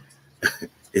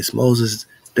 It's Moses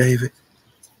David.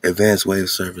 Advanced way of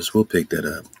service. We'll pick that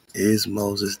up. Is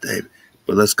Moses David.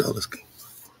 But let's go.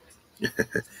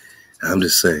 I'm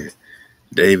just saying.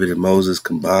 David and Moses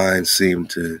combined seem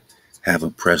to have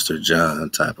a Prester John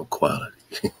type of quality.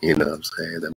 You know what I'm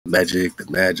saying? The magic,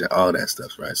 all that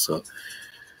stuff, right? So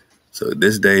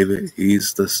this David,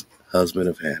 he's the husband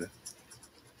of Hannah.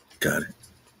 Got it.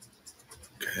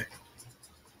 Okay.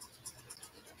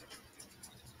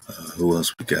 Who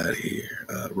else we got here?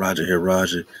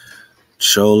 Roger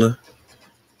Chola.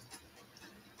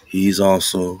 He's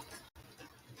also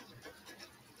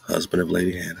husband of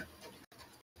Lady Hannah.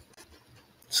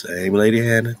 Same Lady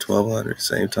Hannah, 1200,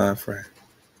 same time frame.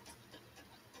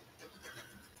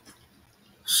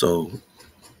 So,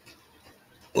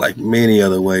 like many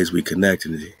other ways we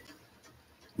connected it,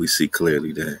 we see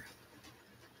clearly that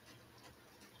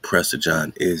Prester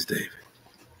John is David.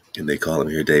 And they call him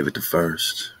here David the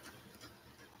First.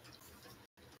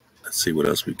 Let's see what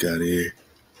else we got here.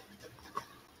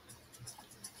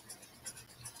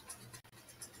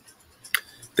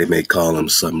 They may call him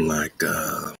something like,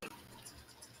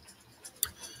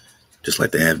 just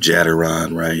like they have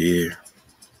Jadaron right here.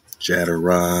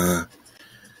 Jadaron.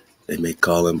 They may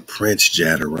call him Prince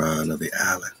Jadaron of the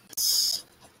islands.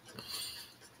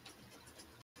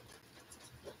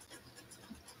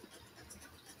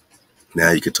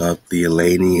 Now you could talk the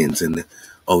Elanians and the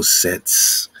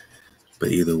Osets, but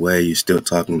either way, you're still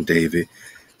talking David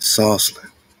Soslan.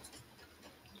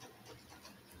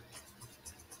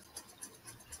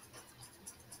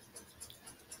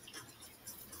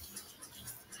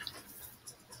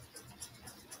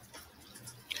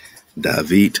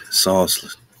 David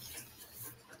Soslan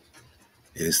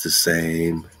is the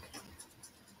same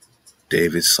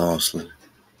David Soslan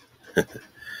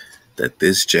that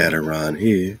this Jadaron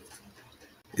here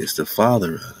is the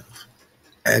father of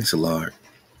Axelard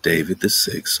David the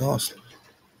Sixth Soslan.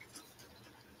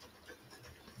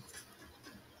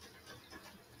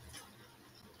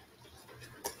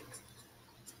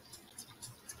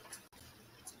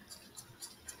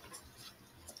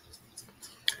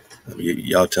 I mean,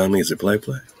 y'all tell me, is it play?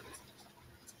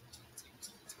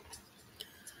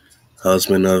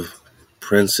 Husband of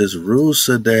Princess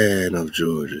Rusudan of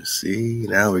Georgia. See,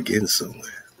 now we're getting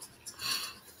somewhere.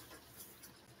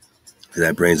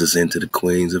 That brings us into the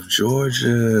Queens of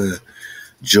Georgia.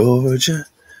 Georgia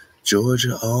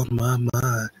on my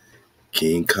mind.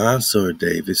 King Consort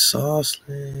David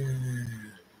Soslan.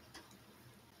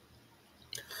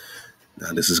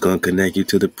 Now this is going to connect you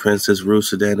to the Princess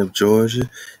Rusudan of Georgia.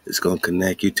 It's going to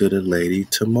connect you to the Lady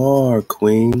Tamar,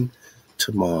 Queen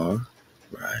Tamar,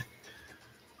 right?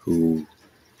 Who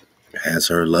has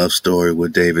her love story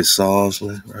with David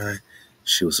Soslan, right?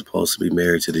 She was supposed to be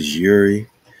married to this Uri,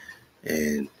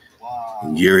 and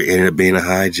Uri ended up being a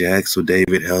hijack, so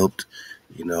David helped,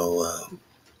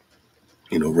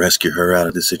 rescue her out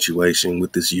of the situation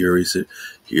with this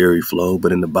Uri flow.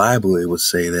 But in the Bible, it would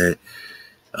say that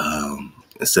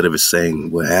instead of it saying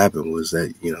what happened was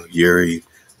that, Uri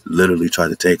literally tried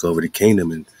to take over the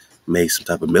kingdom and made some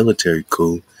type of military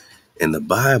coup. In the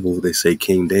Bible, they say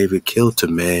King David killed a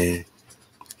man,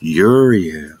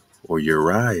 Uriah,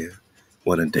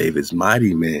 one of David's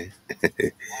mighty men.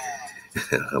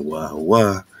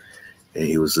 HAWah. And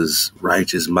he was this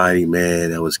righteous, mighty man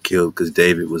that was killed because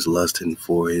David was lusting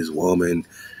for his woman,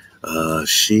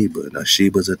 Sheba. Now,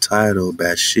 Sheba's a title.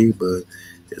 Bathsheba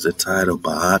is a title.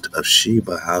 Ba'at of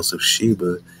Sheba, house of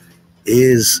Sheba,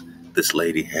 is this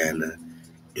Lady Hannah,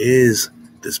 is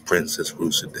this Princess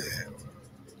Rusudan.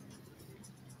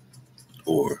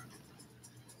 Or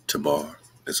Tamar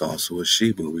is also a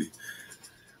Sheba. We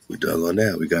dug on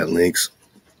that. We got links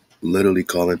literally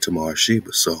calling Tamar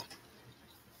Sheba. So,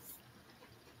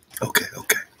 okay.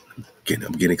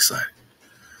 I'm getting excited.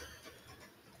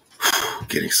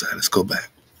 Let's go back.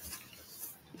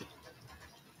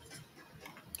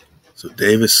 So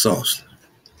David Soslan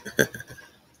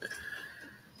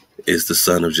is the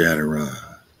son of Jadaron,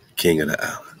 king of the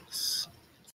islands.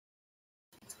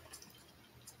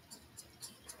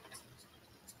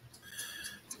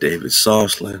 David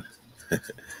Soslan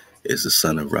is the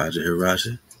son of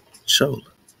Roger Chola,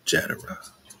 Jadaron.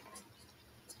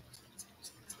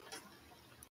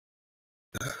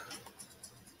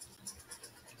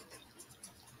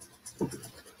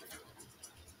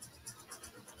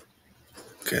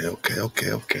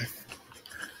 Okay.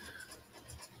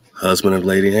 Husband of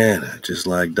Lady Hannah, just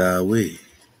like Dawid.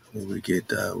 Where we get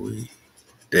Dawid?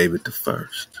 David the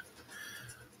First.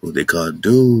 Who they call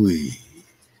Dewey.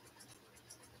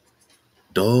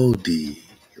 Dodi,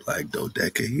 like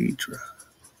dodecahedra.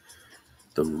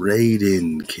 The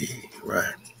Raiden King,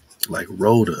 right? Like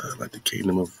Rhoda, like the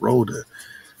kingdom of Rhoda.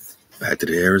 Back to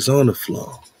the Arizona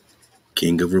flow.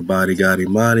 King of Rabadi Gadi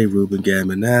Madi, Reuben Gad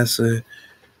Manasseh.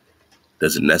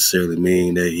 Doesn't necessarily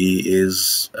mean that he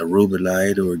is a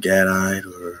Reubenite or a Gadite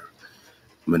or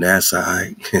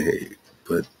Manassehite.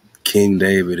 But King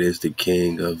David is the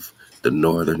king of the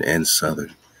northern and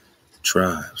southern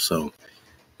tribes. So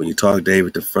when you talk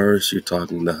David the First, you're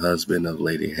talking the husband of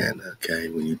Lady Hannah, okay?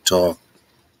 When you talk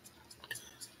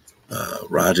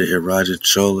Raja Hiraja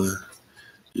Chola,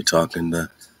 you're talking the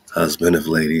husband of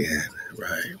Lady Hannah,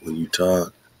 right? When you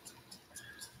talk,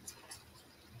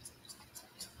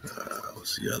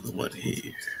 what's the other one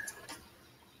here?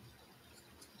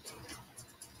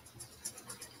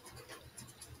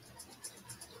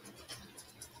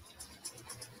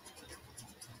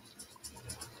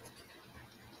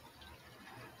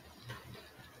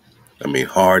 I mean,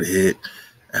 hard hit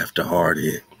after hard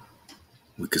hit.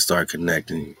 We could start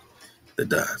connecting the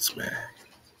dots, man.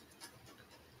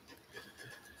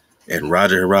 And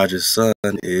Raja Hiraja's son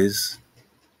is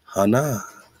HANA,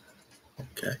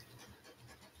 okay?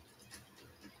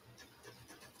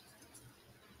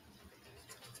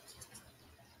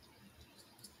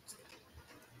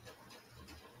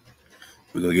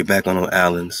 We're going to get back on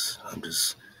Allen's. I'm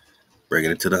just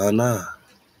bringing it to the HANA.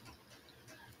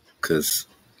 Because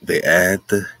they add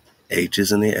the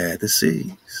H's and they add the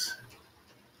C's.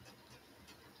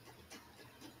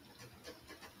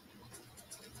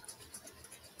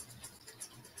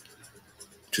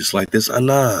 Just like this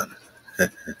Anan.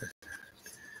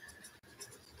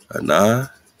 Anan,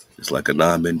 just like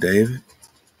Anan ben David.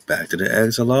 Back to the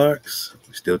Axilarchs.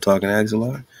 We're still talking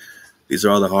Axilarch. These are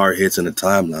all the hard hits in the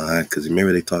timeline. Because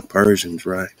remember, they talk Persians,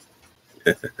 right?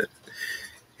 And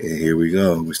here we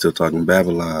go. We're still talking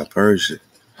Babylon, Persia.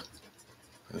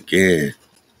 Again,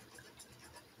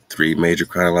 3 major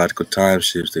chronological time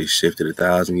shifts. They shifted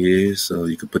 1,000 years. So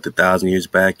you could put the 1,000 years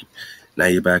back. Now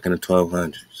you're back in the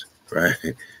 1200s,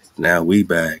 right? Now we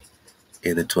back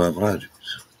in the 1200s.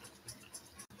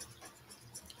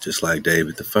 Just like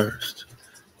David the First,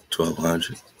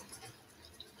 1200.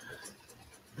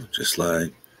 Just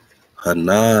like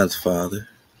Hanan's father.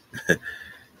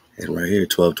 And right here,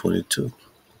 1222.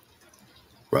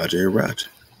 Roger and Roger.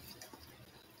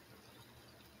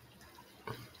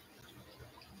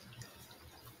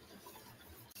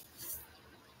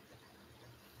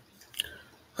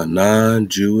 Hanan,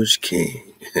 Jewish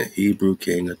king, Hebrew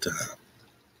king of time.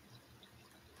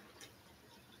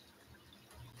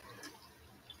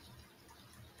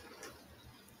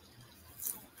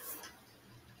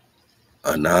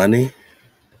 Anani,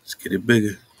 let's get it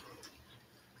bigger.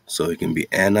 So it can be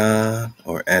Anan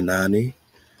or Anani,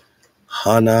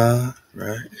 Hana,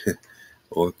 right?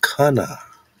 Or Kana.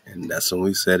 And that's when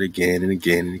we said again and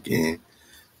again and again.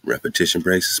 Repetition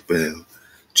breaks the spell.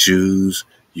 Choose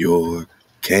your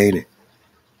Canaan.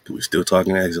 We're still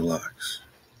talking Exilarchs.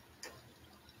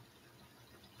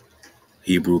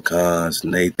 Hebrew Khans,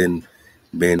 Nathan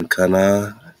ben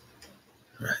Canaan,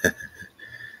 right?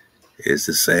 It's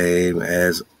the same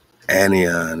as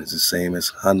Anion. It's the same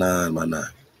as Hanan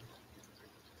Manak.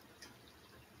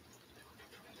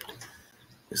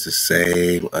 It's the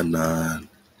same Anan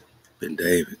ben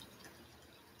David.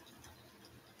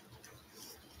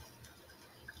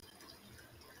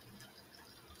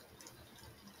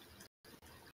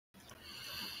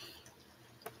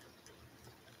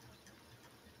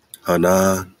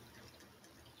 Hanan,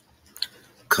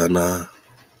 Kana,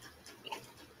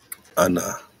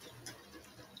 Ana.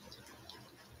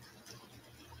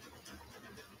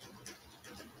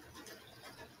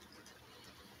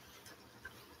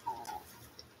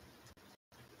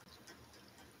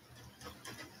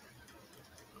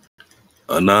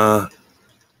 Ana,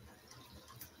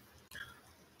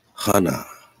 Hana,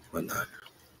 Manak,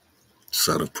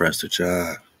 son of Prester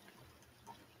John,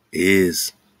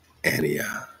 is Anion.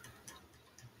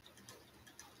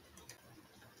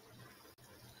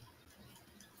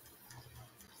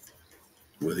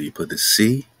 Whether you put the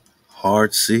C,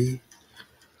 hard C,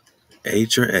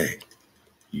 H, or A,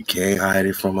 you can't hide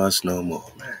it from us no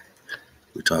more, man.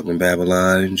 We're talking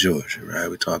Babylon and Georgia, right?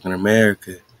 We're talking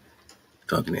America.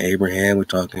 We're talking Abraham. We're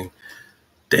talking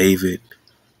David.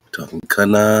 We're talking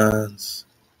Canaans.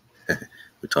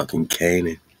 We're talking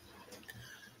Canaan.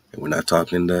 And we're not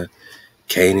talking the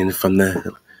Canaan from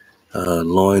the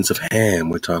Loins of Ham,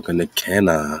 we're talking the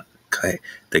Canaan,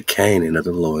 the Canaan of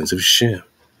the loins of Shem.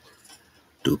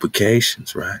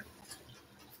 Duplications, right?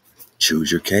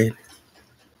 Choose your Canaan.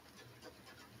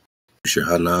 Choose your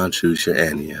Hanan, choose your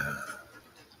Anion.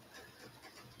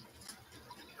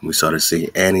 And we started seeing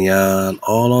Anion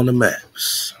all on the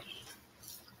maps.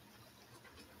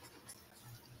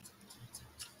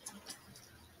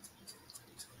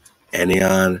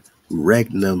 Anion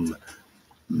Regnum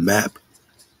Map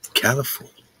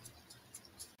California.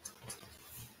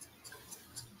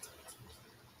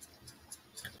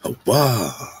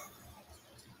 HAWah.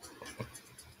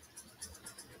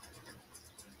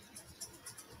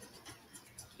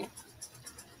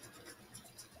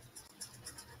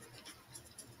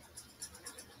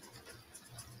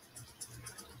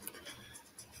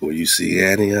 When you see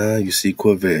Anion, you see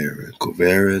Quivera.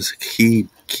 Quivera's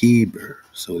Keber.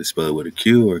 So they spell it with a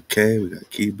Q or a K. We got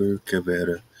Keber,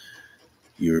 Quivera.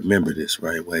 You remember this,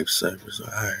 right? Wave servers.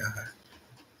 All right.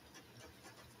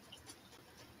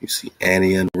 You see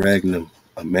Anion Regnum,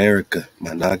 America,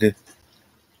 Managa.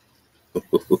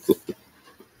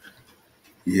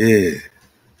 Yeah.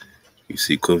 You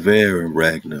see Quivera and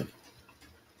Regnum.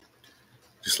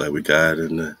 Just like we got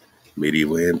in the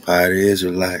medieval empire, the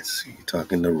Israelites. You're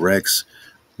talking to Rex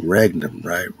Regnum,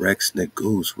 right? Rex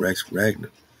Negus, Rex Regnum.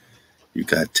 You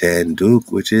got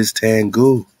Tanduk, which is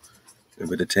Tangu.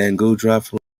 Remember the Tangu drop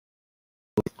from?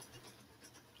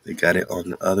 They got it on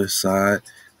the other side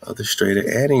of the Strait of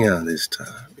Anion this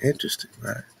time. Interesting,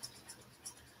 right?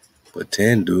 But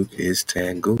Tanduk is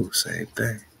Tangu, same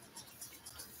thing.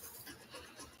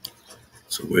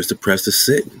 So where's the Prester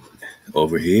sitting?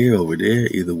 Over here, over there,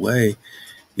 either way.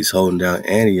 He's holding down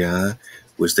Anion,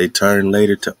 which they turned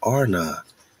later to Arnon,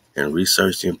 and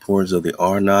researched the importance of the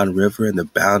Arnon River and the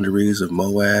boundaries of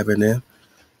Moab and them.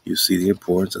 You see the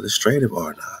importance of the Strait of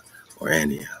Arnon, or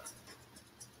Anion.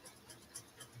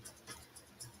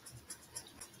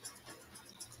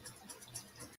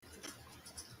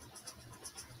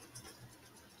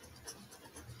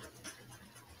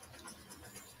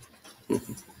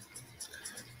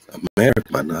 America,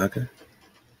 Managa,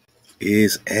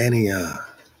 is Anion,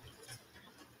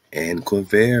 and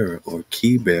Quivera, or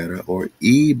Kibera, or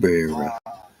Ibera,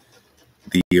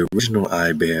 the original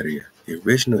Iberia, the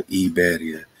original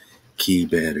Iberia,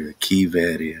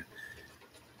 Kiveria,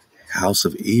 House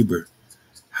of Eber,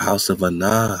 House of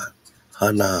Anan,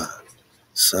 Hanan,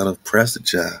 son of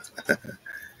Prester,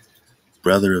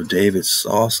 brother of David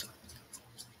Sauce,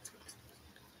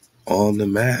 on the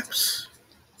maps.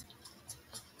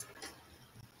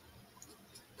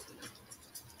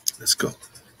 Let's go.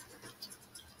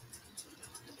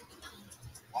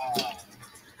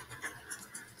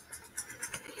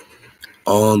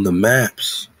 On the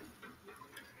maps.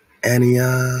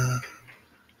 Anion.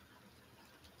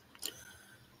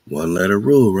 One letter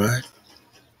rule, right?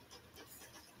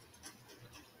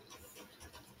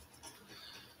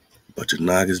 Bunch of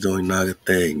Nagas doing Naga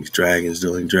things, dragons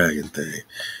doing dragon things.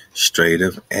 Strait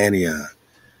of Anion.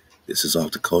 This is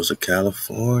off the coast of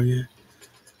California,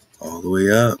 all the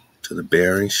way up to the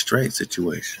Bering Strait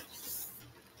situation.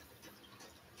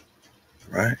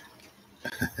 Right?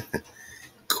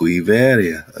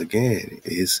 Quiveria, again,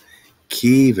 is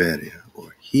Kiveria,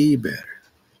 or Heber,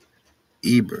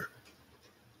 Eber,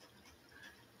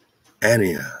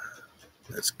 Anion.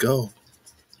 Let's go.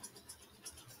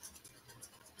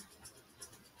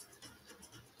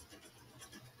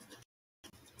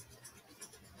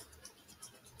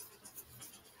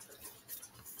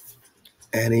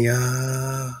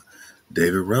 Anion,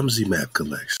 David Rumsey map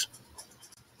collection.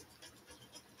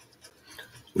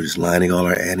 We're just lining all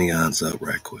our anions up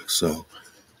right quick. So,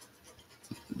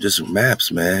 just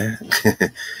maps, man.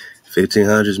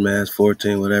 1500s maps,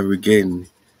 14, whatever we're getting.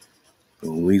 But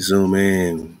when we zoom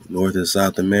in, North and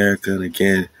South America, and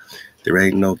again, there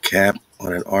ain't no cap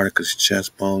on Antarctica's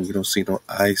chest bone. You don't see no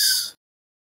ice.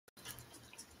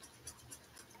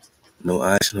 No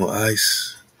ice, no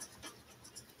ice.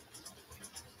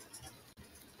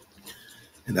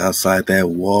 And outside that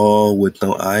wall with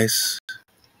no ice,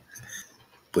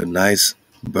 but nice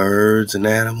birds and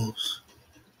animals.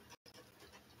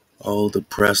 Oh, the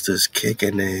Prester's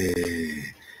kicking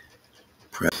it.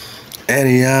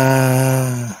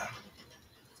 Anion.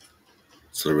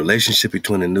 So the relationship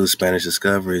between the new Spanish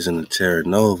discoveries and the Terra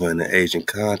Nova and the Asian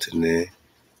continent,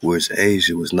 whereas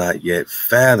Asia was not yet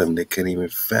fathomed. They can't even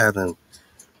fathom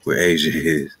where Asia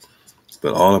is.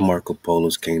 But all of Marco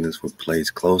Polo's kingdoms were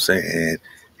placed close at hand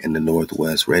in the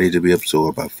Northwest, ready to be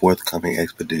absorbed by forthcoming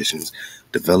expeditions,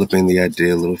 developing the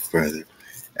idea a little further.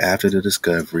 After the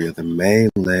discovery of the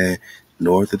mainland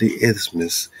north of the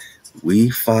Isthmus, We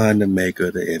find the maker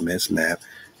of the MS map,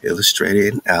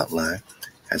 illustrated in outline,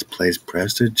 has placed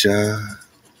Prester John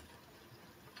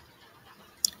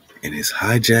and his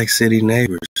hijacked city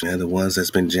neighbors, man, the ones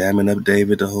that's been jamming up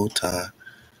David the whole time,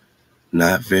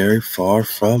 not very far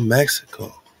from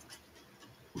Mexico.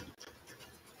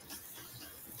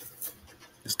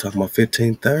 It's talking about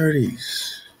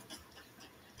 1530s.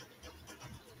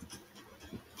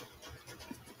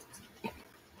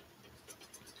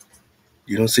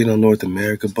 You don't see no North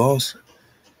America, boss.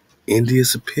 India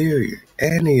superior,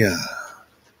 Antioch.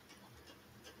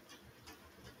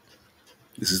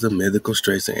 This is the mythical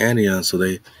Straits of Antioch, so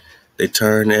they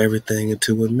turn everything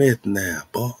into a myth now,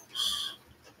 boss.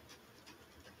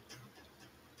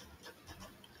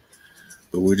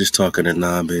 But we're just talking to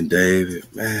Nam Ben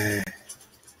David, man.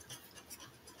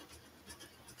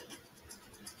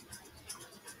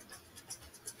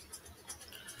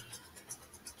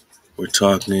 We're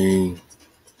talking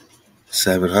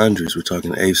 700s. We're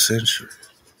talking 8th century.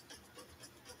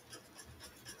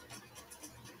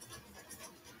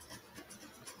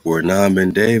 Where Nam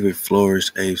Ben David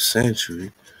flourished 8th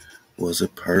century was a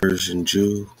Persian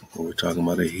Jew, or we're talking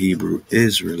about a Hebrew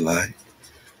Israelite,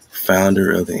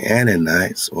 founder of the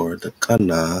Annanites, or the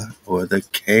Canaan, or the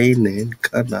Canaan,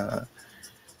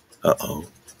 an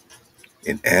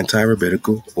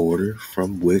anti-rabbinical order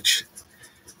from which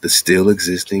the still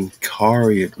existing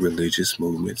Karaite religious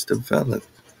movements developed.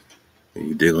 And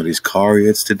you dig on these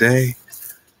Karaites today,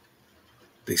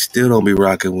 they still don't be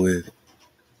rocking with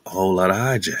a whole lot of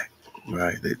hijack,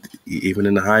 right? Even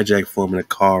in the hijack form of the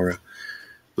Kara,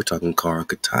 we're talking Kara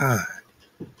Katai.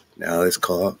 Now it's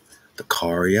called the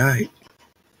Karaite.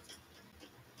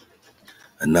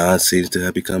 Anan seems to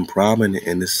have become prominent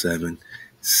in the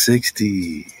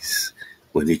 760s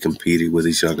when he competed with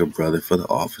his younger brother for the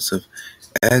office of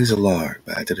Exarch.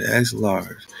 Back to the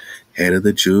Exarchs, head of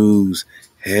the Jews,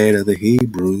 head of the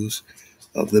Hebrews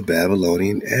of the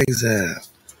Babylonian exile.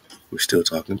 We're still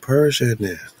talking Persia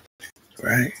now,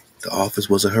 right? The office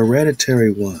was a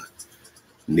hereditary one,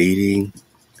 needing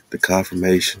the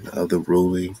confirmation of the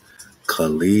ruling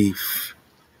caliph,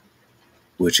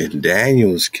 which in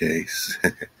Daniel's case,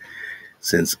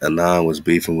 since Anan was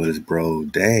beefing with his bro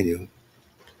Daniel,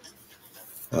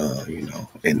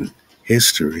 in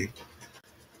history,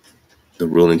 the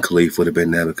ruling caliph would have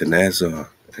been Nebuchadnezzar.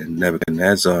 And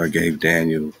Nebuchadnezzar gave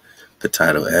Daniel the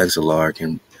title Exarch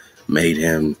and made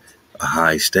him a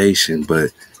high station,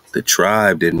 but the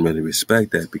tribe didn't really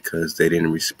respect that because they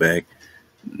didn't respect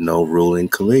no ruling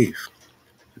caliph.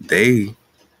 They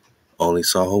only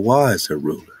saw HaWah as their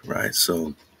ruler, right?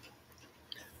 So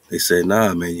they said,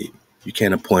 nah, man, you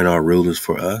can't appoint our rulers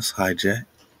for us, hijack.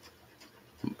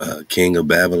 King of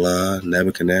Babylon,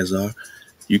 Nebuchadnezzar,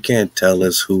 you can't tell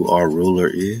us who our ruler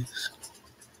is.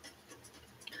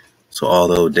 So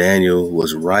although Daniel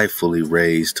was rightfully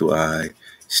raised to a high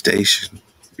station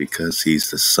because he's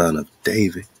the son of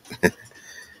David,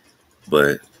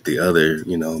 but the other,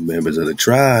 members of the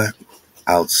tribe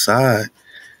outside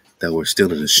that were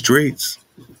still in the streets,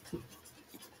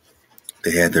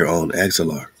 they had their own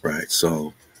exarch, right?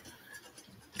 So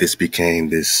this became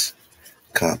this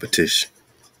competition.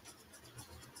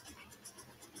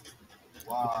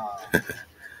 Wow.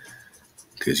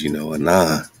 Because,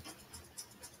 Anan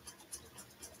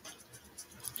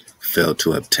failed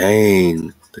to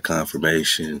obtain the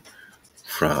confirmation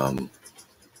from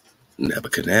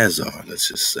Nebuchadnezzar, let's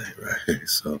just say, right?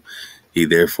 So he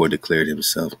therefore declared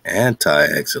himself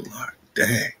anti-exarch.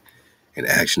 Dang. An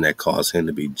action that caused him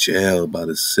to be jailed by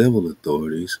the civil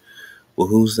authorities. Well,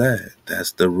 who's that?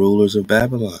 That's the rulers of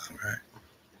Babylon, right?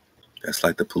 That's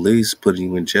like the police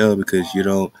putting you in jail because you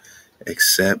don't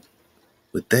accept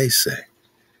what they say.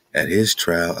 At his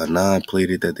trial, Anan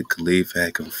pleaded that the caliph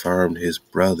had confirmed his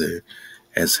brother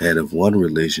as head of one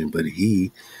religion, but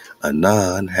he,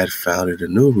 Anan, had founded a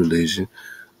new religion,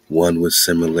 one with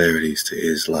similarities to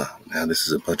Islam. Now, this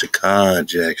is a bunch of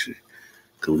conjecture,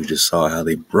 because we just saw how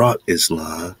they brought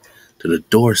Islam to the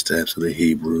doorsteps of the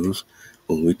Hebrews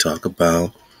when we talk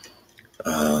about,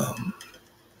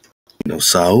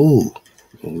 Saul,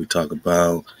 when we talk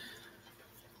about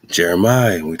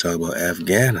Jeremiah, when we talk about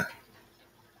Afghana,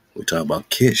 we talk about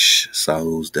Kish,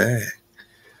 Saul's dad.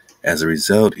 As a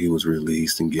result, he was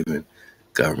released and given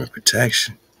government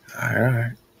protection. All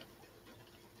right.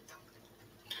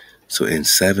 So in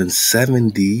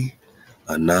 770,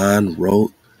 Anan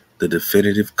wrote the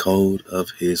definitive code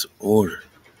of his order.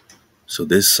 So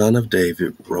this son of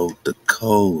David wrote the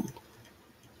code,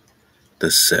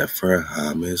 the Sefer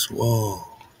HaMizwah,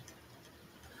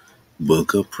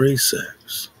 Book of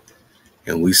Precepts.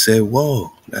 And we say,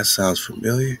 whoa, that sounds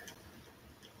familiar.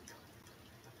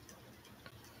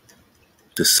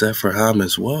 The Sefer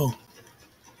HaMitzvot.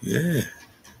 Yeah.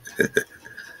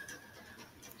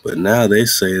 But now they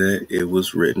say that it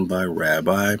was written by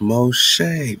Rabbi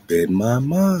Moshe ben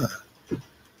Maimon,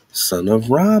 son of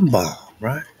Rambam,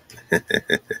 right?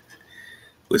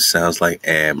 Which sounds like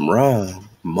Amram.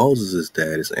 Moses'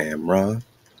 dad is Amram.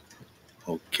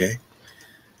 Okay.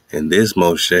 And this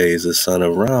Moshe is the son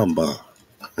of Rambam.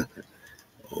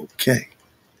 Okay.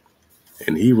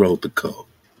 And he wrote the code.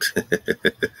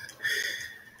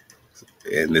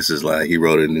 And this is like he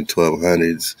wrote it in the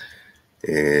 1200s.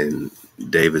 And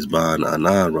David's Bon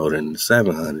Anan wrote it in the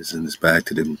 700s. And it's back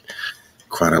to the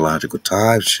chronological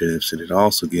time shifts. And it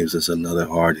also gives us another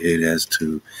hard hit as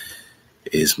to,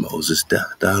 is Moses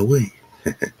Dawid?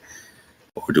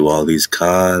 Or do all these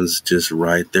Khans just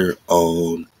write their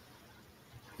own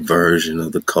version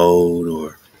of the code,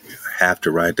 or have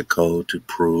to write the code to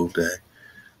prove that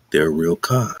they're real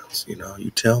Khans? You know,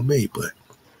 you tell me. But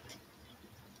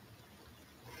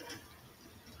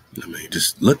I mean,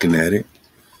 just looking at it,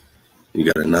 you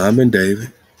got Anan ben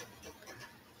David,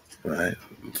 right?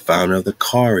 Founder of the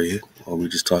Kariot, or we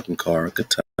just talking Kara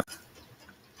Kata,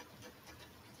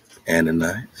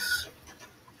 Ananites.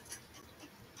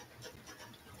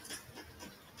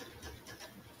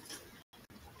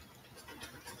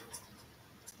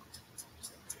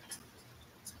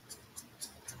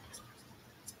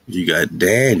 You got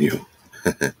Daniel,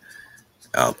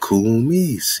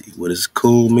 Al-Kumisi. What does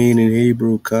Kum mean in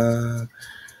Hebrew? Kum,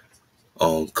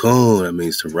 that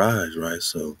means to rise, right?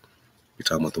 So you're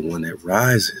talking about the one that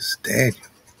rises, Daniel.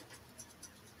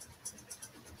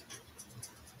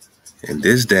 And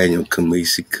this Daniel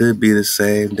Kumisi could be the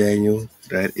same Daniel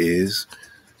that is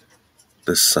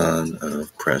the son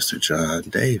of Prester John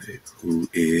David, who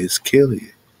is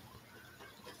Killian,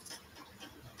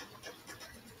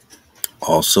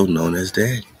 also known as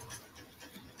Daniel,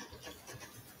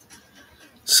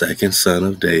 second son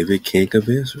of David, king of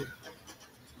Israel,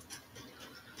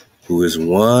 who is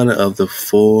one of the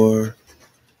 4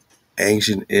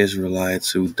 ancient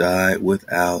Israelites who died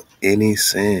without any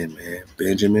sin, man.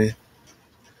 Benjamin,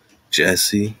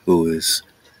 Jesse, who is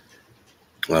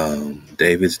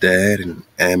David's dad, and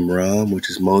Amram, which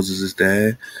is Moses'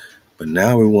 dad. But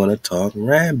now we want to talk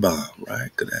Rambam,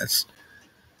 right? Because that's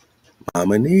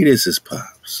Maimonides'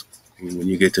 pops. And when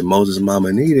you get to Moses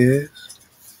Maimonides,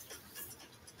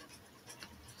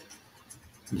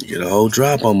 you get a whole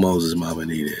drop on Moses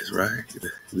Maimonides, right?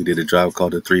 We did a drop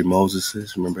called The Three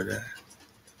Moseses. Remember that?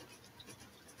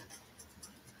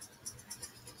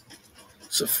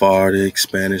 Sephardic,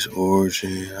 Spanish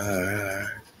origin. All right.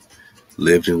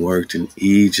 Lived and worked in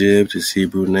Egypt. His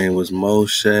Hebrew name was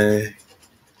Moshe.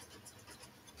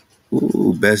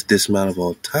 Ooh, best dismount of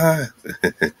all time.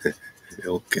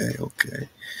 Okay.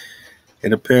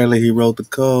 And apparently he wrote the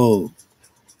code.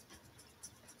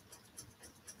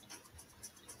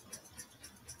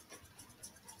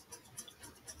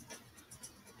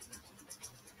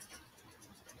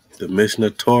 The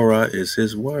Mishnah Torah is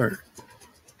his word.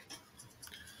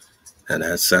 And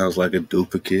that sounds like a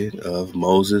duplicate of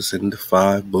Moses and the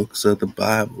 5 books of the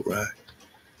Bible, right?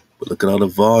 But look at all the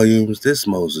volumes this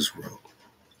Moses wrote.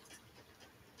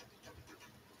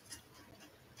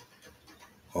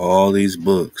 All these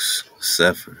books,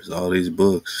 Sephers, all these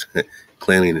books,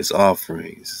 cleanliness,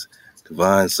 offerings,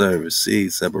 divine service,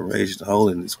 seed, separation,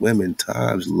 holiness, women,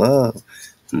 times, love,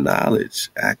 knowledge,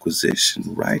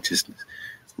 acquisition, righteousness,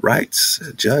 rights,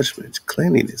 judgments,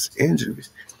 cleanliness, injuries.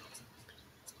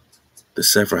 The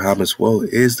Sefer HaMitzvot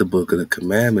is the book of the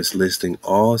commandments listing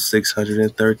all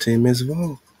 613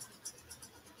 mitzvot.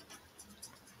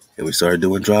 And we started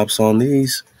doing drops on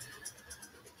these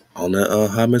on the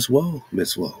HaMitzvot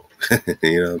mitzvot.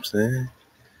 You know what I'm saying?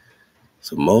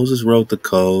 So Moses wrote the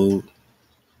code,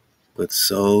 but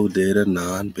so did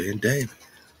Anan ben David,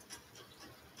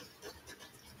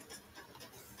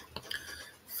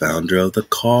 founder of the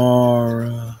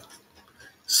Kara,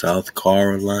 South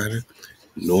Carolina,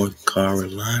 North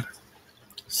Carolina,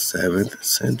 7th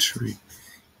century,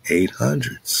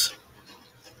 800s.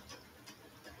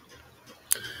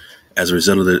 As a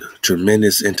result of the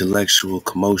tremendous intellectual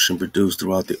commotion produced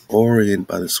throughout the Orient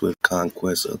by the swift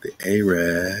conquest of the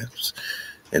Arabs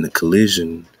and the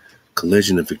collision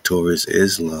of victorious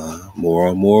Islam, more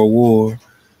and more war,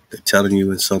 they're telling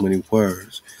you in so many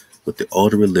words, with the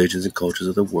older religions and cultures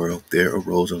of the world, there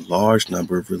arose a large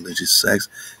number of religious sects,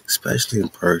 especially in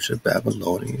Persia,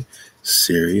 Babylonia,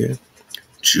 Syria,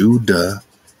 Judaism,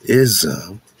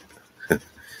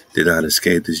 did not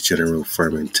escape this general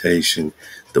fermentation.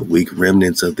 The weak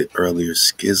remnants of the earlier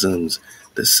schisms,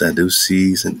 the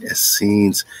Sadducees and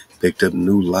Essenes, picked up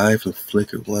new life and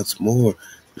flickered once more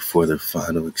before their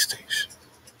final extinction.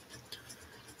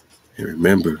 And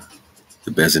remember,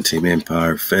 the Byzantine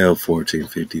Empire fell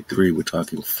 1453. We're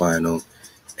talking final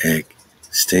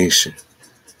extinction.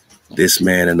 This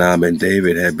man, Hanan ben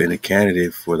David, had been a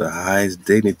candidate for the highest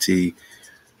dignity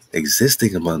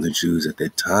existing among the Jews at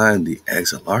that time, the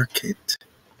exilarchate.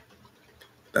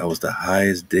 That was the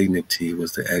highest dignity,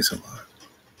 was the exilarch.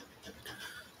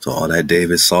 So all that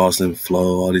David Sawson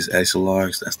flow, all these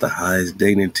exilarchs, that's the highest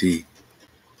dignity.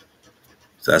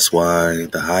 So that's why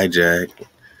the hijack,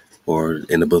 or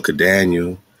in the book of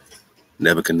Daniel,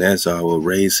 Nebuchadnezzar will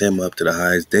raise him up to the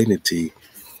highest dignity.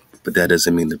 But that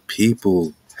doesn't mean the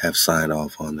people have signed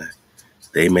off on that.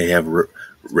 They may have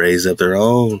raised up their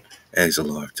own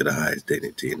exilarch to the highest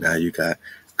dignity. And now you got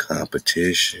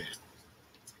competition.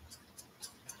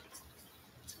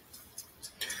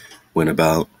 When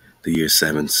about the year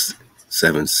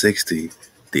 760,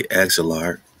 the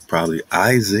exilarch, probably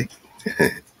Isaac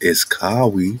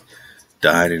Iskawi,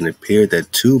 died, and it appeared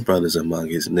that two brothers among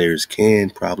his nearest kin,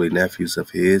 probably nephews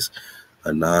of his,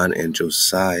 Hanan and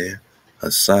Josiah,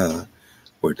 Hassan,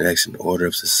 were next in order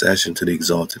of succession to the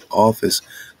exalted office.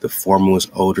 The former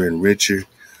was older and richer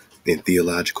in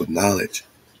theological knowledge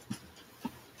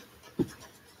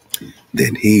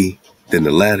than the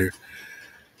latter,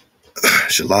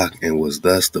 Shalak, and was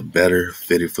thus the better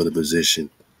fitted for the position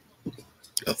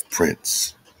of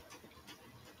prince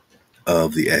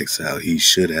of the exile. He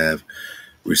should have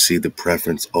received the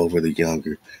preference over the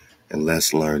younger and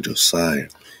less learned Josiah.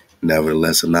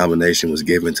 Nevertheless, a nomination was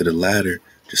given to the latter.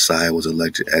 Josiah was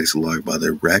elected exilarch by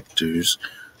the rectors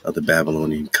of the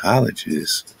Babylonian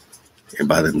colleges and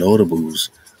by the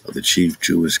notables of the chief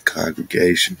Jewish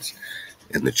congregations,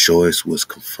 and the choice was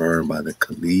confirmed by the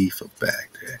Caliph of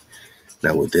Baghdad.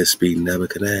 Now, would this be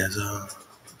Nebuchadnezzar?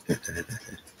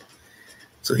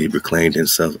 So he proclaimed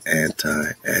himself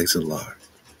anti-exilarch.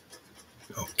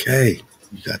 Okay,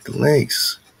 you got the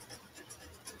links.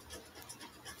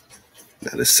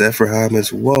 Now, the Sefer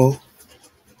HaMitzvot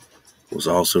was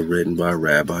also written by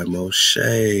Rabbi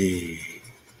Moshe,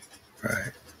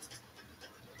 right?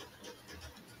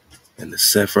 And the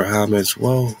Sefer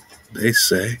HaMitzvot, they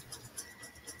say,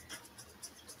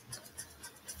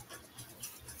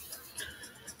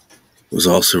 was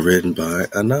also written by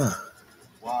Hanan.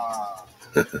 Wow.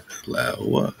 Halal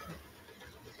HaWah.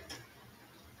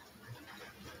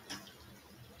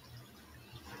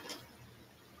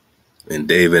 And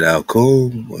David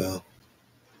Al-Kum, well,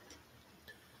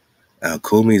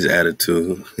 Al-Kumi's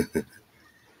attitude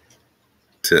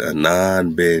to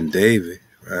Hanan ben David,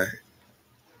 right?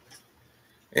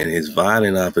 And his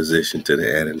violent opposition to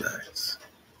the Ananites.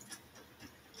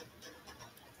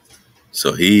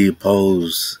 So he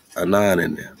opposed Hanan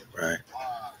in them, right?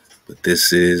 But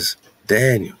this is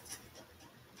Daniel.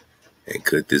 And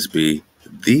could this be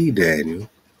the Daniel,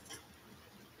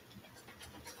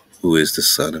 who is the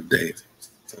son of David,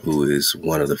 who is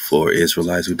one of the 4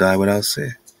 Israelites who died without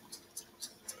sin,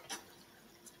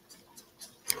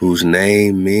 whose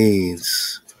name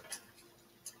means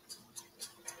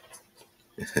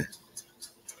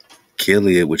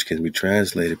Gilead, which can be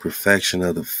translated perfection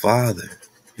of the Father,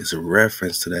 is a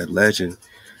reference to that legend,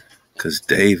 because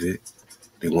David,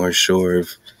 they weren't sure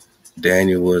if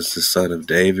Daniel was the son of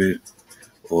David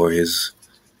or his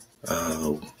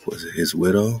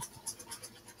widow.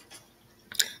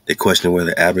 They questioned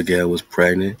whether Abigail was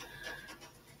pregnant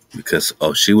because,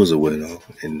 she was a widow,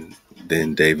 and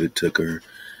then David took her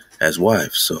as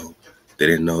wife. So they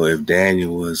didn't know if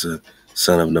Daniel was a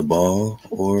son of Nabal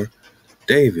or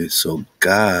David. So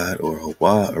God, or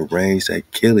HaWah, arranged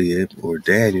that Gilead, or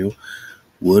Daniel,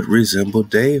 would resemble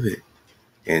David.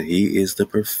 And he is the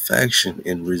perfection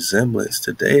in resemblance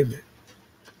to David.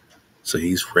 So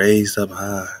he's raised up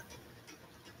high.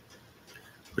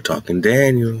 We're talking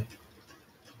Daniel,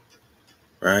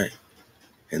 right?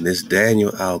 And this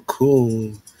Daniel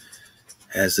Al-Kum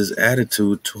has this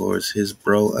attitude towards his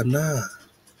bro Hanan.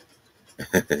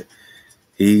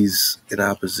 He's in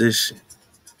opposition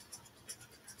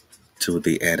to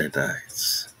the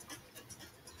Ananites.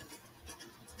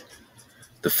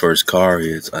 The first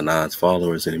Carians, Hanan's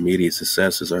followers and immediate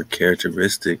successors, are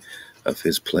characteristic of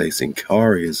his place in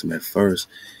Carianism. At first,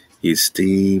 he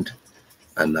esteemed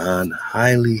Hanan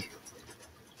highly,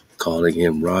 calling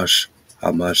him Rosh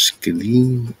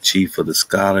HaMashkilim, chief of the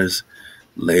scholars.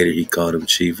 Later, he called him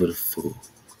chief of the fool.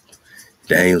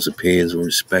 Daniel's opinions were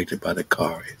respected by the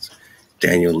Carians.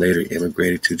 Daniel later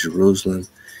immigrated to Jerusalem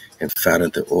and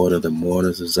founded the Order of the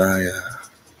Mourners of Zion.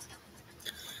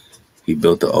 He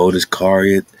built the oldest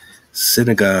Carian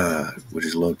synagogue, which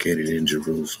is located in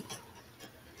Jerusalem.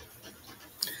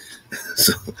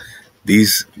 So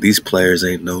these players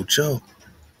ain't no joke.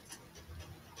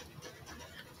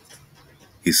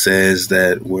 He says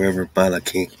that wherever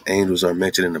Malachim angels are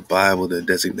mentioned in the Bible, the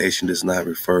designation does not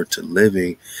refer to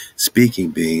living, speaking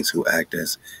beings who act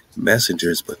as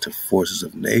messengers, but to forces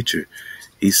of nature.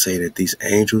 He's saying that these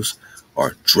angels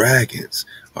are dragons,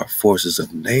 are forces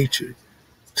of nature.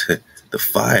 The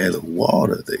fire, the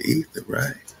water, the ether,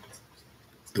 right?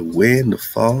 The wind, the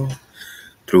fall,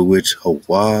 through which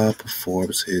HaWah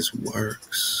performs his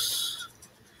works.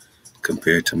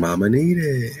 Compared to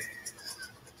Maimonides.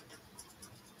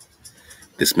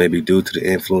 This may be due to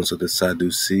the influence of the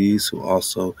Sadducees, who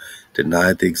also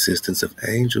denied the existence of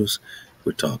angels.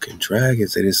 We're talking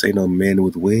dragons. They didn't say no men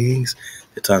with wings.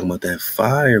 They're talking about that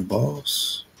fire,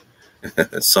 boss.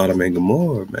 Sodom and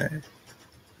Gomorrah, man.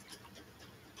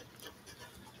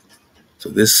 So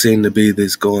this seemed to be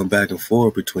this going back and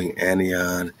forth between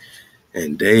Anion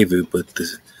and David, but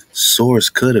the source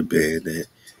could have been that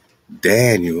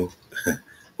Daniel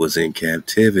was in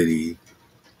captivity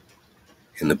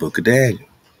in the book of Daniel.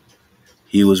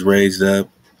 He was raised up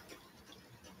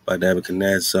by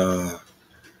Nebuchadnezzar,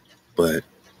 but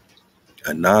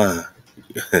Anah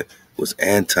was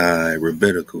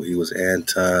anti-rabbinical. He was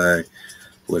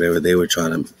anti-whatever they were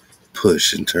trying to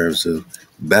push in terms of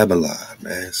Babylon,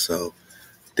 man. So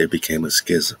there became a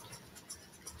schism.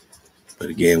 But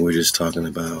again, we're just talking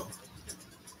about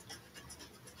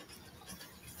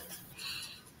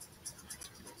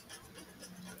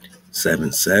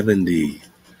 (770)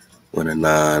 when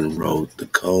Anan wrote the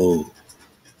code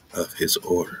of his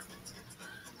order,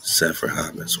 Sefer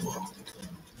HaMitzvot.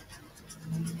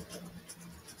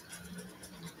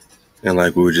 And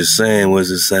like we were just saying, what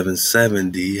does the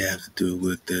 770 have to do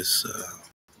with this,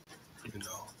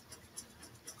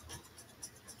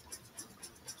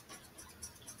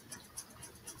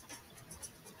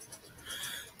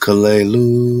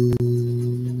 Kalelu?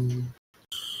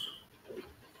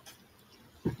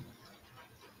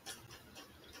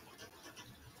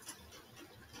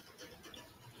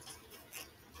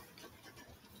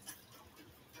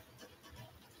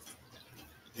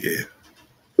 Yeah.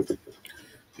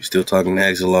 We're still talking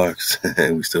Exilarchs,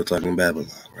 and we're still talking Babylon,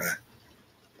 right?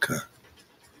 Okay.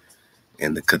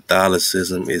 And the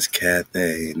Catholicism is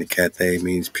Cathay, and the Cathay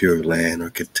means pure land, or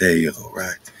Cateo,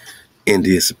 right?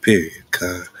 India Superior.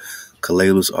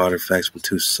 Kalelus artifacts from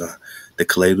Tucson. The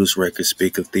Kalelus records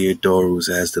speak of Theodorus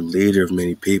as the leader of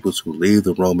many peoples who leave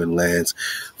the Roman lands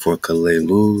for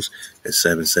Kalelus in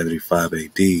 775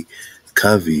 AD.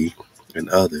 Covey and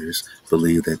others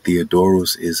believe that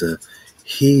Theodorus is a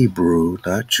Hebrew,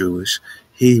 not Jewish,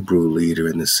 Hebrew leader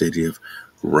in the city of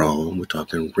Rome. We're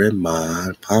talking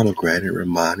Rimon, pomegranate,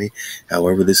 Rimani.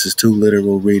 However, this is too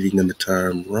literal reading in the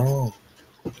term Rome.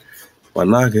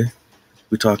 Wanaga,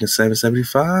 we're talking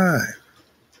 775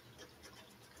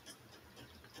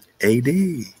 AD.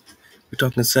 We're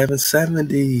talking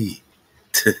 770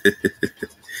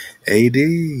 AD,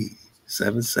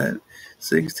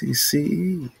 760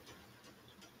 CE.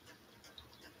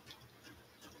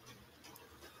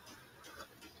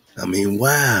 I mean,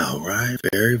 wow, right?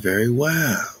 Very, very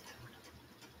wow.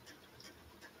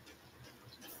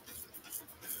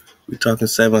 We're talking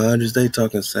 700s, they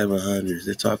talking 700s.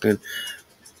 They're talking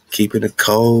keeping the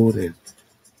code and,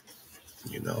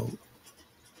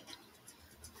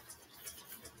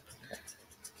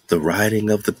 the writing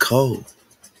of the code.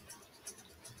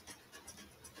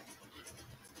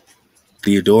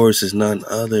 Theodorus is none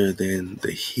other than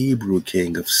the Hebrew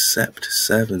king of Sept,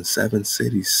 seven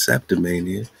cities,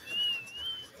 Septimania,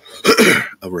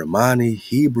 a Romani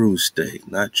Hebrew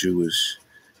state, not Jewish,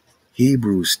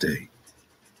 Hebrew state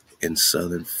in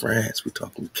southern France. We're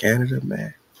talking Canada,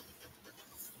 man.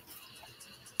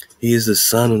 He is the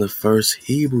son of the first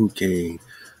Hebrew king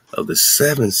of the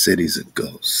 7 cities of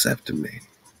Ghost, Septimania,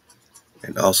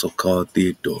 and also called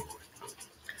Theodoric,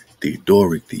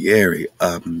 Theari,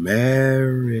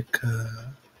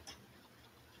 America.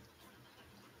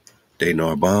 De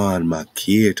Narbonne,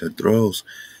 Makir, Tadros,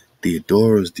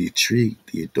 Theodorus, Dietrich,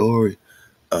 Theodori,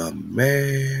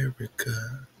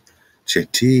 America.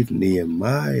 Chetiv,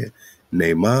 Nehemiah,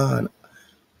 Naaman,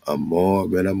 Amor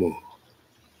Ben Amor.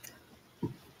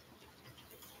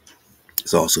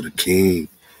 He's also the king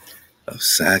of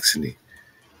Saxony,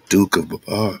 Duke of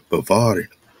Bavaria.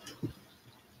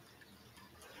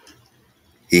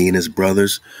 He and his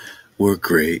brothers were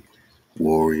great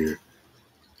warrior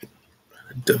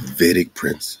Davidic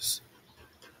princes.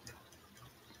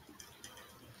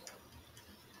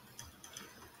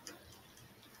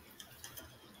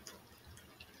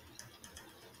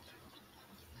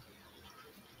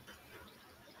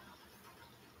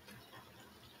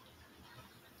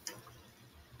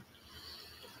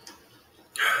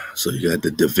 So you got the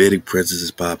Davidic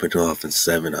princesses popping off in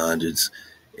 700s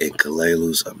in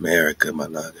Kalelu's America, my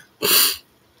naga.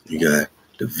 You got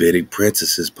Davidic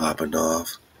princesses popping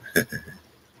off.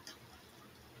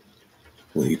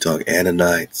 When you talk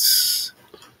Ananites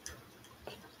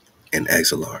and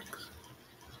Exarchs.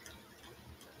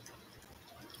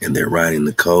 And they're writing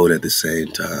the code at the same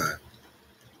time.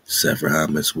 Sefer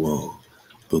HaMitzvot,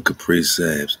 Book of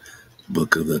Precepts,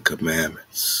 Book of the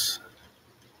Commandments.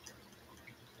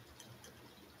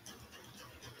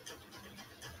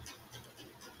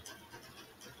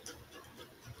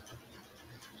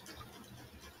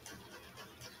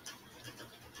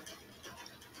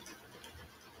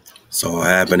 It's all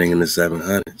happening in the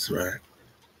 700s, right?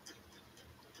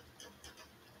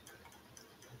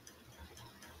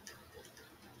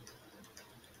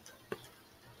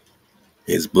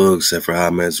 His book, Sefer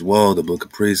HaMitzvot, the Book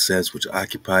of Precepts, which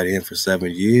occupied him for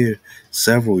several years,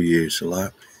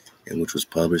 Shalom, and which was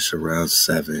published around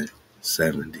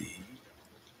 770.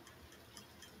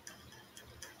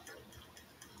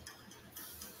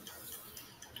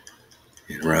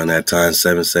 And around that time,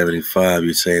 775,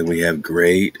 you're saying we have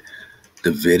great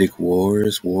Davidic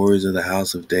warriors of the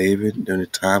house of David during the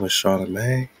time of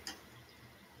Charlemagne.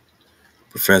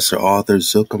 Professor Arthur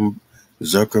Zuckerman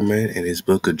in his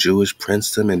book of Jewish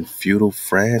Princedom in Feudal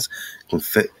France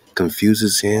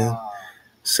confuses him,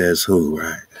 says who,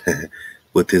 right?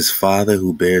 With his father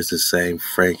who bears the same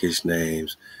Frankish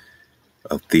names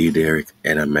of Theodoric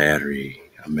and Amadrica.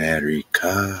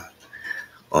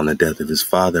 On the death of his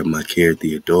father, Makir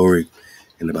Theodoric,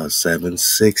 in about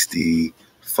 765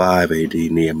 AD,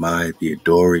 Nehemiah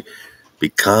Theodoric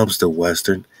becomes the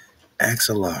Western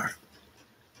Exarch,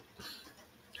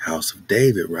 house of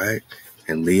David, right?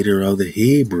 And leader of the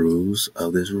Hebrews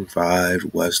of this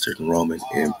revived Western Roman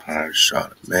Empire,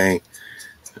 Charlemagne.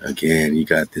 Again, you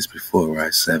got this before,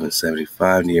 right?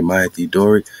 775, Nehemiah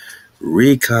Theodoric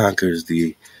reconquers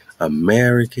the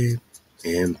American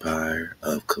Empire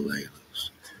of Kalelos.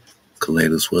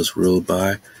 Kalelos was ruled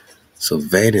by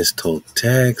Sylvanus told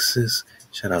Texas.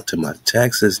 Shout out to my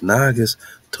Texas Nagas,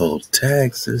 told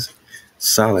Texas,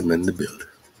 Solomon the Builder.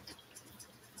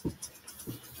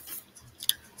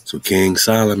 So King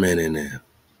Solomon in there.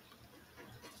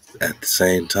 At the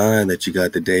same time that you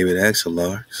got the David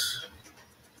Exarchs,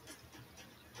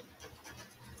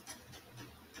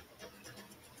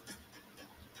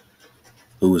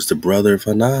 who was the brother of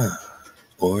HANA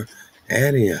or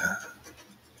Antioch.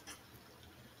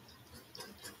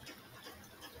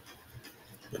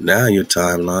 But now your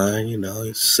timeline,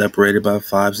 it's separated by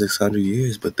 500-600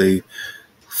 years, but they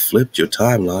flipped your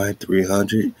timeline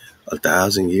 300,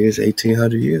 1,000 years,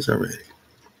 1,800 years already.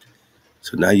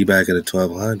 So now you're back in the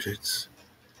 1200s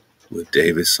with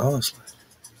David Soslan.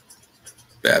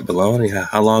 Babylonian.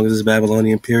 How long has this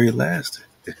Babylonian period lasted?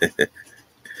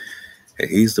 And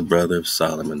he's the brother of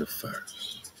Solomon I.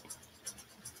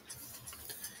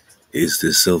 Is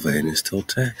this Sylvanus till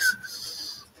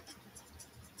Texas?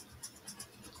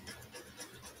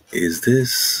 Is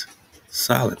this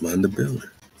Solomon the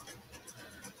Builder?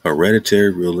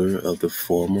 Hereditary ruler of the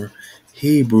former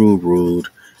Hebrew-ruled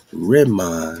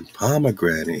Rimmon,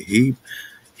 Pomegranate,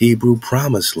 Hebrew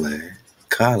Promised Land,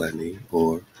 colony,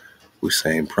 or we're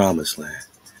saying Promised Land.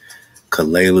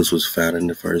 Kalelos was founded in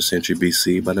the 1st century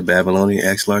BC by the Babylonian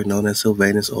exarch known as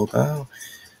Sylvanus Obal,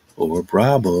 or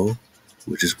Brabo,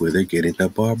 which is where they're getting the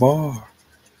Barbar.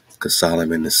 Because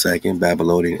Solomon II,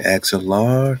 Babylonian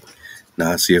exarch,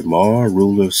 Nasir Mar,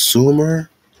 ruler of Sumer,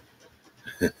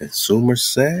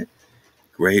 Sumerset,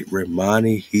 great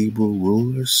Remani Hebrew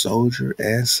ruler, soldier,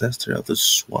 ancestor of the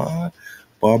Swan,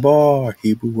 Barbar,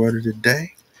 Hebrew word of the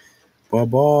day.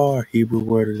 Barbar, Hebrew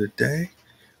word of the day.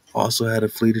 Also had a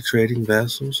fleet of trading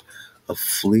vessels, a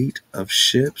fleet of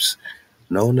ships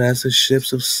known as the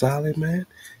ships of Solomon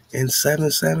in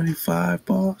 775,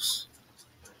 boss.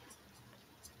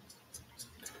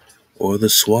 Or the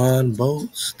swan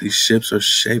boats. These ships are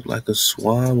shaped like a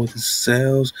swan with its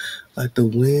sails like the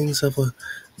wings of a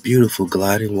beautiful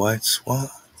gliding white swan.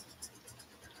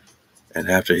 And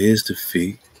after his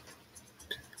defeat,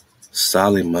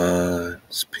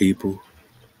 Solomon's people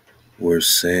were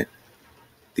sent.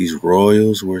 These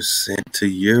royals were sent to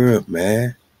Europe,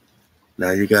 man. Now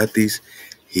you got these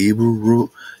Hebrew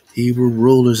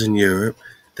rulers in Europe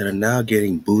that are now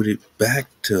getting booted back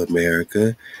to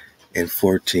America in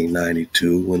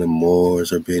 1492 when the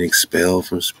Moors are being expelled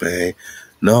from Spain.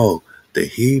 No, the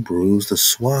Hebrews, the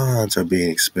Swans are being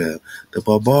expelled. The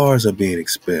Barbars are being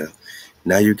expelled.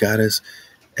 Now you got us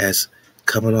as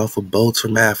coming off of boats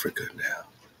from Africa now.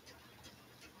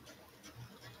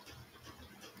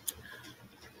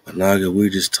 Naga, we're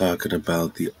just talking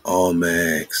about the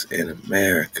Olmecs in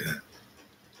America.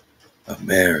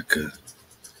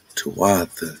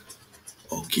 ThaWaDa,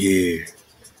 Ogir,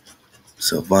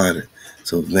 Sylvana,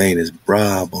 Sylvanus,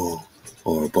 Bravo,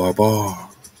 or Barbar,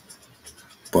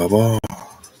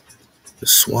 the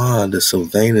Swan, the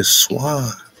Sylvanus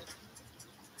Swan,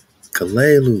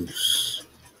 Kalalus,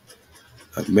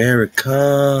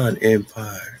 American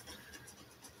Empire,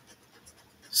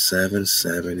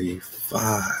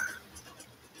 775.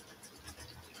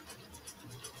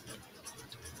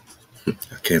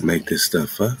 I can't make this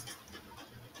stuff up.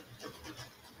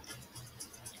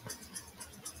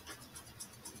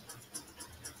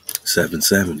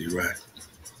 770, right?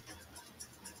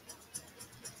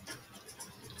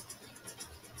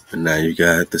 And now you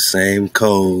got the same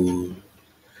code,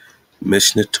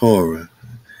 Mishnah Torah,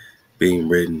 being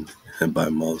written by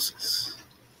Moses.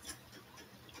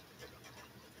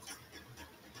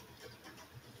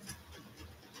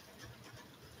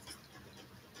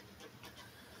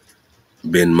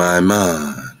 Ben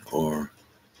Maimon, or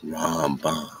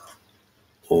Rambam,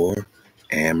 or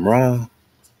Amram,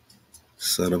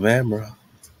 son of Amram.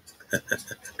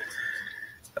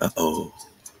 Uh-oh.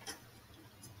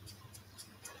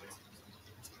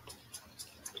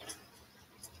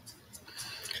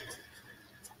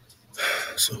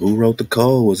 So who wrote the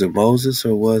code? Was it Moses,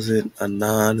 or was it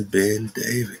Anan ben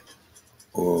David?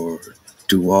 Or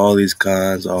do all these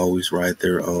Khans always write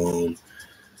their own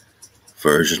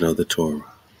version of the Torah?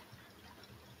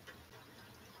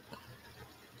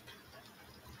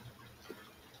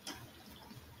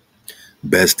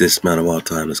 Best dismount of all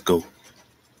time. Let's go.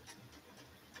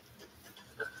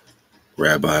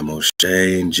 Rabbi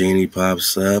Moshe and Jeannie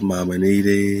pops up.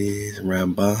 Maimonides,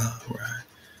 Rambam, right?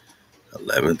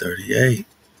 1138.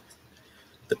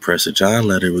 The Prester John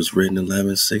letter was written in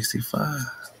 1165,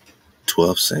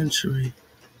 12th century.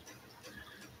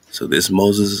 So this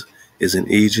Moses is in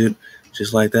Egypt,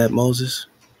 just like that Moses?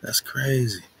 That's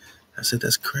crazy. I said,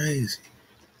 that's crazy.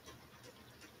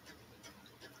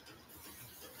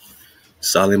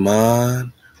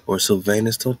 Solomon, or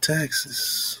Sylvanus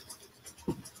Texas.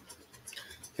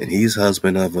 And he's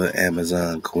husband of an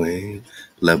Amazon queen,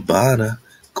 Labana,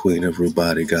 queen of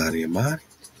Rubati, Gadi, and Madi.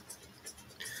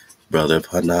 Brother of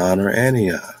Hanan or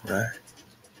Antioch, right?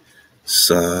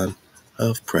 Son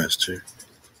of Prester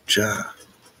John.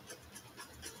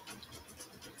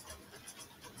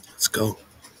 Let's go.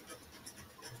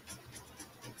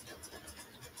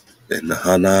 Then the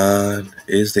Hanan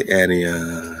is the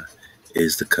Antioch,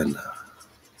 is the Canaan.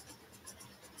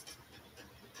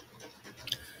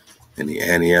 And the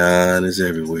Antioch is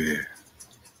everywhere.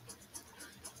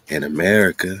 In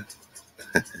America,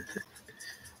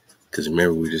 because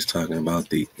remember, we were just talking about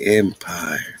the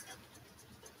empire.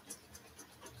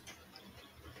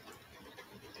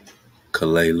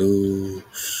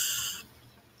 Kalalus.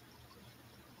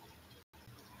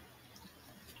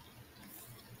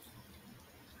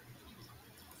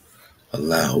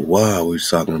 Halal HaWah, we were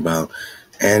talking about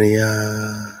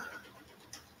Antioch.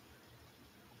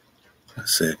 I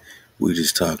said, we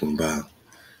just talking about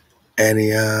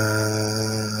Antioch.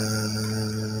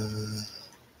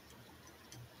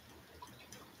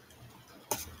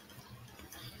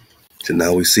 So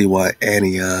now we see why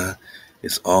Antioch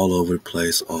is all over the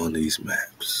place on these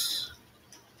maps.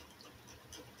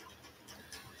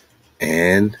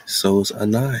 And so is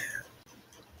Anaya.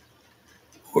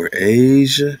 Or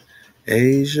Asia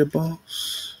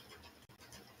boss.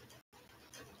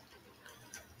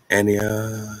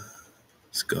 Antioch.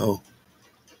 Let's go.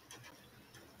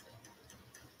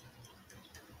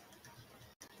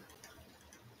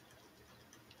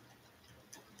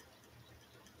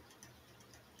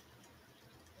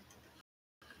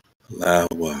 Halal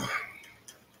HaWah.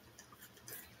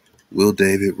 Will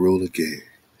David rule again?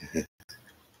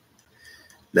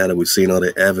 Now that we've seen all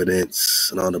the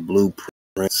evidence and all the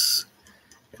blueprints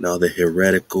and all the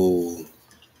heretical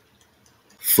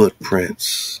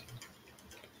footprints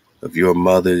of your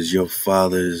mothers, your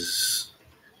fathers,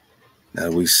 now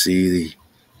we see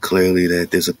clearly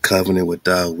that there's a covenant with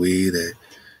ThaWaDa, that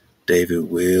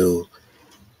David will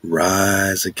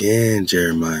rise again,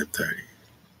 Jeremiah 30.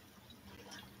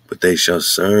 But they shall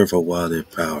serve a while their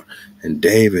power, and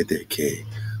David their king,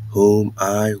 whom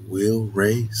I will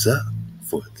raise up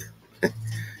for them.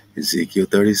 Ezekiel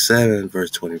 37,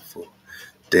 verse 24.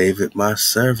 David my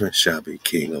servant shall be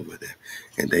king over them,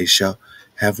 and they shall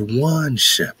have one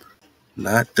shepherd,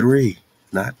 not three,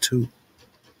 not two,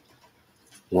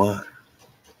 one.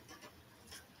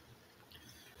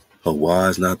 HaWah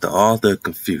is not the author of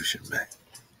confusion, man.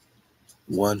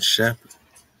 One shepherd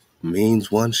means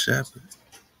one shepherd.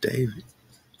 David,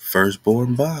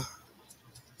 firstborn Bob,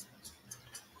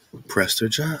 Prester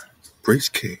John,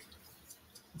 priest king.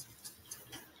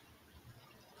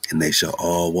 And they shall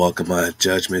all walk in my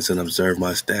judgments and observe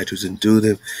my statutes and do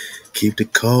them. Keep the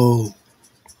code.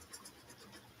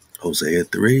 Hosea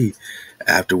 3.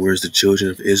 Afterwards the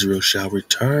children of Israel shall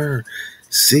return.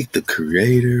 Seek the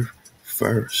Creator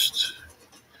first.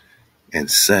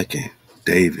 And second,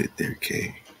 David their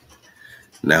king.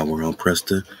 Now we're on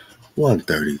Prester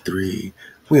 133.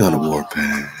 We on the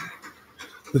warpath.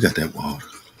 We got that water.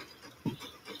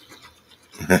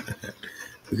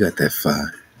 We got that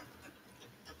fire.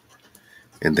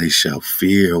 And they shall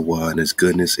fear HAWah and his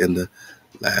goodness in the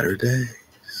latter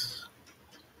days.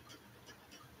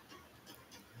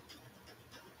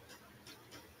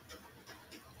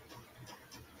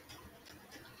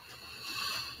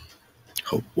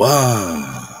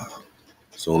 HAWah.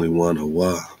 It's only one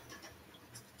HAWah.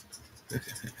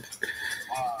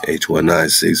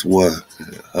 H1961.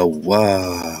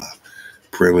 HAWah.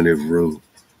 Primitive root.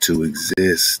 To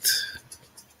exist.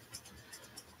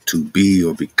 To be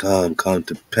or become, come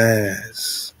to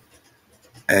pass.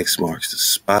 X marks the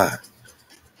spot.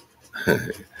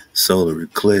 Solar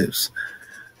eclipse.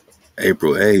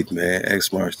 April 8th, man.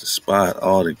 X marks the spot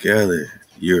altogether.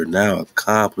 You're now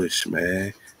accomplished,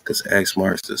 man. Because X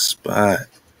marks the spot.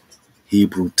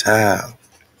 Hebrew tau.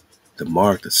 The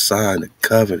mark, the sign, the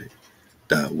covenant.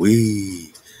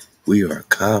 We are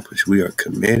accomplished. We are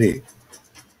committed.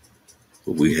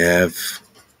 But we have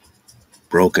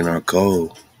broken our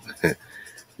code.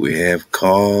 We have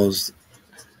caused,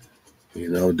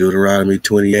 Deuteronomy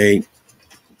 28,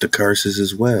 the curses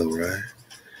as well, right?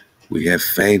 We have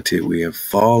fainted. We have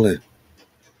fallen.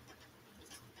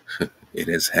 It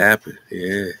has happened.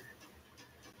 Yeah.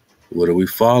 What are we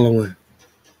following?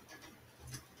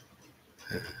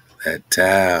 That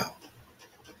towel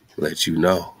lets you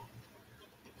know.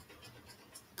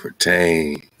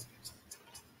 Pertain.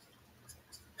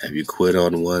 Have you quit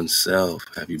on oneself?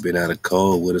 Have you been out of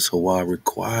code? What does HAWah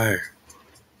require?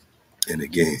 And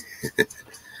again,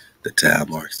 the towel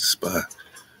marks the spot.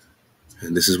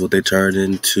 And this is what they turned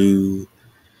into,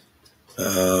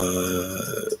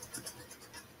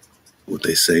 what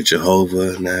they say,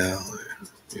 Jehovah now.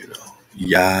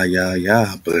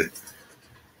 Yah. But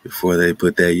before they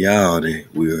put that Yah on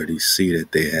it, we already see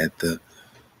that they had the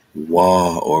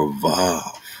Wah or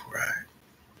Vav, right?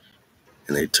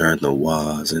 And they turned the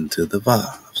Wahs into the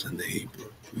Vavs in the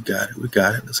Hebrew. We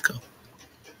got it. Let's go.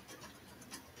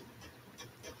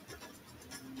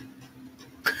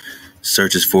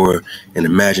 Searches for an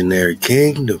imaginary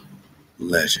kingdom.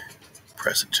 Legend.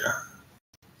 Prester John.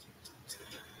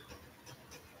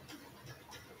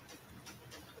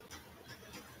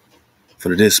 For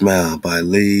the dismount by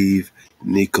Lev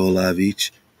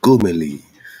Nikolaevich Gumilev.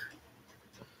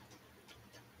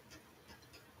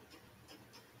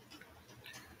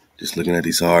 Just looking at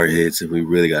these hard hits, and we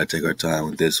really got to take our time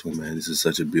with this one, man. This is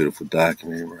such a beautiful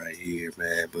document right here,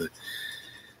 man. But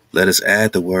let us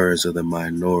add the words of the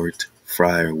minority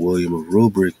Friar William of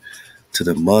Rubric to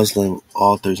the Muslim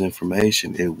author's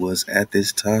information. It was at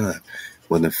this time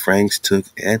when the Franks took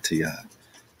Antioch,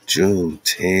 June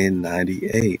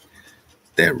 1098,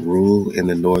 that rule in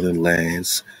the northern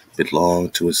lands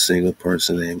belonged to a single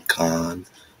person named Khan.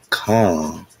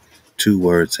 Two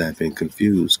words have been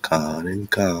confused, Khan and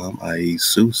Kam, i.e.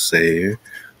 soothsayer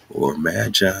or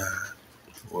magi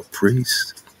or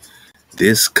priest.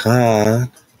 This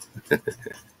Khan,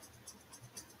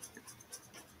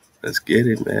 let's get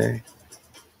it, man.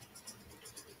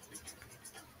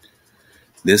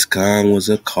 This Khan was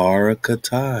a Kara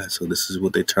Katai. So this is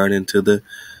what they turn into the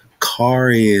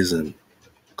Karaism.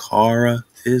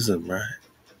 Karaism, right?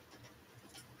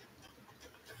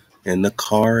 And the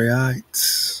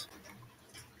Karaites.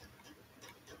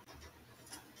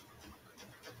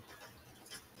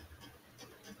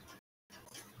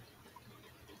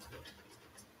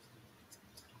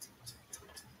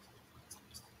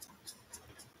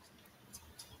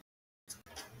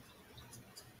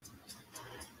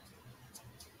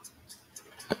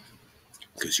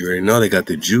 Because you already know they got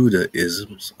the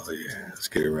Judaisms. Oh, yeah. Let's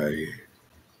get it right here.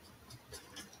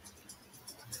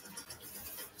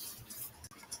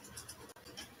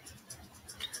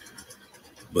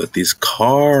 But this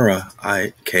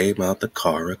Karaite came out the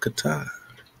Kara Katai.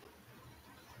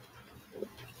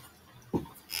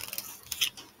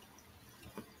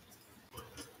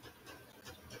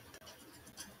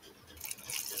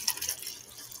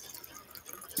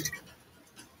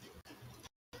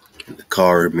 And the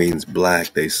Kara means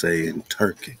black, they say in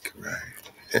Turkic, right?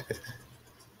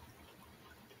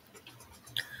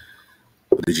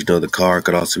 But did you know the Kara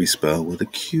could also be spelled with a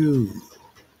Q?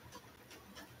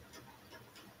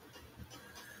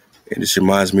 And this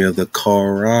reminds me of the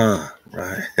Quran,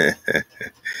 right?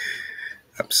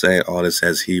 I'm saying all this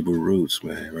has Hebrew roots,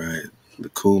 man, right? The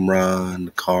Qumran,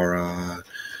 the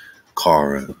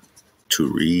Kara, to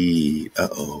read.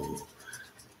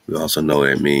 We also know what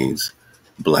it means,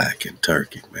 black in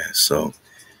Turkic, man. So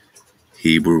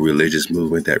Hebrew religious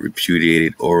movement that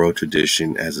repudiated oral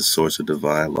tradition as a source of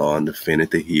divine law and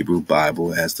defended the Hebrew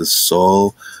Bible as the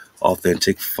sole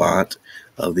authentic font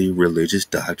of the religious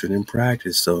doctrine and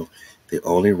practice. So they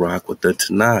only rock with the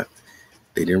Tanakh.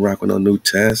 They didn't rock with no New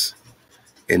Test,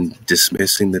 and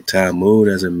dismissing the Talmud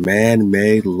as a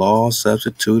man-made law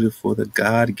substituted for the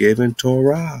God-given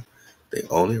Torah. They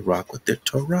only rock with the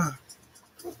Torah.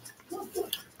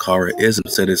 Karaism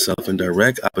set itself in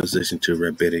direct opposition to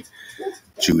rabbinic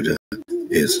Judaism.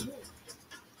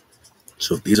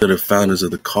 So these are the founders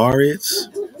of the Karaites.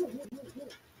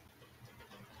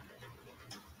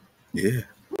 Yeah.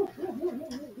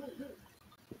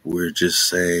 We're just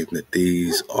saying that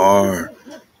these are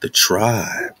the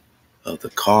tribe of the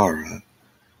Kara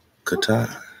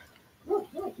Katai.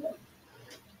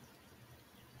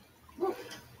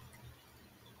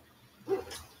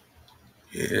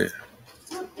 Yeah.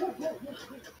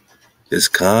 This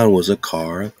Khan was a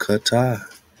Kara Katai.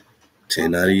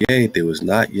 1098, there was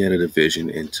not yet a division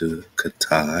into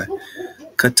Katai.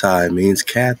 Katai means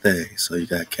Cathay. So you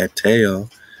got Kateo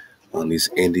on these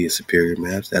Indian superior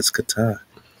maps. That's Katai.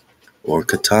 Or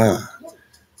Katai.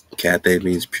 Cathay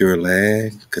means pure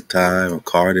land. Katai or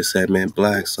Cardis that meant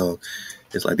black. So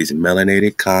it's like these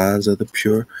melanated Khans of the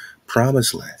pure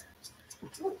promised land.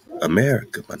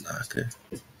 America, Manaka.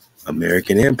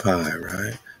 American Empire,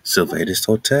 right? Sylvanus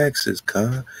Texas,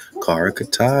 Kara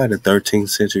Katai, the 13th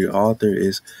century author,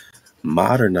 is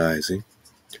modernizing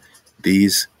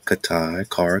these Katai.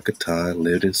 Kara Katai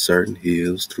lived in certain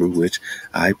hills through which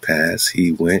I passed.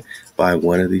 He went by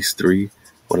one of the three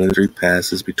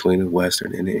passes between the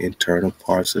western and the internal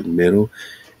parts of Middle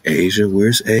Asia.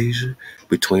 Where's Asia?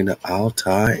 Between the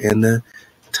Altai and the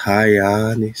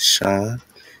Tayanishan.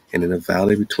 And in the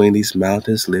valley between these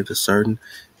mountains lived a certain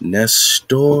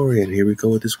Nestorian. Here we go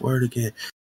with this word again.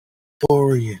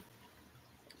 Nestorian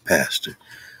pastor,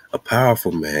 a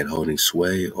powerful man holding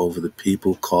sway over the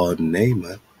people called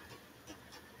Naaman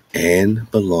and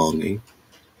belonging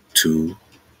to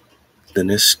the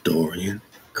Nestorian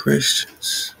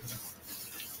Christians.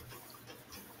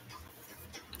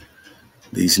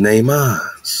 These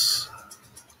Naamans.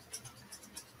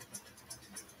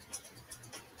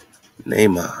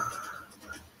 Naaman.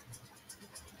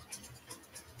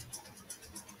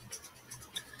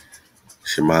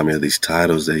 Should remind me of these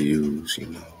titles they use, you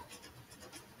know.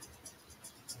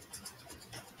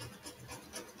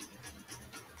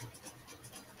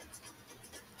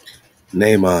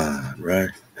 Naaman, right?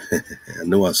 I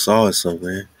knew I saw it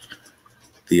somewhere.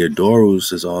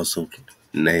 Theodorus is also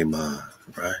Naaman,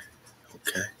 right?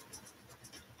 Okay.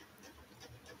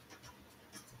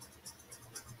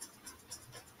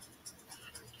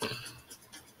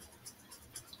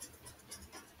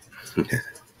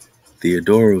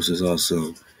 Theodorus is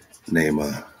also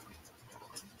Naaman.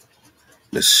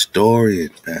 Nestorian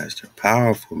pastor,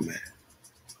 powerful man,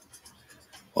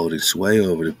 holding sway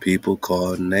over the people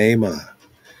called Naaman,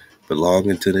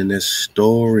 belonging to the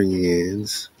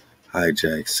Nestorians,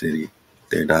 hijacked city.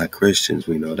 They're not Christians,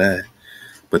 we know that,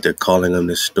 but they're calling them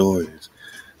Nestorians.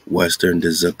 Western de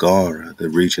Zagara, the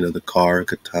region of the Kara,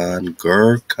 Khatan,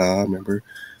 Gur, Khan, remember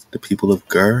the people of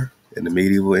Gur in the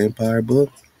medieval empire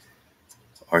book,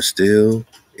 are still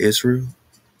Israel.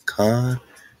 Khan,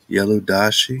 Yellow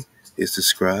Dashi is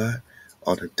described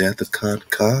on the death of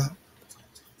Khan.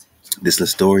 This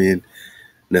Nestorian,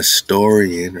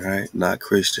 right, not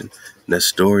Christian,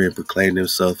 Nestorian proclaimed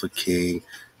himself a king,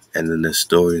 and the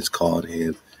Nestorians called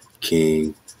him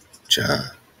King John,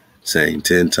 saying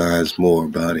 10 times more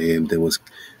about him than was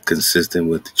consistent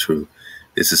with the truth.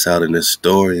 This is how the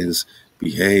Nestorians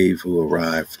behave who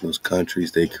arrive from those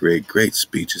countries. They create great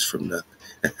speeches from nothing.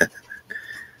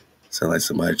 Sound like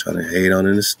somebody trying to hate on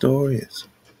the Nestorians.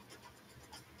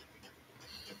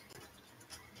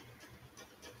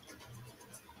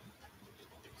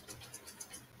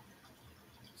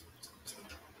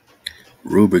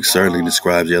 Rubik certainly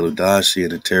describes Yellow Dashi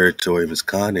and the territory of his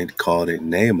continent, called it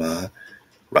Naaman.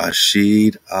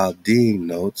 Rashid al-Din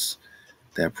notes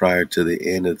that prior to the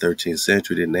end of the 13th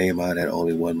century, the Naaman had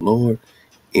only one lord,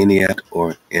 Eniat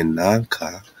or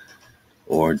Enanka,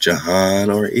 or Jahan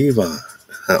or Ivan.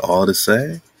 All the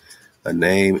same, a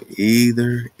name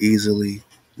either easily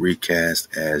recast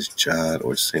as John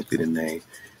or simply the name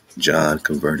John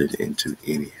converted into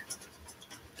Eniat.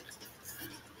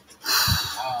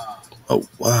 Oh,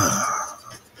 wow.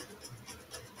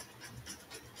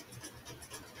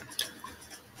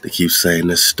 They keep saying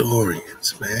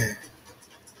Nestorians, man.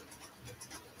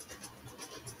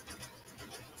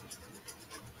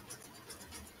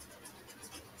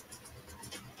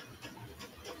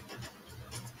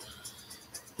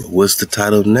 What's the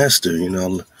title of Nestor? You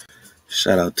know,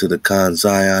 shout out to the Con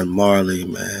Zion Marley,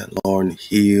 man, Lauren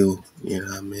Hill, you know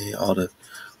what I mean?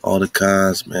 All the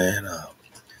cons, man.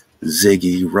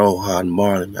 Ziggy, Rohan,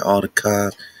 Marley, man, all the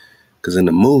cons. Because in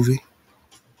the movie,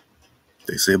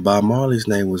 they said Bob Marley's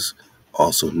name was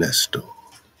also Nestor.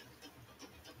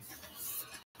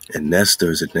 And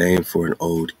Nestor is a name for an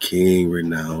old king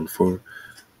renowned for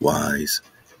wise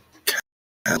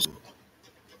counsel.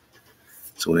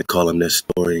 So when they call them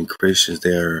Nestorian Christians,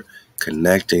 they're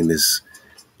connecting this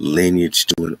lineage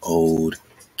to an old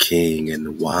king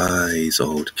and wise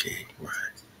old king, right?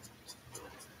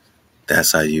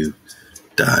 That's how you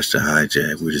dodge the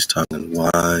hijack. We're just talking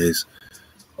wise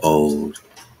old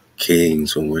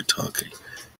kings when we're talking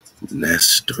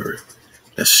Nestorian,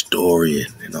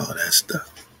 and all that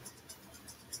stuff.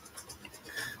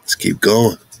 Let's keep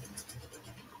going.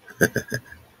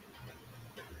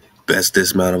 Best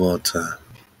dismount of all time.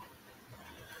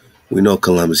 We know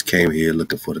Columbus came here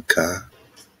looking for the Ka.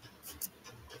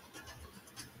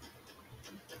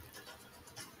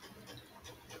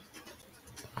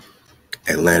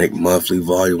 Atlantic Monthly,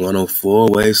 Volume 104,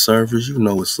 Wave Surfers, you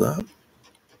know what's up.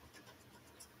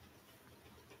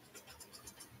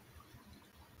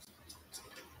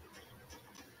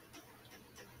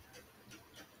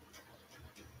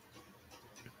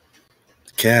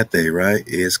 Cathay, right,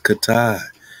 is Katai.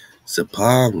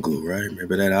 Zipangu, right?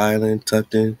 Remember that island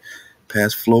tucked in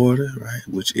past Florida, right?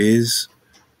 Which is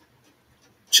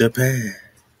Japan.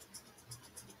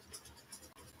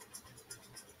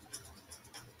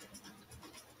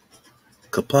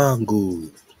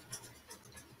 Kapangu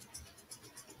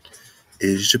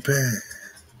is Japan.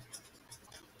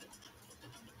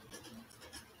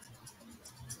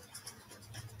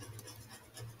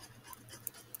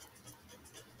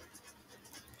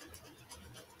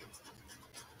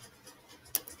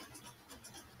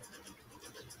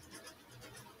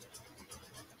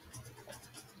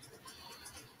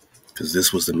 Because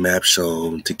this was the map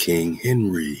shown to King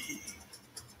Henry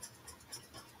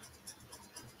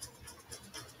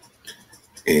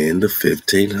in the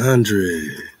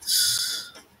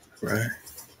 1500s, right?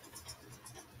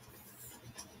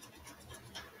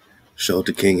 Showed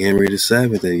to King Henry VII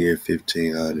in the year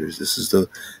 1500s. This is the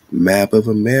map of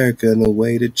America and the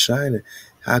way to China.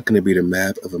 How can it be the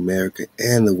map of America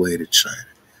and the way to China,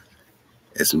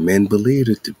 as men believed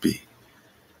it to be?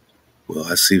 Well,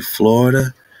 I see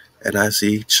Florida and I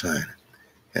see China.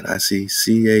 And I see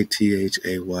Cathay,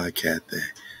 Cathay,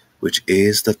 which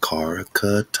is the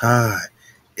Karakatai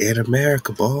in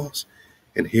America, boss.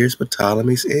 And here's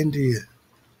Ptolemy's India.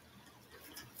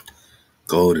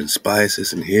 Gold and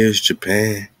spices, and here's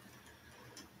Japan.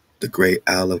 The Great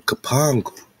Isle of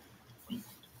Kapangu,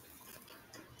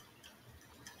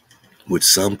 which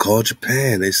some call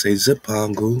Japan. They say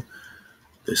Zipangu.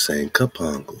 They're saying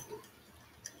Kapangu.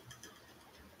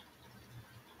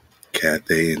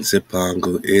 Cathay and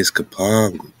Zipangu is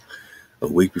Kapangu. A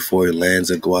week before he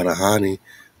lands at Guadalajara,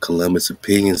 Columbus'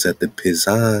 opinions that the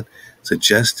Pizan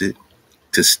suggested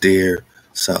to steer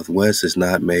southwest is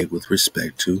not made with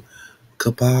respect to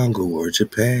Kapangu or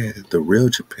Japan, the real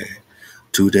Japan.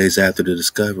 2 days after the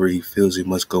discovery, he feels he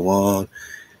must go on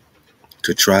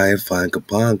to try and find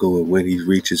Kapangu, and when he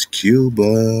reaches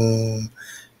Cuba,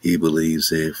 he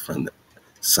believes it from the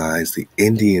signs the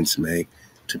Indians make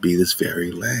to be this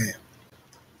very land.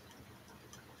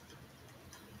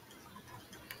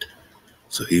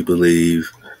 So he believed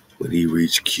when he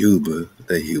reached Cuba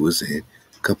that he was in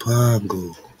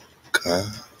Kapangu,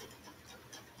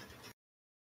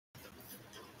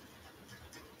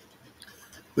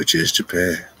 which is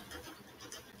Japan.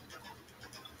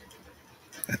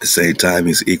 At the same time,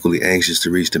 he's equally anxious to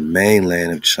reach the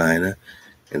mainland of China,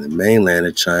 and the mainland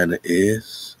of China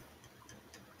is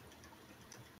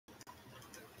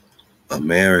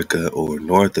America or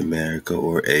North America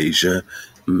or Asia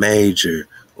Major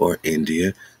or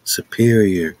India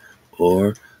Superior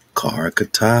or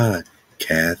Karakatai,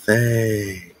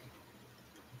 Cathay.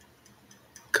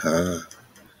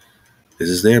 This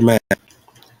is their map.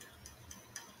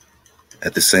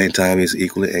 At the same time, he is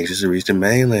equally anxious to reach the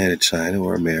mainland of China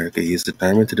or America. He is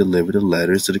determined to deliver the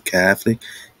letters to the Catholic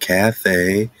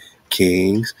Cathay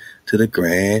kings to the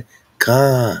Grand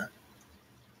Khan.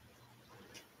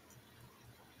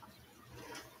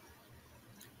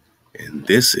 And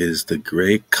this is the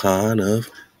Great Khan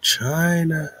of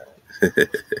China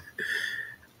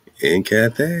in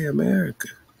Cathay, America,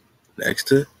 next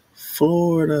to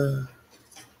Florida.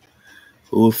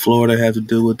 What would Florida have to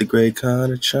do with the Great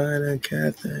Khan of China and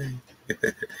Cathay?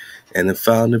 And the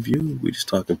Fountain of Youth? We just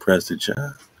talking Prester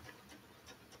John.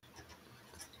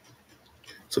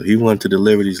 So he wanted to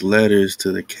deliver these letters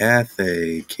to the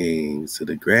Cathay kings, to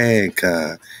the Grand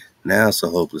Khan. Now so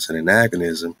hopeless an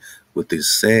anachronism. With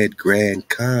this said Grand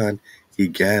Khan, he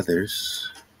gathers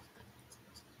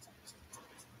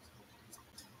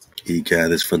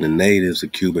from the natives. The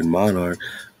Cuban monarch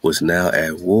was now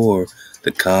at war.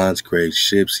 The Khan's great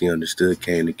ships, he understood,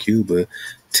 came to Cuba,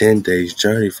 10 days'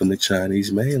 journey from the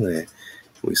Chinese mainland.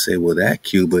 We say, well, that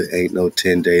Cuba ain't no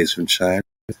 10 days from China.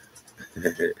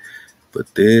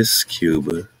 But this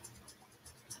Cuba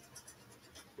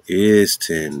is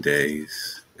 10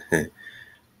 days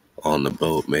on the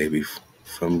boat, maybe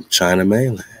from China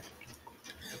mainland.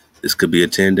 This could be a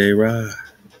 10-day ride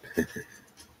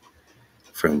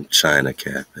from China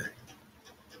Cathay.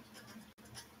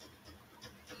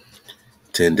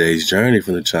 10 days' journey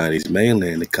from the Chinese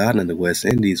mainland. The continent of the West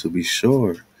Indies would be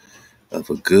sure of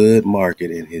a good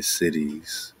market in his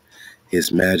cities.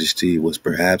 His Majesty was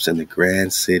perhaps in the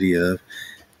grand city of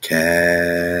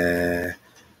Cathay.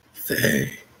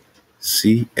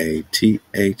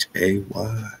 Cathay.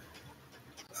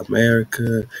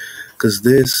 America. Because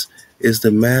this is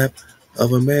the map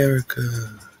of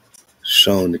America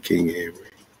shown to King Henry.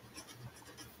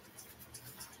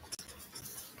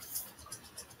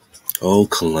 Oh,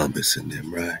 Columbus and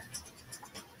them, right?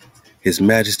 His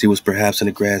Majesty was perhaps in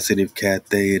the grand city of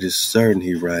Cathay. It is certain,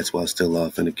 he writes while still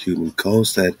off in the Cuban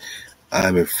coast, that I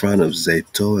am in front of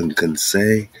Zeto and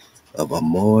Kansai, of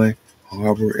Amoy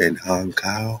Harbor and Hong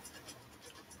Kong,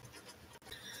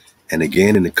 and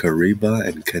again in the Kariba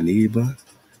and Kaniba,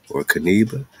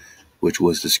 which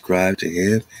was described to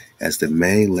him as the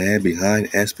main land behind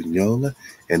Hispaniola,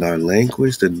 in our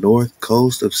language, the north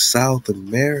coast of South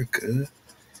America.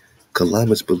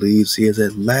 Columbus believes he has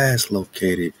at last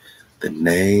located the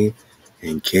name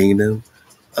and kingdom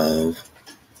of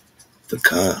the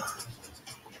Khan.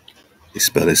 He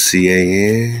spelled it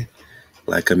C-A-N,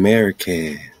 like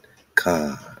American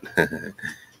Khan.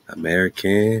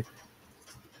 American.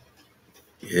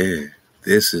 Yeah,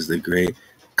 this is the great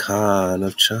Khan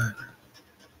of China.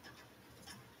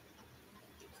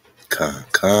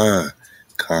 Khan.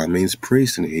 Khan means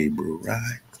priest in Hebrew,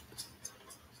 right?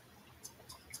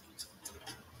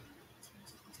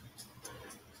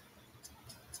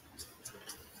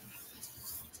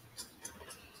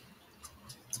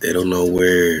 They don't know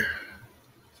where.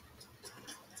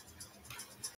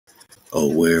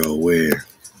 Where.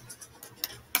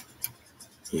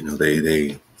 You know,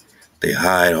 they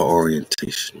hide our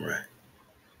orientation, right?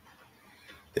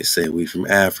 They say we from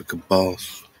Africa,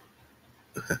 boss.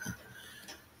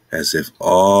 As if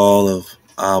all of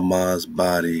Alma's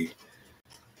body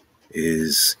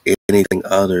is anything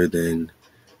other than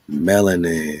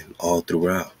melanin all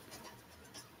throughout.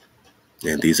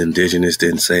 And these indigenous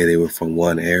didn't say they were from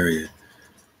one area.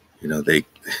 You know, they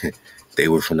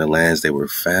were from the lands they were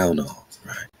found on,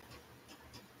 right?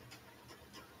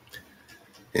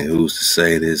 And who's to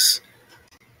say this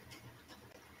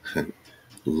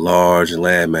large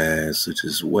landmass, which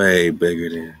is way bigger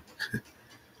than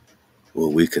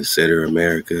what we consider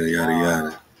America, yada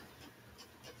yada.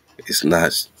 It's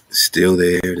not still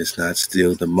there, and it's not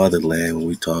still the motherland when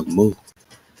we talk Moo.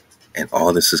 And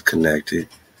all this is connected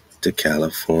to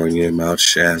California, Mount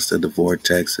Shasta, the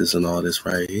vortexes, and all this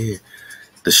right here.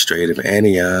 The Strait of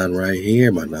Anion right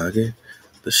here, my nugget.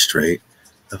 The Strait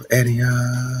of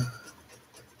Anion.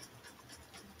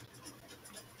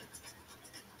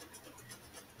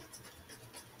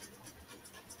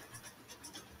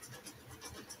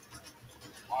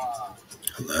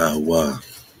 Halal HaWah.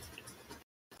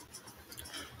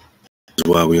 This is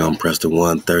why we on Prester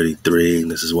 133,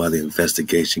 and this is why the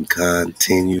investigation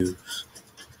continues.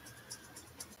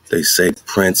 They say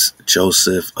Prince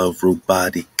Joseph of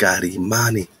Rubadi Gotti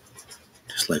Mani,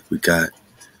 just like we got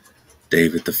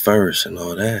David the First and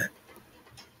all that.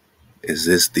 Is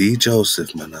this the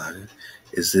Joseph, Manada?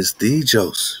 Is this the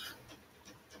Joseph?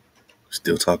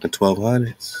 Still talking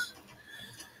 1200s.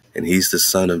 And he's the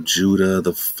son of Judah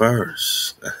the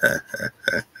First.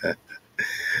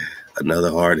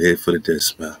 Another hard hit for the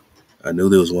dismount. I knew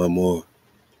there was one more.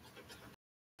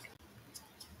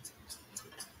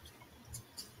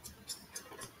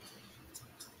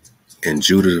 And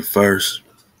Judah the First,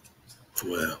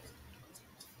 well,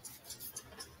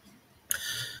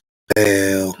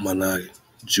 my nugget,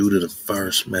 Judah the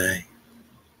First, man.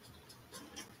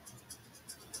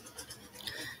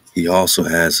 He also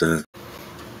has a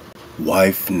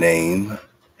wife named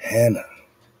HANA.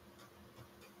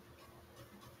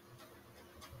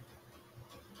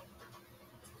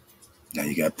 Now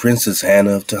you got Princess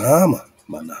Hannah of Tehama,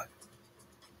 Manak,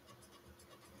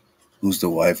 who's the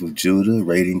wife of Judah,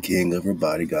 reigning king of her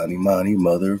body, Ganimani,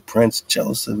 mother of Prince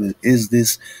Joseph. Is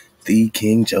this the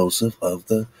King Joseph of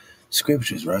the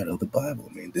scriptures, right, of the Bible?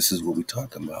 I mean, this is what we're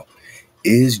talking about.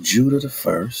 Is Judah the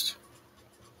first,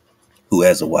 who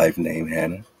has a wife named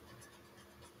Hannah,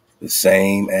 the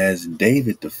same as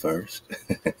David the first,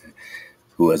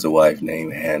 who has a wife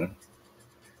named Hannah,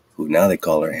 who now they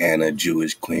call her Hannah,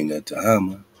 Jewish queen of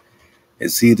Tehama?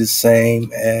 Is he the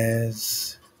same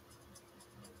as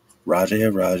Raja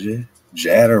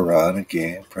Jadaron,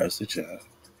 again, Prester John,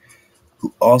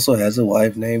 who also has a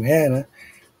wife named Hannah?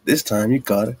 This time you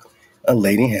got a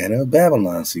Lady Hannah of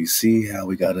Babylon. So you see how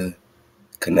we got to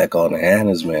connect all the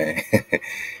Hannahs, man.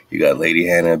 You got Lady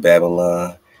Hannah of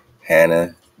Babylon,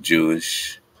 Hannah,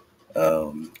 Jewish,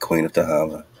 queen of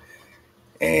Tehama,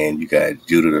 and you got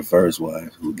Judah the first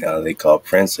wife, who now they call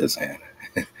Princess Hannah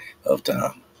of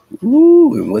Tehama.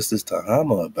 Ooh, and what's this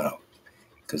Tehama about?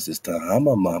 Because this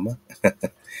Tehama mama,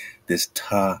 this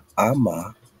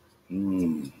Ta'ama,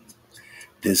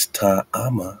 this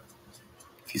Ta'ama,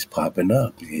 he's popping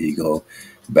up. Here you go,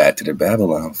 back to the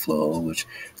Babylon flow, which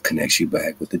connects you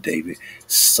back with the David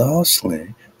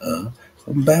Soslan of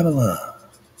Babylon.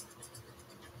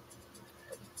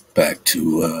 Back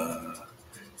to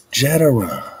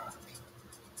Jadaron.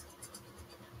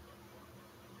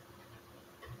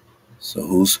 So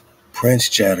who's Prince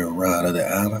Jadaron of the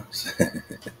islands?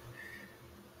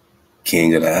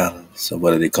 King of the islands. So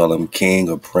what do they call him? King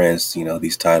or Prince? You know,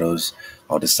 these titles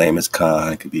are the same as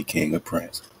Khan. It could be King or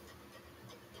Prince.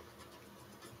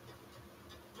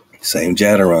 Same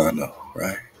Jadaron though,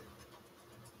 right?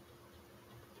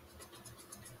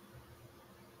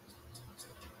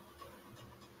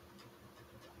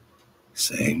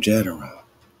 Same Jadaron.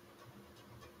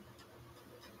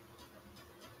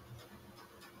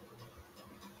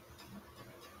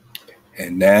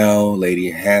 And now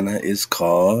Lady Hannah is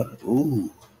called,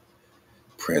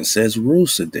 Princess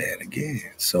Rusudan again.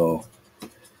 So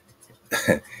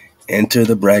enter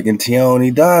the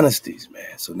Bragantine dynasties,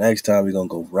 man. So next time we're going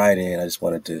to go right in. I just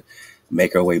wanted to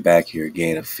make our way back here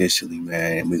again officially,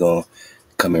 man. And we're going to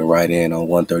come in right in on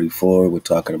 134. We're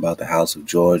talking about the House of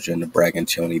Georgia and the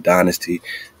Bragantine dynasty.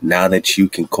 Now that you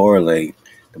can correlate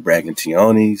the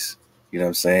Bragantines, you know what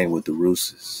I'm saying, with the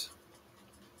Russes,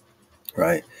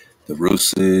 right? The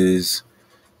Russes,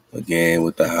 again,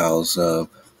 with the house of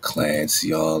Clan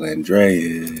Cial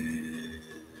Andreas.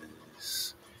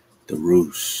 The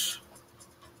Rus.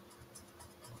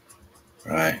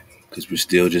 Right? Because we're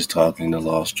still just talking the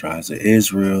lost tribes of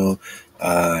Israel,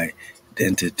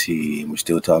 identity. We're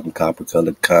still talking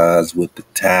copper-colored Khans with the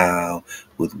Tau,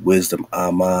 with wisdom,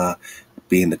 Amma,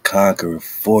 being the conqueror of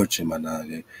fortune, my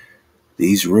nigga.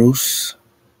 These Rus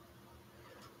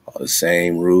are the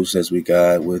same Rus as we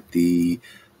got with the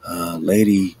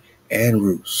Lady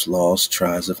Anrus, lost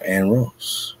tribes of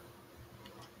Anros.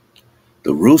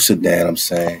 The Rusudan, I'm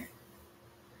saying.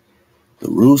 The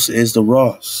Rus is the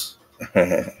Ross.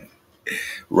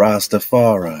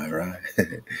 Rastafari, right?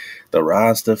 The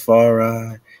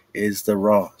Rastafari is the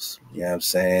Ross. You know what I'm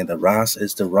saying? The Ross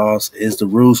is the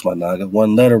Rus, my nigga.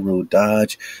 One letter rule.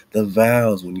 Dodge the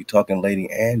vowels. When you're talking Lady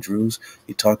Andrews,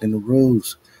 you're talking the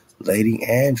Rus. Lady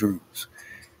Andrews.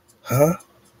 Huh?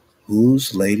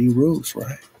 Who's Lady Rus,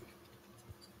 right?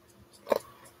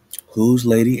 Who's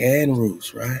Lady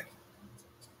Andrews, right?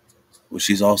 Well,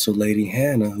 she's also Lady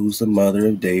Hannah, who's the mother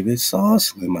of David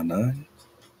Soslan, my nigga.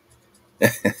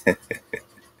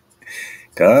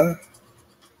 God.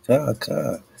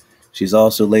 She's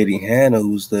also Lady Hannah,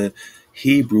 who's the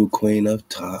Hebrew queen of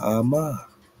Ta'ama,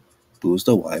 who's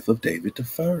the wife of David the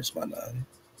first, my nigga.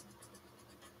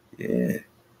 Yeah.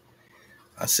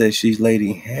 I said she's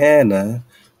Lady Hannah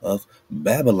of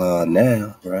Babylon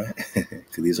now, right?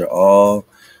 Because these are all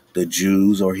the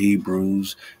Jews or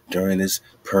Hebrews during this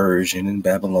Persian and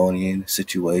Babylonian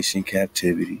situation,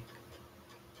 captivity.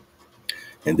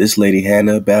 And this Lady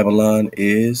Hannah of Babylon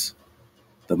is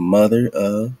the mother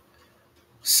of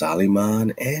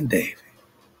Solomon and David.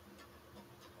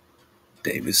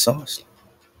 David Soslan.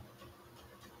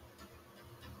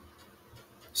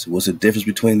 So what's the difference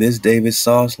between this David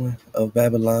Soslan of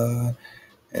Babylon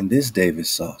and this David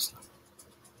Soslan?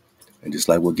 And just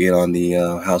like we'll get on the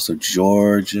House of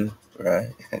Georgia, right?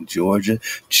 And Georgia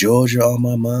on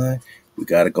my mind, we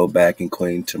got to go back in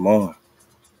Queen Tamar.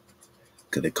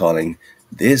 Because they're calling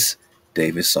this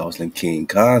David Soslan King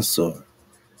Consort,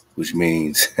 which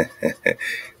means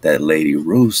that Lady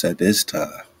Rus at this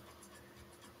time,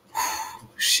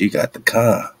 she got the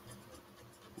Khan.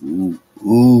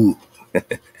 Ooh.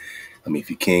 I mean,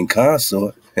 if you're King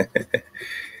Consort,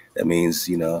 that That means,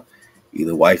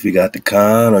 either wifey got the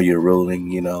Khan or you're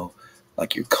ruling,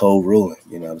 like you're co-ruling,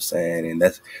 you know what I'm saying? And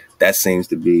that seems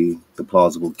to be the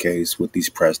plausible case with these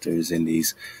Presters and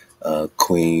these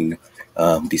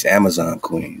these Amazon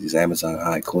queens, these Amazon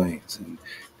high queens. And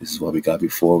this is what we got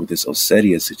before with this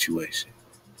Ossetia situation.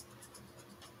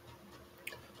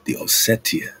 The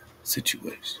Ossetia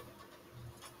situation.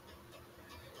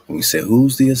 And we say,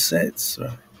 who's the Ossets,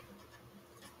 right?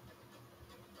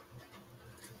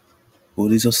 Who are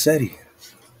these Ossetians?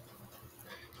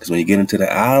 Because when you get into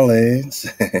the islands,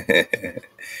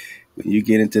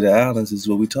 this is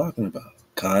what we're talking about.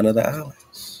 Khan of the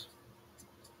islands.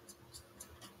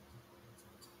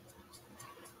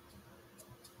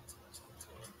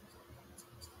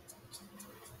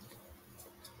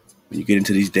 When you get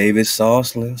into these David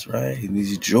Soslands, right, and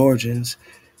these Georgians,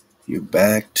 you're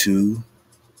back to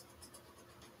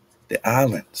the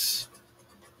islands.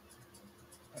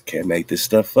 I can't make this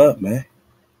stuff up, man.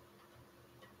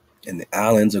 And the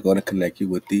islands are going to connect you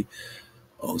with the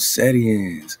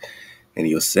Ossetians. And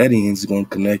the Ossetians are going to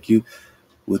connect you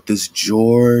with this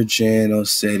Georgian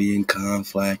Ossetian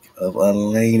conflict of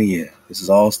Alania. This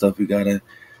is all stuff we got to,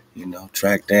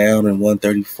 track down in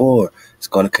 134. It's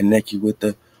going to connect you with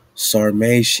the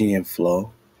Sarmatian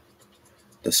flow.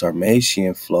 The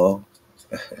Sarmatian flow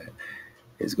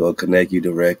is going to connect you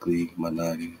directly,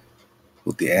 Managi,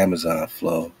 with the Amazon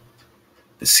flow.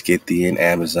 The Scythian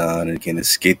Amazon. And again, the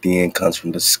Scythian comes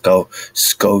from the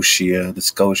Scotia. The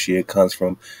Scotia comes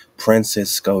from Princess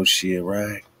Scotia,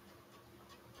 right?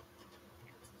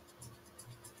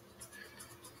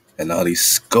 And all these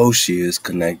Scotias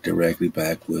connect directly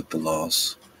back with the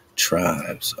lost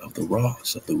tribes of the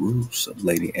Ross, of the Rus, of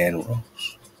Lady Anne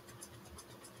Rose.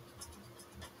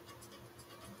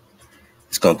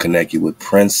 It's going to connect you with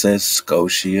Princess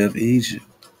Scotia of Egypt.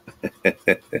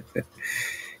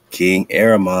 King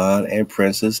Aramon and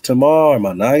Princess Tamar,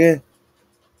 my noggin.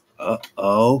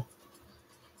 Uh-oh.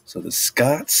 So the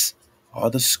Scots are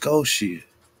the Scotia.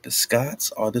 The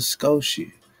Scots are the Scotia,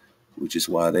 which is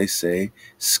why they say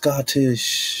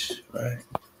Scottish, right?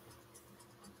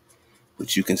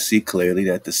 But you can see clearly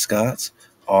that the Scots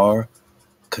are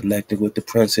connected with the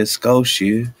Princess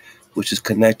Scotia, which is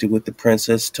connected with the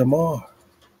Princess Tamar.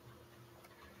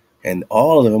 And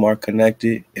all of them are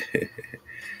connected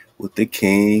with the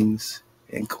kings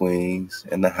and queens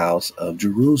in the house of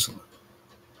Jerusalem.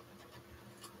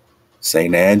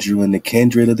 St. Andrew and the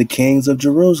kindred of the kings of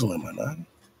Jerusalem,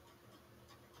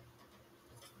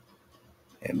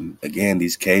 and again,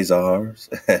 these Khazars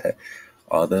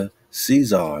are the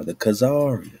Caesar, the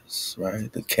Khazarias,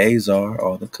 right? The Khazar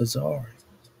are the Khazari.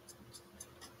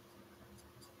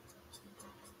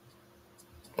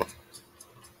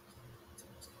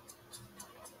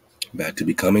 Back to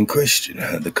becoming Christian,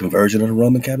 the conversion of the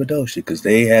Roman Cappadocia, because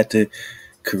they had to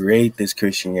create this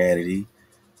Christianity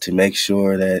to make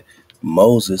sure that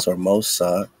Moses or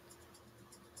Mosat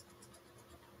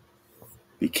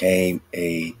became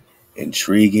a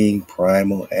intriguing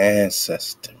primal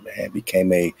ancestor, man.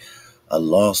 Became a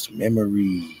lost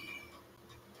memory,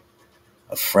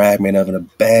 a fragment of an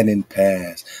abandoned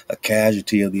past, a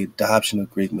casualty of the adoption of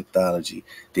Greek mythology,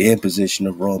 the imposition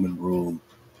of Roman rule,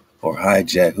 or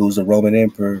hijack. Who's the Roman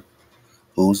emperor?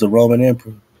 Who's the Roman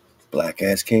emperor? Black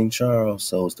ass King Charles.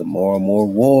 So it's the more and more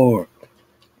war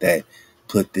that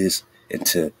put this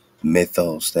into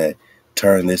mythos, that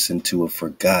turned this into a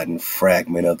forgotten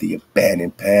fragment of the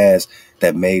abandoned past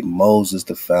that made Moses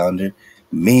the founder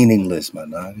meaningless, my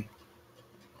nigga.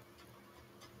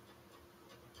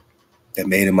 That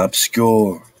made him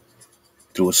obscure.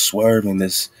 Through a swerve in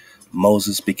this,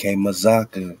 Moses became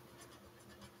Mazaka.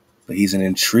 But he's an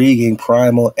intriguing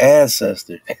primal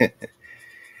ancestor.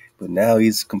 But now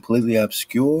he's completely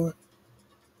obscure.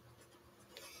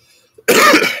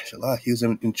 He was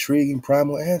an intriguing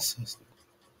primal ancestor.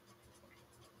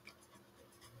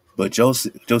 But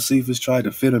Josephus tried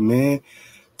to fit him in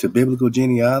to biblical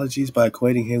genealogies by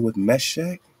equating him with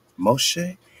Moshe.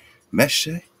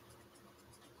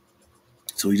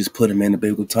 So he just put him in the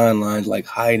biblical timelines, like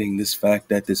hiding this fact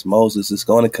that this Moses is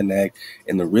going to connect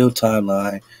in the real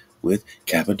timeline with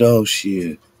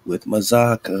Cappadocia, with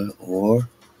Mazaka, or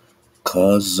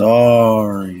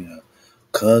Khazaria.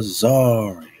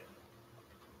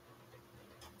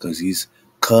 Because he's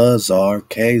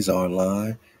Khazar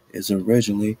line is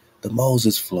originally the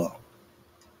Moses flow.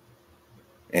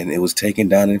 And it was taken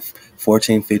down in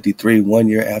 1453, 1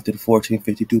 year after the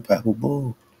 1452 Papal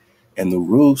Bull. And the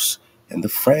Rus and the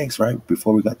Franks, right,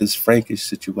 before we got this Frankish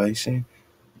situation,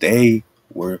 they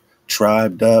were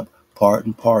tribed up, part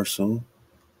and parcel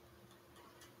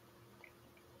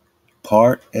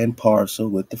part and parcel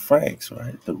with the Franks,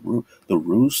 right? The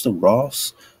Rus, the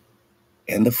Ross,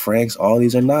 and the Franks, all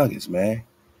these are Nagas, man.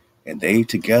 And they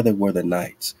together were the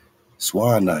Knights.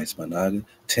 Swan Knights, my Naga.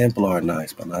 Templar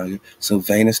Knights, my Naga.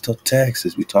 Sylvanus till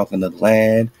Texas. We talking the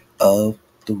land of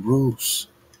the Rus.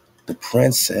 The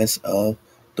princess of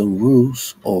the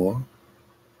Rus, or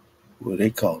what do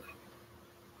they call it?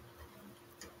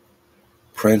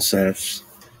 Princess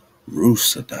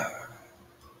Rusudan.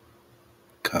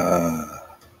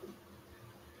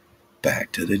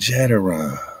 Back to the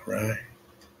Jetteron, right?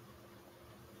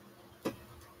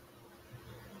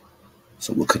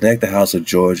 So we'll connect the House of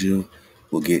Georgia.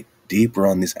 We'll get deeper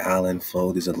on this island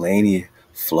flow, this Atlantean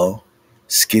flow,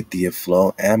 Scythia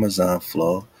flow, Amazon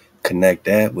flow. Connect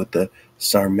that with the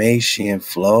Sarmatian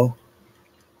flow,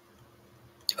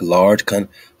 a large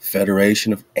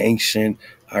confederation of ancient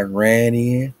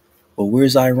Iranian. Well,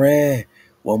 where's Iran?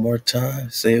 One more time.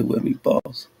 Say it with me,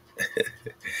 boss.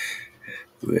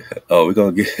 Oh, we're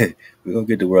gonna get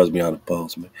the world's beyond the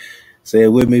post, man. Say it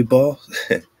with me, boss.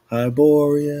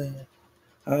 Hyboria.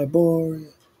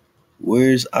 Hyboria.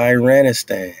 Where's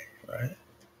Iranistan, right?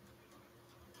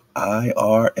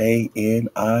 Iranistan.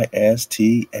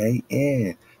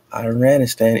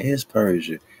 Iranistan is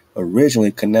Persia.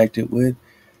 Originally connected with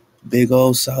big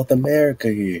old South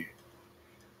America here.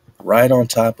 Right on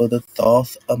top of the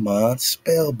Thoth Amon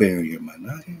spell barrier, my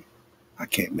nigga. I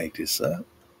can't make this up.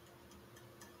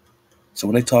 So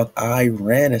when they talk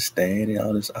Iranistan and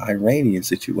all this Iranian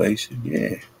situation,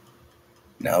 yeah.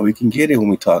 Now we can get it when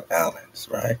we talk islands,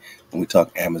 right? When we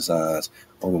talk Amazons,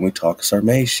 or when we talk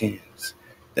Sarmatians,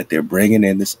 that they're bringing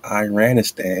in this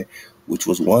Iranistan, which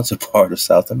was once a part of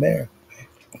South America.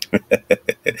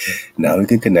 Now we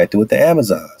can connect it with the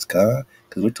Amazons, because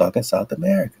we're talking South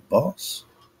America, boss.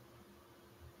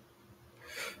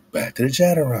 Back to the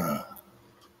Jetteron.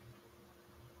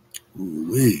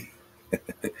 Ooh-wee.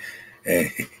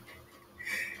 Hey,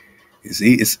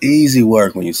 it's easy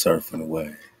work when you're surfing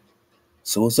away.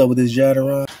 So what's up with this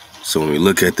Jetteron? So when we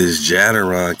look at this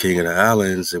Jetteron, King of the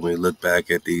Islands, and we look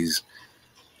back at these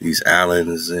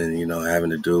islands and, having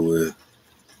to do with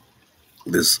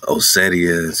this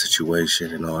Ossetia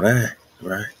situation and all that,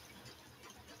 right?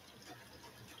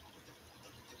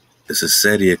 This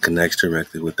Ossetia connects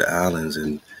directly with the islands,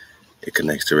 and it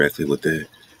connects directly with the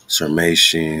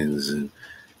Sarmatians, and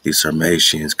these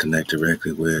Sarmatians connect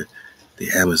directly with the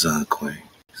Amazon Queen.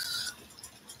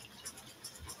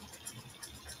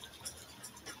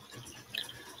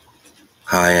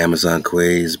 High Amazon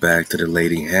Queens back to the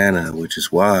Lady HANA, which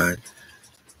is why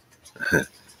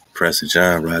Prester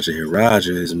John Roger here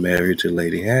Roger is married to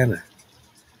Lady HANA,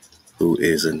 who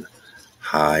is in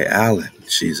High Island.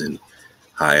 She's in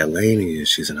High Alania.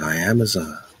 She's in High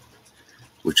Amazon,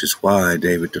 which is why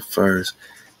David I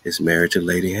is married to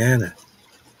Lady HANA,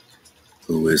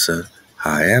 who is a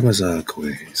High Amazon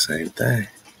Queen. Same thing.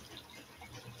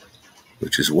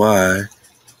 Which is why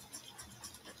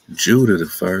Judah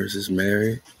I is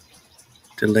married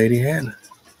to Lady HANA.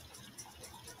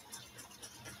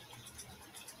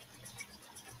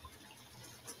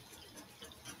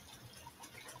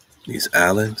 These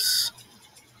islands,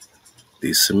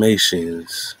 these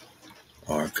Sarmatians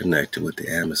are connected with the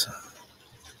Amazon,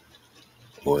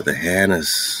 or the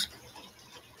Hanas.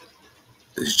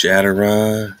 This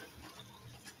Jetteron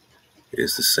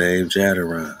is the same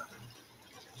Jetteron.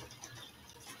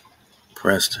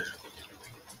 Prester,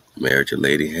 married to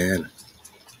Lady HANA.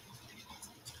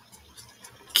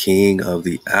 King of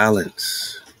the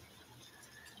Islands.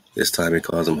 This time he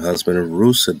calls him husband of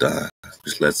Rusudan,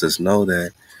 which lets us know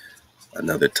that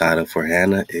another title for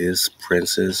Hannah is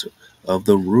Princess of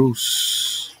the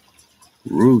Rus.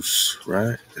 Rus,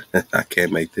 right? I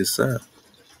can't make this up.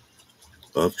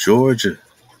 Of Georgia.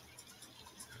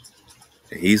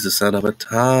 And he's the son of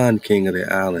Atan, King of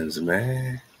the Islands,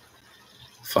 man.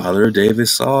 Father of David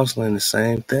Soslan, the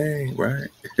same thing, right?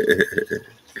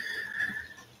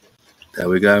 That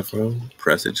we got from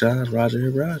Prester John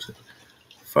Roger.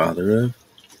 Father of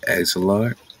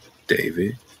Axelard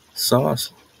David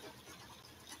Soslan.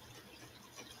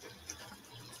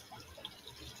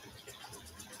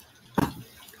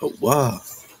 Oh, wow.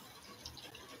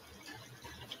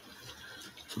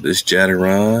 So this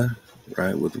Jetteron,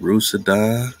 right, with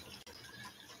Rusudan,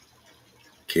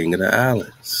 King of the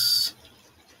Islands.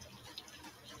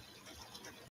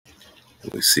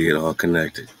 And we see it all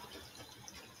connected.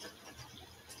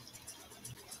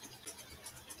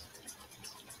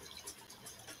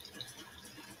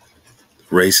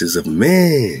 Races of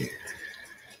Men.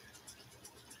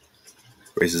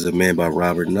 Races of Men by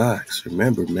Robert Knox.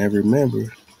 Remember.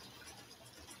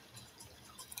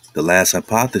 The last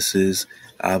hypothesis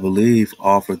I believe,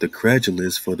 offered the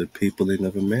credulous for the peopling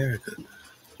of America.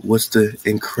 What's the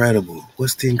incredible?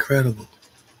 What's the incredible?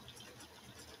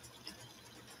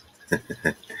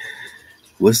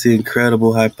 What's the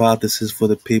incredible hypothesis for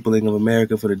the peopling of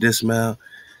America for the dismount?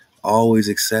 Always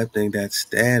accepting that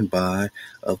standby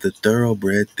of the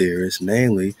thoroughbred theorist,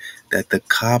 namely that the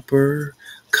copper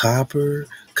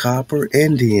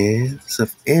Indians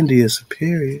of India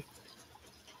superior.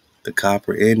 The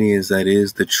copper Indians, that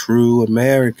is, the true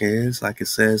Americans, like it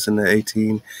says in the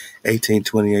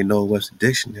 1828 Northwestern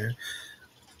Dictionary,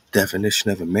 definition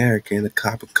of American, the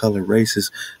copper-colored races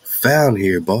found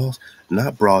here, boss,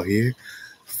 not brought here,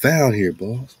 found here,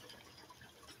 boss.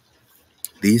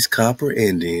 These copper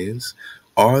Indians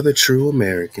are the true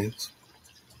Americans,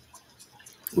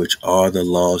 which are the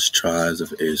lost tribes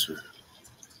of Israel.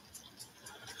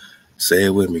 Say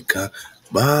it with me,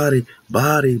 body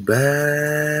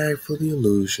bag for the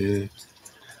illusion,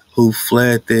 who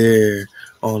fled there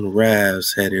on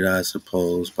rafts headed, I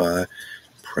suppose, by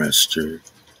Prester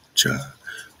John.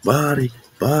 Body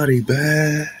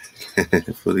bag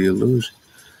for the illusion.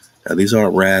 Now, these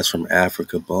aren't rafts from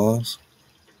Africa, boss.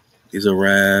 These are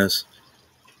rafts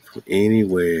from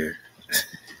anywhere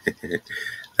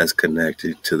that's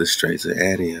connected to the Straits of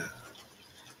Antioch,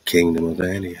 Kingdom of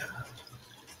Antioch.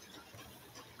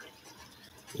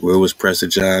 Where was Prester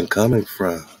John coming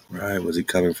from, right? Was he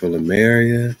coming from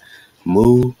Lemuria,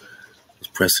 Mu? Was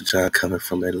Prester John coming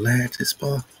from Atlantis,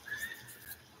 boss?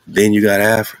 Then you got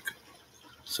Africa.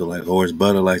 So like Horace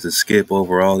Butler likes to skip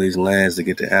over all these lands to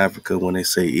get to Africa when they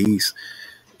say east.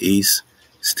 East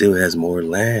still has more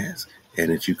lands.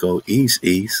 And if you go east,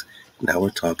 now we're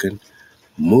talking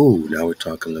Mu. Now we're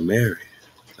talking Lemuria.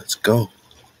 Let's go.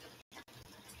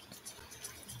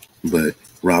 But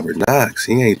Robert Knox,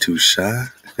 he ain't too shy.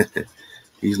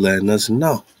 He's letting us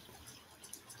know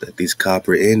that these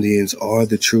copper Indians are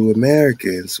the true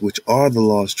Americans, which are the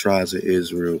lost tribes of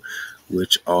Israel,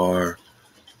 which are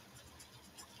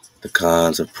the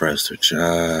cons of Prester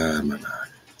John.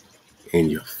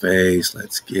 In your face,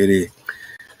 let's get it.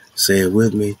 Say it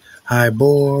with me.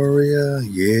 Hyboria,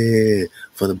 yeah,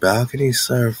 for the balcony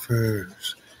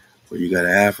surfers. Where you got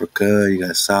Africa, you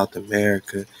got South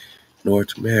America,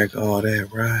 North America, all that,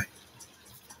 right?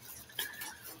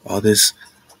 All this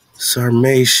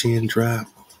Sarmatian drop.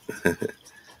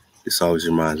 This always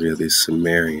reminds me of this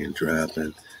Sumerian drop,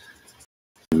 and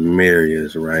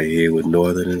Sumeria's right here with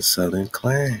northern and southern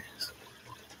clans.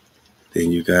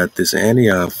 Then you got this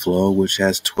Antioch flow, which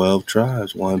has 12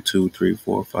 tribes. 1, 2, 3,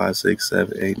 4, 5, 6,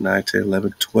 7, 8, 9, 10,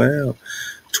 11, 12.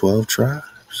 12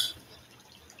 tribes.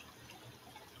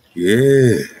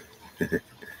 Yeah.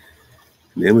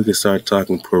 Then we can start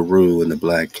talking Peru and the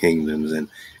Black Kingdoms and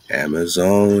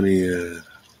Amazonia.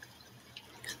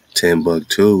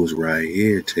 Timbuktu is right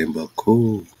here.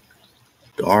 Timbuktu.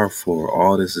 Darfur.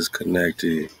 All this is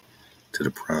connected to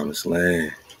the Promised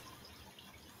Land.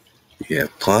 You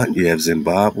have Punt. You have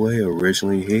Zimbabwe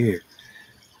originally here.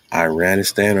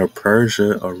 Iranistan or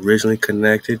Persia originally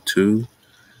connected to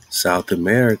South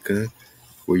America,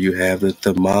 where you have the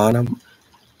Thoth-Amon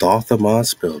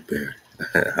Spellberry.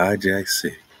 Hijack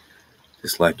City.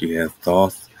 Just like you have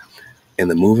Thoth in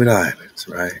the Moving Islands,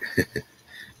 right?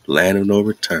 Land of no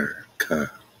return.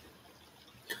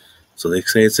 So they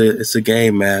say it's a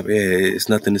game map. Yeah, it's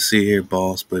nothing to see here,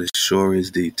 boss, but it sure is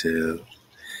detail.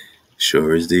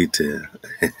 Sure is detail.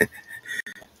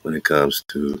 When it comes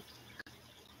to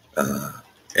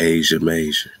Asia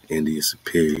Major, India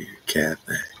Superior,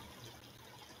 Cathay.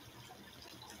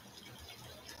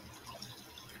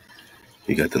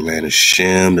 You got the land of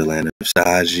Shem, the land of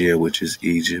Sagia, which is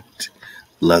Egypt,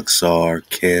 Luxor,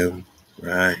 Kim,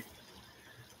 right?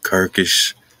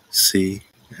 Kirkish Sea.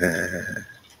 Yeah,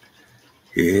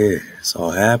 it's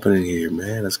all happening here,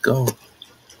 man. Let's go.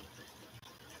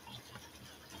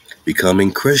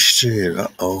 Becoming Christian.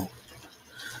 Uh-oh.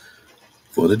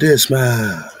 For the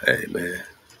dismount. Hey, man.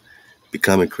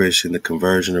 Becoming Christian, the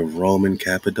conversion of Roman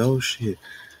Cappadocia.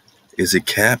 Is it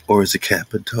Cap or is it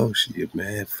Cappadocia,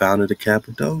 man? Founder of the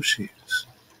Cappadocians.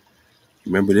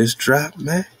 Remember this drop,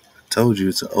 man? I told you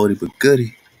it's an oldie but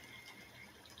goodie.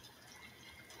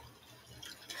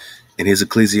 In his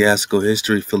ecclesiastical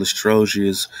history,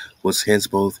 Philostrosius was hence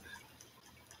both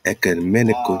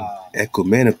ecumenical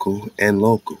and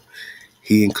local.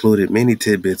 He included many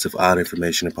tidbits of odd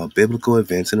information about biblical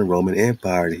events in the Roman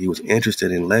Empire, and he was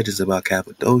interested in legends about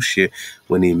Cappadocia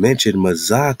when he mentioned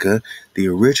Mazaka, the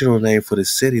original name for the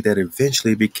city that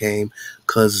eventually became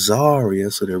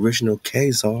Khazaria. So the original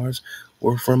Khazars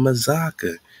were from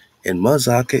Mazaka, and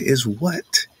Mazaka is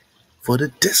what? For the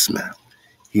dismount.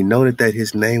 He noted that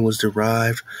his name was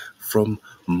derived from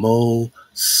Mo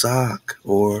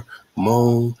or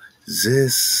Moses,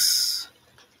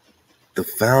 the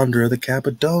founder of the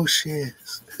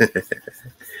Cappadocians.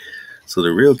 So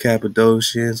the real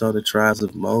Cappadocians are the tribes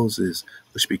of Moses,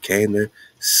 which became the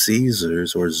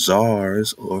Caesars or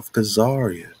Czars of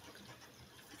Khazaria.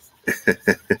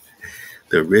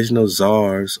 The original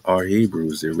Czars are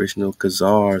Hebrews. The original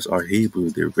Khazars are Hebrew.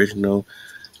 The original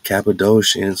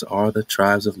Cappadocians are the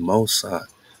tribes of Mazaka.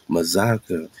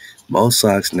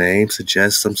 Mosak's name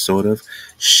suggests some sort of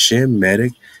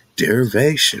Shemitic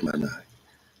derivation, my night.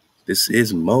 This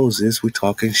is Moses. We're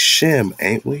talking Shem,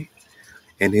 ain't we?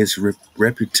 And his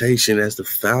reputation as the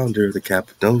founder of the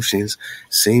Cappadocians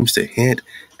seems to hint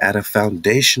at a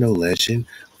foundational legend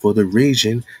for the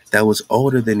region that was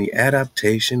older than the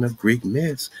adaptation of Greek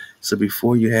myths. So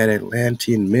before you had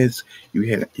Atlantean myths,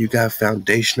 you got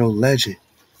foundational legend.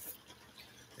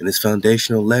 And this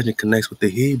foundational legend connects with the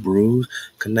Hebrews,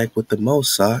 connect with the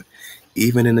Mosak,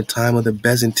 even in the time of the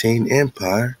Byzantine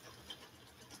Empire.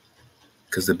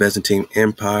 Because the Byzantine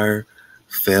Empire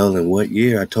fell in what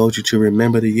year? I told you to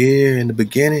remember the year in the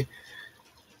beginning.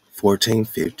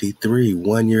 1453,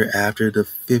 1 year after the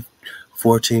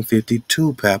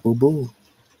 1452 Papal Bull.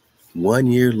 1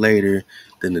 year later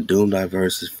than the Doom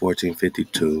Diversus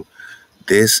 1452,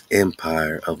 this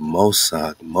empire of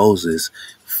Moses,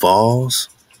 falls.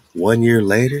 1 year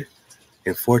later,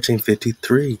 in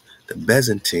 1453, the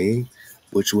Byzantine,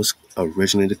 which was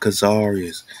originally the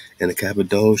Khazarians and the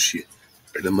Cappadocia,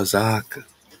 or the Mazaka.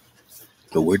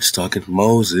 But we're just talking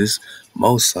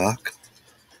Mosak,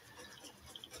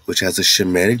 which has a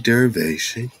Shemitic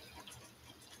derivation,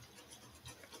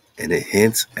 and it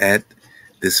hints at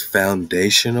this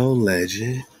foundational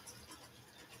legend.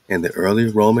 In the early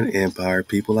Roman Empire,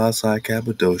 people outside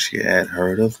Cappadocia had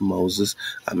heard of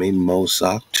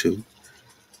Mosak too.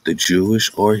 The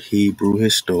Jewish or Hebrew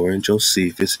historian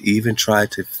Josephus even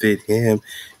tried to fit him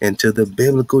into the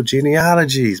biblical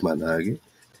genealogies, my nugget.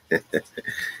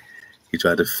 He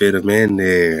tried to fit him in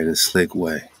there in a slick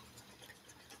way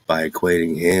by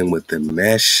equating him with the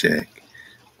Meshach,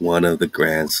 one of the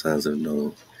grandsons of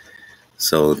Noah.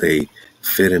 So they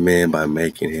fit him in by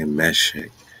making him Meshach,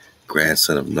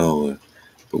 grandson of Noah.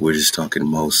 But we're just talking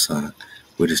Mosak.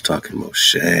 We're just talking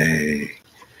Moshe.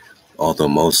 Although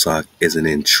Mosak is an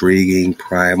intriguing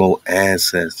primal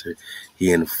ancestor,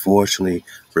 he unfortunately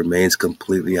remains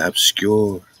completely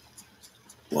obscure.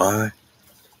 Why?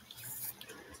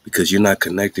 Because you're not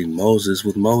connecting Moses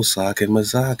with Mosak and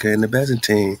Mazaka and the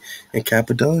Byzantine and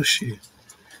Cappadocia.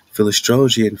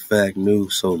 Philostroghi, in fact, knew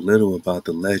so little about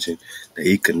the legend that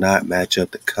he could not match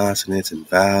up the consonants and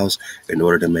vowels in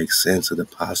order to make sense of the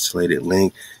postulated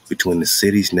link between the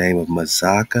city's name of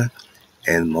Mazaka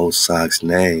and Mosak's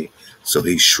name. So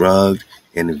he shrugged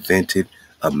and invented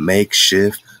a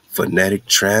makeshift phonetic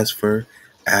transfer.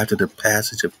 After the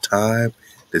passage of time,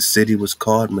 the city was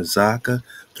called Mazaka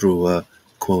through a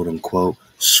quote-unquote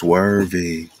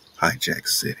swervy hijack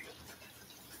city.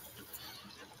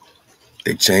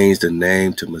 They changed the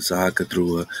name to Mazaka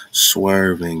through a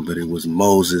swerving, but it was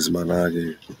Moses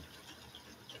Managa.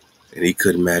 And he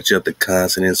couldn't match up the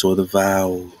consonants or the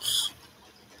vowels.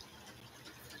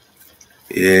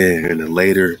 Yeah, in the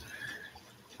later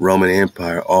Roman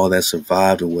Empire, all that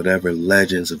survived, or whatever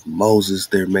legends of Moses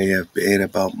there may have been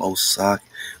about Mosak,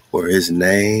 were his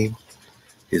name,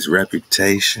 his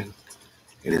reputation,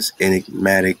 and his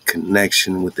enigmatic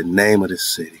connection with the name of the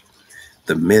city.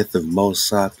 The myth of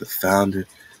Mosak, the founder,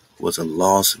 was a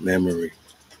lost memory,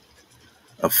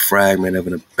 a fragment of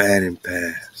an abandoned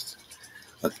past,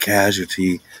 a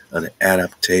casualty of the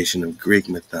adaptation of Greek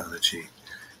mythology,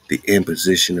 the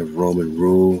imposition of Roman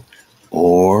rule,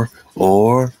 or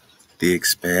the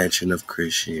expansion of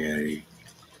Christianity.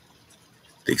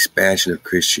 The expansion of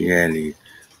Christianity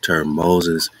turned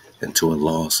Moses into a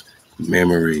lost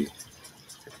memory,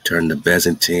 turned the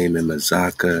Byzantine and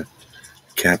Mazaka,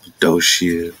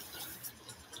 Cappadocia,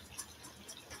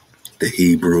 the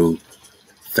Hebrew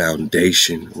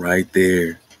foundation right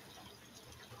there.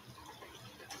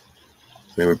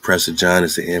 Remember, Prester John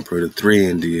is the emperor of the three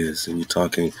Indias, and you're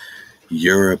talking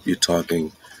Europe, you're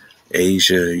talking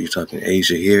Asia, you're talking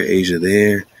Asia here, Asia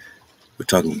there. We're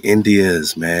talking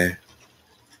Indias, man.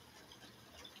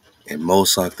 And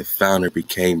Mosak, the founder,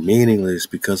 became meaningless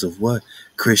because of what?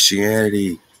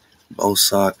 Christianity.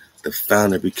 Mosak, the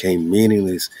founder, became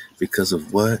meaningless because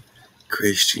of what?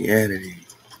 Christianity.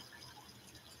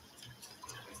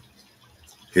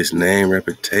 His name,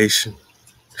 reputation.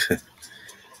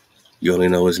 You only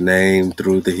know his name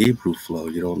through the Hebrew flow.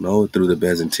 You don't know it through the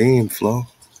Byzantine flow.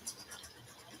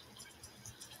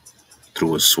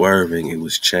 Through a swerving, it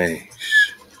was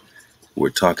changed.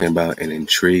 We're talking about an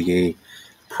intriguing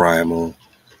primal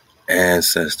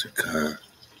ancestor, Khan.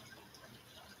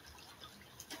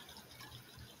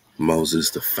 Moses,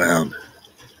 the founder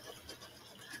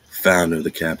of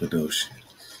the Cappadocia.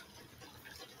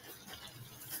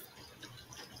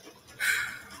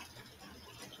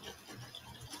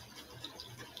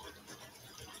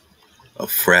 A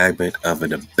fragment of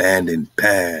an abandoned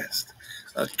past,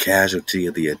 a casualty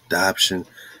of the adoption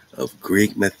of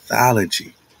Greek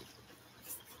mythology,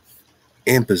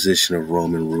 imposition of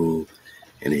Roman rule,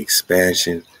 and the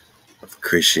expansion of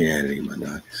Christianity, my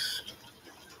nuggets.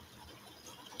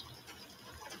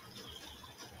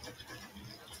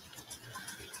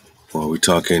 Or are we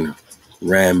talking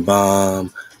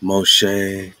Rambam,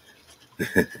 Moshe,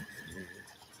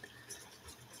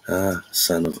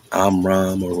 son of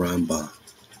Amram or Rambam?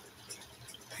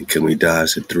 And can we dive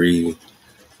to three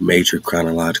major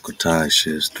chronological time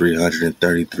shifts?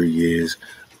 333 years,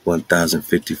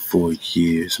 1,054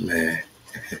 years, man.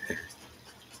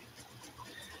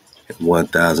 And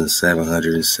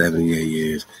 1,778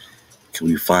 years. Can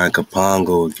we find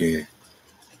Kapongo again?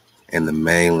 And the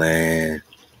mainland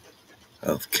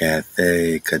of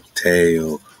Cathay,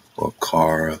 Kateo, or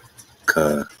Kara,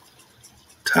 Ka,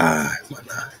 Tai,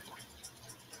 Manai.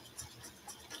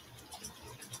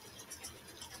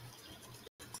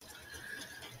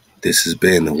 This has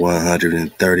been the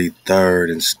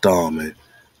 133rd installment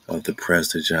of the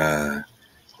Prester John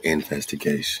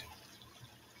investigation.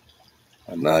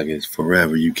 My nuggets,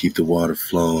 forever you keep the water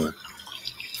flowing.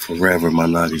 Forever, my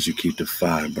nuggets, you keep the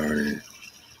fire burning.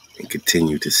 And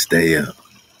continue to stay up,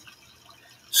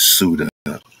 suit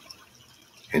up,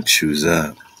 and choose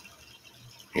up.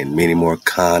 And many more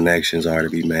connections are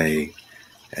to be made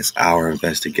as our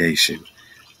investigation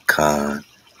continues.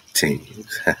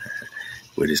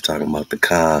 We're just talking about the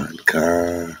con.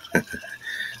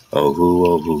 Oh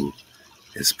who,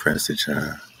 it's Prester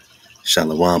John.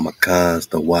 Shalom, my cons,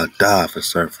 ThaWaDa for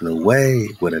surfing away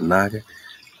with a nugget,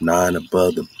 9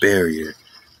 above the barrier,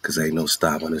 cause ain't no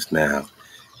stopping us now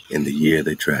in the year of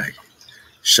the dragon.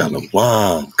 Shalom,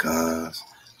 cons,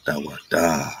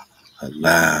 ThaWaDa,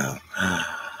 Halal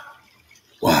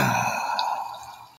HaWah.